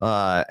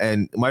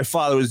 And my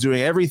father was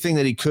doing everything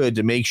that he could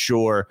to make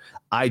sure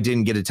I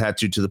didn't get a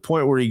tattoo, to the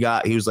point where he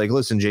was like,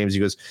 listen, James, he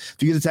goes, if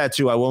you get a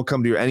tattoo, I won't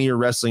come to any of your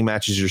wrestling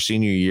matches your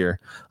senior year.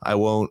 I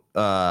won't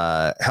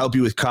help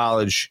you with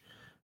college.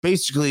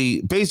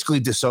 Basically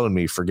disowned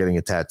me for getting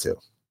a tattoo.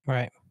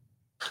 Right.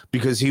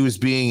 Because he was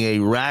being a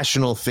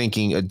rational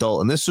thinking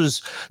adult. And this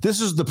was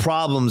the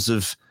problems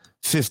of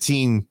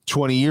 15,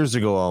 20 years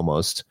ago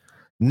almost.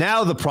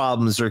 Now the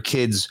problems are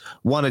kids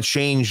want to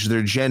change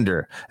their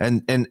gender.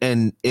 And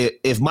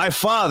if my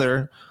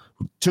father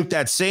took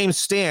that same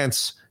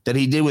stance that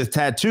he did with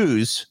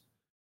tattoos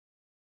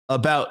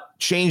about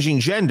changing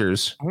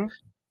genders,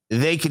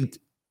 they could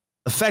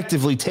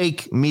effectively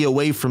take me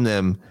away from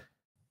them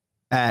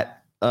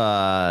at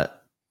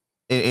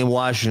in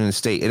Washington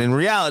State. And in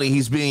reality,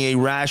 he's being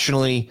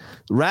a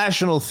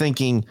rational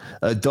thinking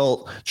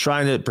adult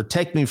trying to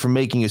protect me from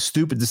making a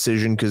stupid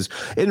decision. Because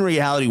in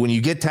reality, when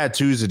you get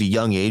tattoos at a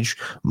young age,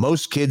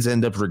 most kids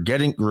end up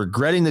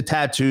regretting the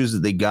tattoos that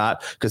they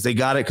got because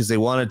they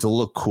wanted to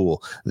look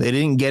cool. They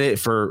didn't get it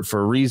for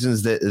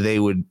reasons that they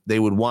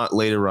would want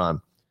later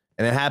on.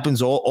 And it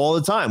happens all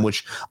the time,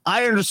 which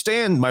I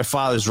understand my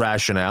father's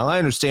rationale. I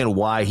understand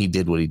why he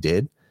did what he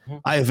did.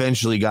 I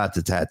eventually got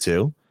the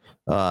tattoo.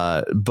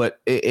 But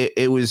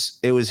it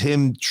was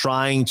him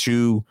trying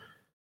to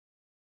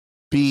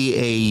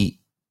be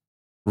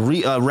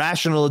a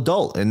rational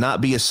adult and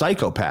not be a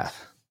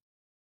psychopath.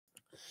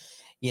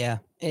 Yeah,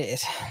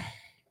 it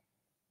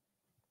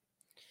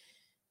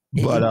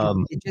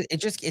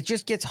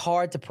just gets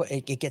hard to put.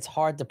 It gets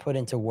hard to put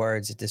into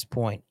words at this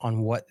point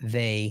on what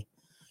they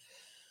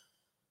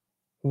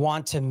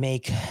want to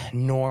make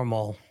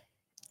normal,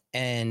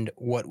 and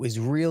what was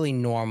really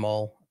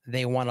normal.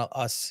 They want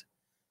us.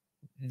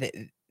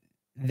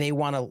 They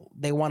want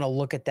to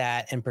look at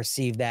that and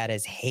perceive that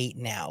as hate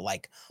now.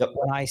 Like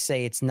when I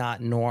say it's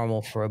not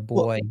normal for a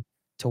boy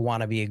to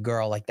want to be a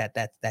girl, like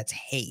that's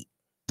hate.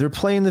 They're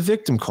playing the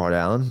victim card,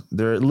 Alan.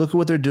 Look at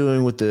what they're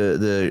doing with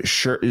the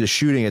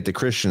shooting at the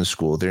Christian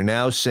school. They're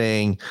now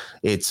saying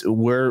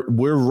we're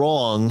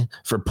wrong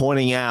for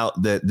pointing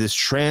out that this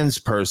trans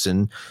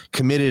person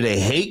committed a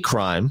hate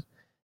crime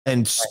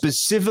and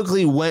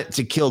specifically went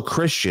to kill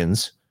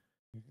Christians,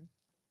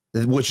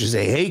 which is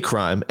a hate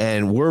crime,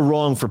 and we're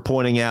wrong for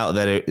pointing out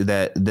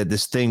that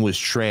this thing was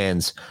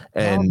trans.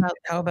 And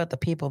how about the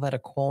people that are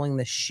calling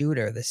the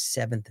shooter the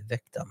seventh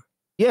victim?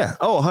 Yeah.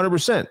 Oh,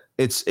 100%.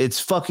 It's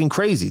fucking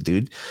crazy,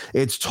 dude.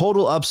 It's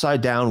total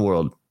upside down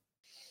world.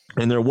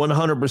 And they're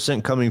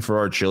 100% coming for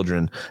our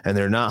children, and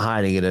they're not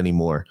hiding it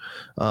anymore.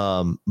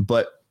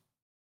 But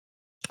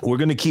we're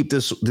going to keep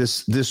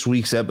this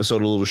week's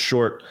episode a little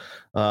short.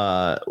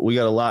 We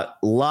got a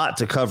lot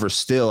to cover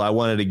still. I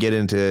wanted to get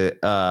into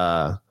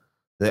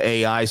the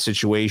AI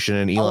situation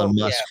and Elon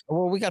Musk. Yeah.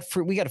 Well, we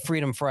got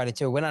Freedom Friday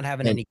too. We're not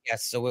having any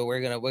guests, so we're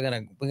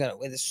gonna.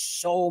 There's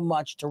so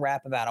much to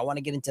rap about. I want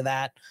to get into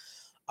that.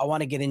 I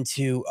want to get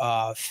into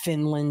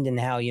Finland and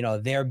how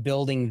they're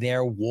building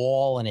their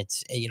wall, and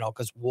it's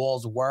because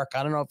walls work.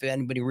 I don't know if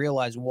anybody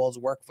realized walls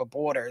work for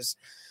borders.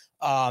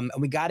 And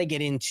we got to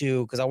get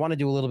into, because I want to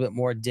do a little bit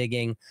more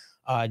digging.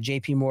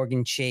 JP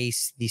Morgan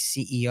Chase, the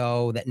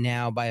CEO, that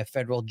now by a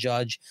federal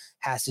judge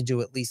has to do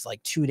at least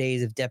like 2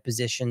 days of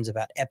depositions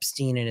about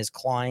Epstein and his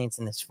clients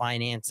and his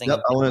financing.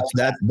 Yep,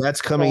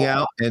 that's coming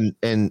out,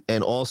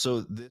 and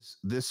also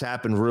this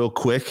happened real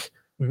quick.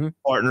 Mm-hmm.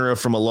 Partner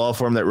from a law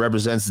firm that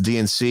represents the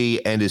DNC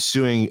and is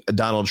suing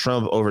Donald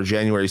Trump over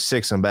January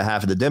 6th on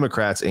behalf of the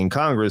Democrats in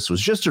Congress was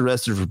just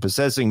arrested for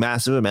possessing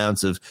massive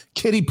amounts of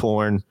kiddie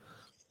porn.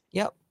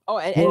 Yep. Oh,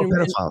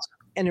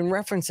 and in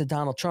reference to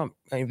Donald Trump,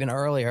 even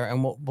earlier,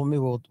 and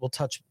we'll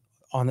touch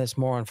on this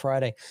more on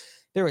Friday.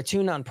 There are 2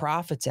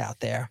 nonprofits out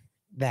there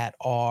that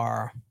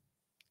are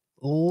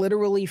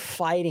literally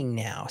fighting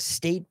now,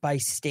 state by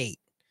state,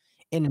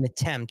 in an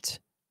attempt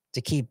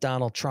to keep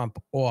Donald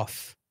Trump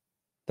off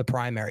the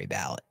primary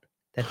ballot,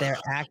 that they're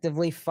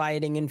actively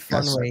fighting and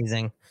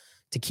fundraising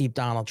to keep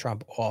Donald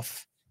Trump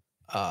off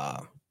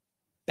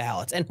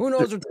ballots. And who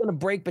knows what's going to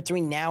break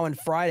between now and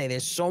Friday.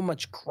 There's so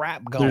much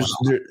crap going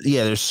on.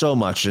 There's so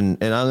much. And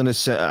I'm going to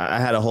say, I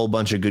had a whole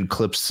bunch of good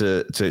clips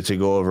to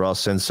go over. I'll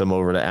send some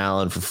over to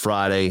Alan for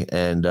Friday,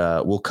 and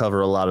we'll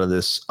cover a lot of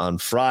this on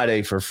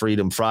Friday for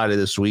Freedom Friday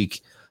this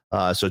week.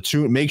 So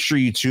make sure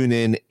you tune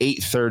in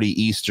 8:30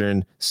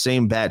 Eastern,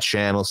 same bat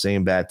channel,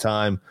 same bat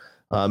time.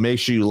 Make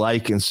sure you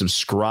like and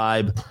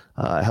subscribe.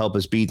 Help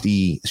us beat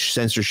the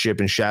censorship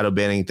and shadow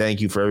banning.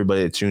 Thank you for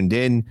everybody that tuned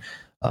in.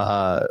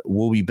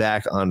 We'll be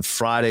back on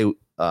Friday.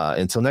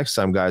 Until next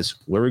time, guys,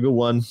 where we go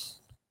one,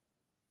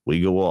 we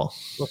go all.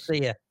 We'll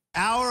see you.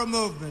 Our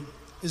movement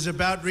is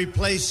about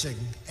replacing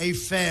a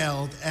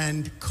failed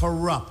and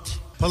corrupt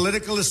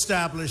political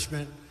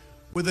establishment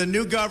with a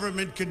new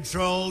government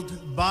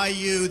controlled by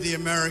you, the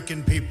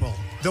American people.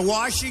 The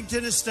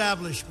Washington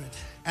establishment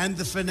and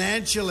the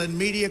financial and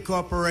media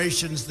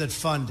corporations that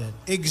fund it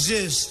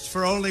exist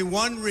for only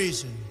one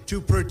reason: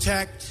 to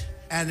protect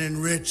and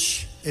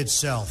enrich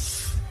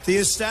itself. The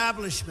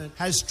establishment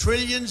has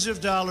trillions of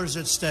dollars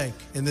at stake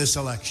in this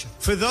election.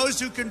 For those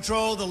who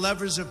control the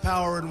levers of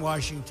power in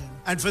Washington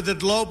and for the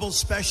global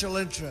special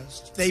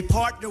interests, they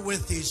partner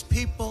with these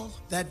people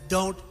that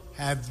don't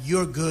have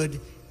your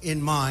good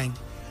in mind.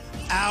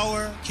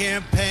 Our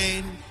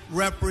campaign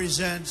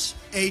represents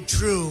a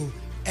true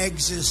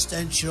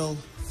existential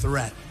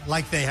threat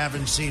like they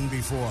haven't seen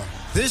before.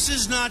 This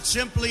is not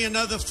simply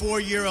another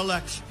 4-year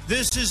election.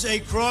 This is a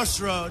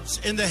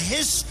crossroads in the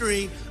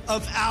history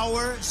of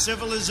our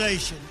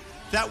civilization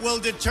that will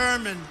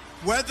determine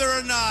whether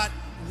or not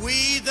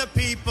we, the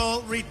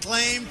people,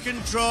 reclaim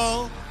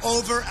control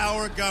over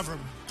our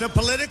government. The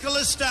political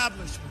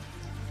establishment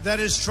that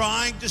is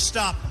trying to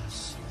stop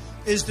us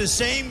is the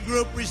same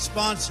group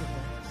responsible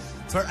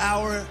for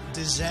our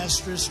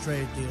disastrous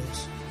trade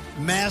deals,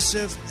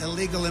 massive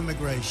illegal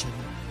immigration,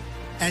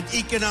 and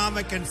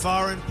economic and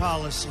foreign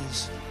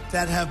policies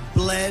that have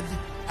bled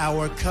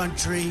our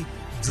country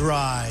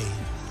dry.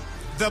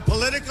 The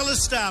political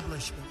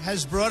establishment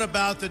has brought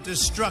about the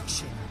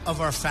destruction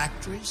of our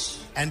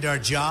factories and our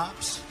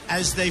jobs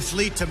as they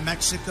flee to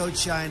Mexico,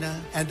 China,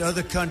 and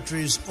other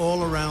countries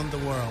all around the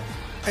world.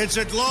 It's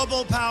a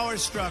global power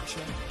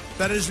structure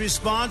that is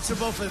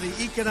responsible for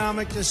the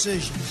economic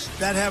decisions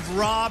that have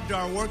robbed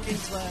our working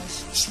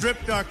class,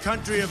 stripped our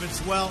country of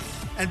its wealth,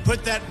 and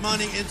put that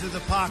money into the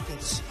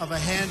pockets of a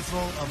handful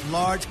of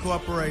large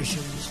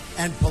corporations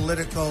and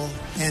political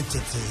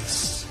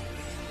entities.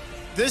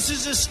 This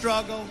is a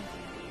struggle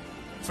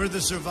for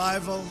the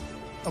survival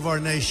of our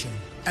nation,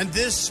 and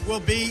this will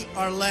be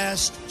our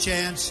last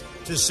chance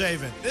to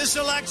save it. This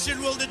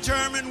election will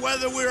determine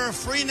whether we're a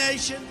free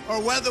nation or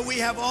whether we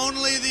have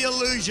only the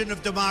illusion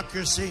of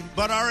democracy,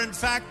 but are in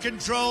fact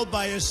controlled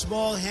by a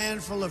small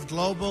handful of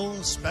global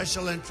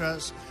special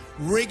interests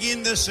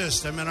rigging the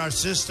system, and our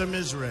system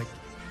is rigged.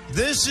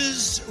 This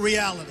is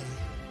reality.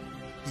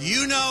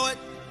 You know it,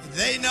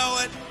 they know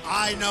it,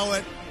 I know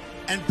it,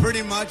 and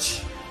pretty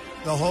much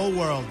the whole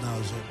world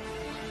knows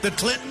it. The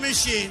Clinton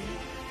machine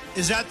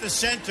is at the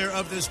center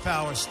of this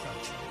power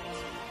structure.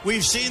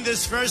 We've seen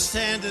this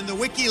firsthand in the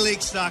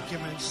WikiLeaks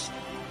documents,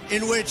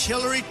 in which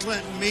Hillary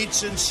Clinton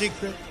meets in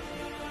secret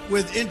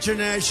with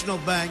international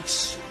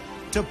banks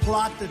to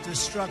plot the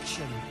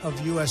destruction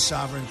of U.S.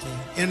 sovereignty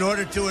in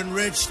order to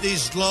enrich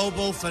these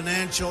global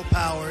financial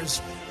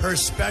powers, her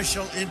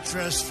special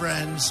interest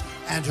friends,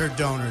 and her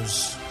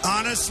donors.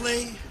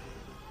 Honestly,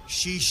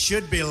 she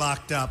should be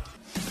locked up.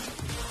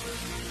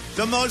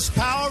 The most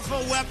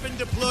powerful weapon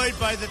deployed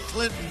by the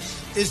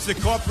Clintons is the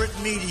corporate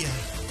media,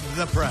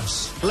 the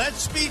press.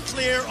 Let's be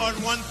clear on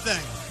one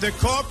thing. The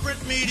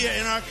corporate media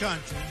in our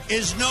country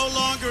is no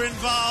longer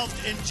involved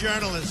in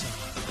journalism.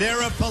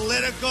 They're a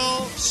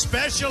political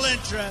special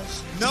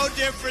interest, no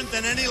different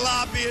than any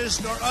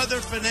lobbyist or other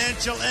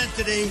financial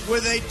entity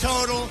with a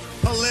total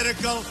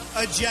political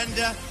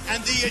agenda,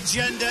 and the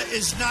agenda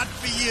is not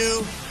for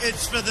you,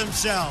 it's for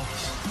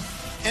themselves.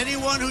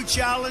 Anyone who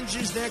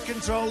challenges their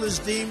control is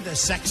deemed a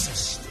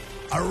sexist,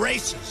 a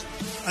racist,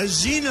 a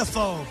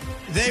xenophobe.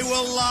 They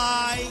will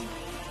lie,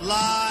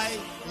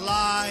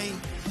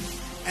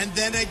 and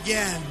then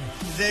again,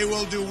 they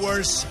will do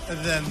worse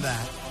than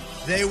that.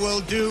 They will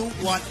do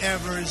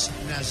whatever's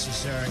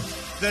necessary.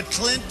 The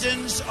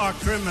Clintons are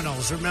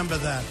criminals, remember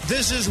that.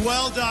 This is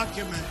well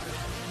documented,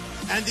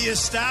 and the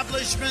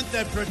establishment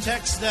that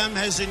protects them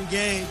has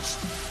engaged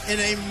in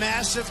a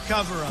massive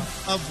cover-up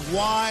of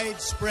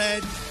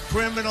widespread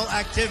criminal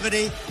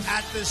activity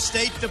at the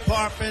State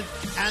Department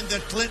and the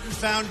Clinton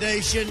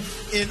Foundation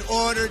in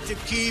order to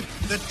keep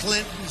the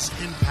Clintons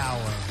in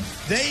power.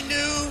 They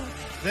knew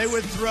they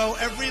would throw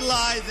every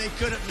lie they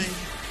could at me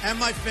and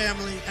my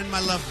family and my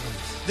loved ones.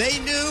 They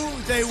knew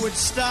they would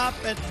stop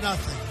at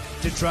nothing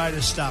to try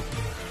to stop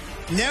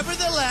me.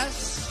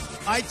 Nevertheless,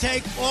 I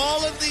take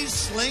all of these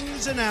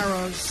slings and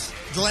arrows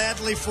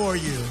gladly for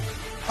you.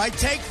 I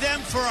take them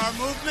for our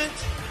movement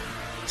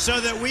so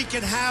that we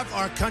can have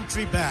our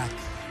country back.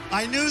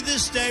 I knew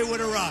this day would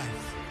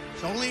arrive.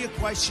 It's only a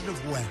question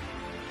of when.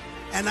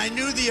 And I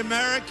knew the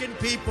American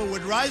people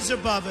would rise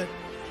above it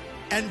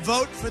and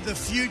vote for the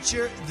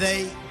future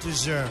they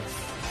deserve.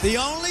 The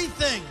only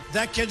thing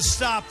that can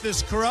stop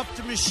this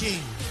corrupt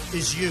machine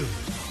is you.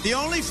 The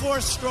only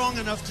force strong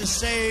enough to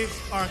save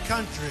our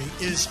country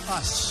is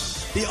us.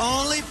 The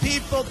only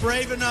people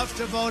brave enough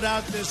to vote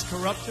out this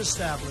corrupt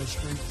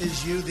establishment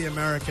is you, the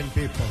American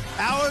people.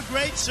 Our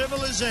great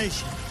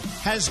civilization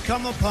has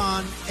come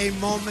upon a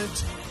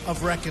moment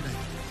of reckoning.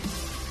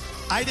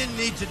 I didn't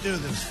need to do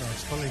this,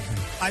 folks, believe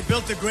me. I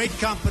built a great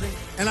company,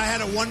 and I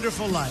had a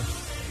wonderful life.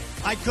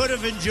 I could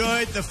have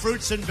enjoyed the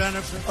fruits and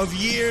benefits of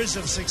years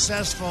of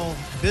successful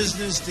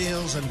business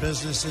deals and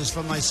businesses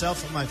for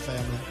myself and my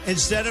family,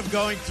 instead of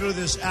going through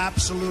this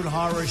absolute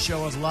horror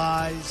show of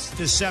lies,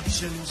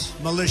 deceptions,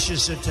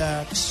 malicious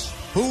attacks.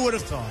 Who would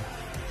have thought?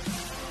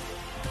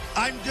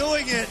 I'm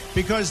doing it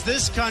because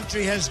this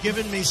country has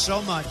given me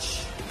so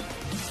much,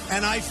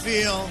 and I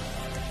feel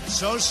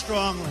so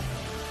strongly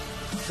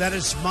that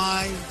it's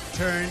my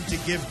turn to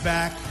give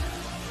back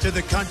to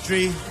the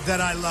country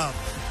that I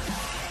love.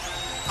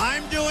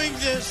 I'm doing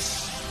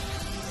this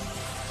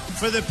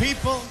for the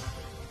people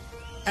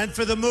and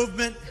for the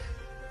movement,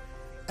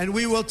 and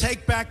we will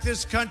take back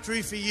this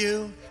country for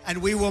you,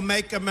 and we will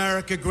make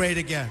America great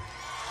again.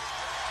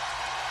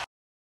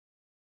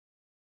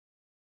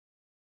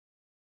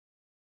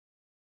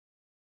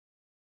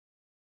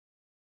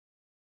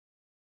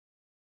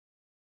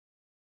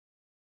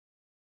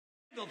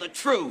 The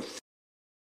truth.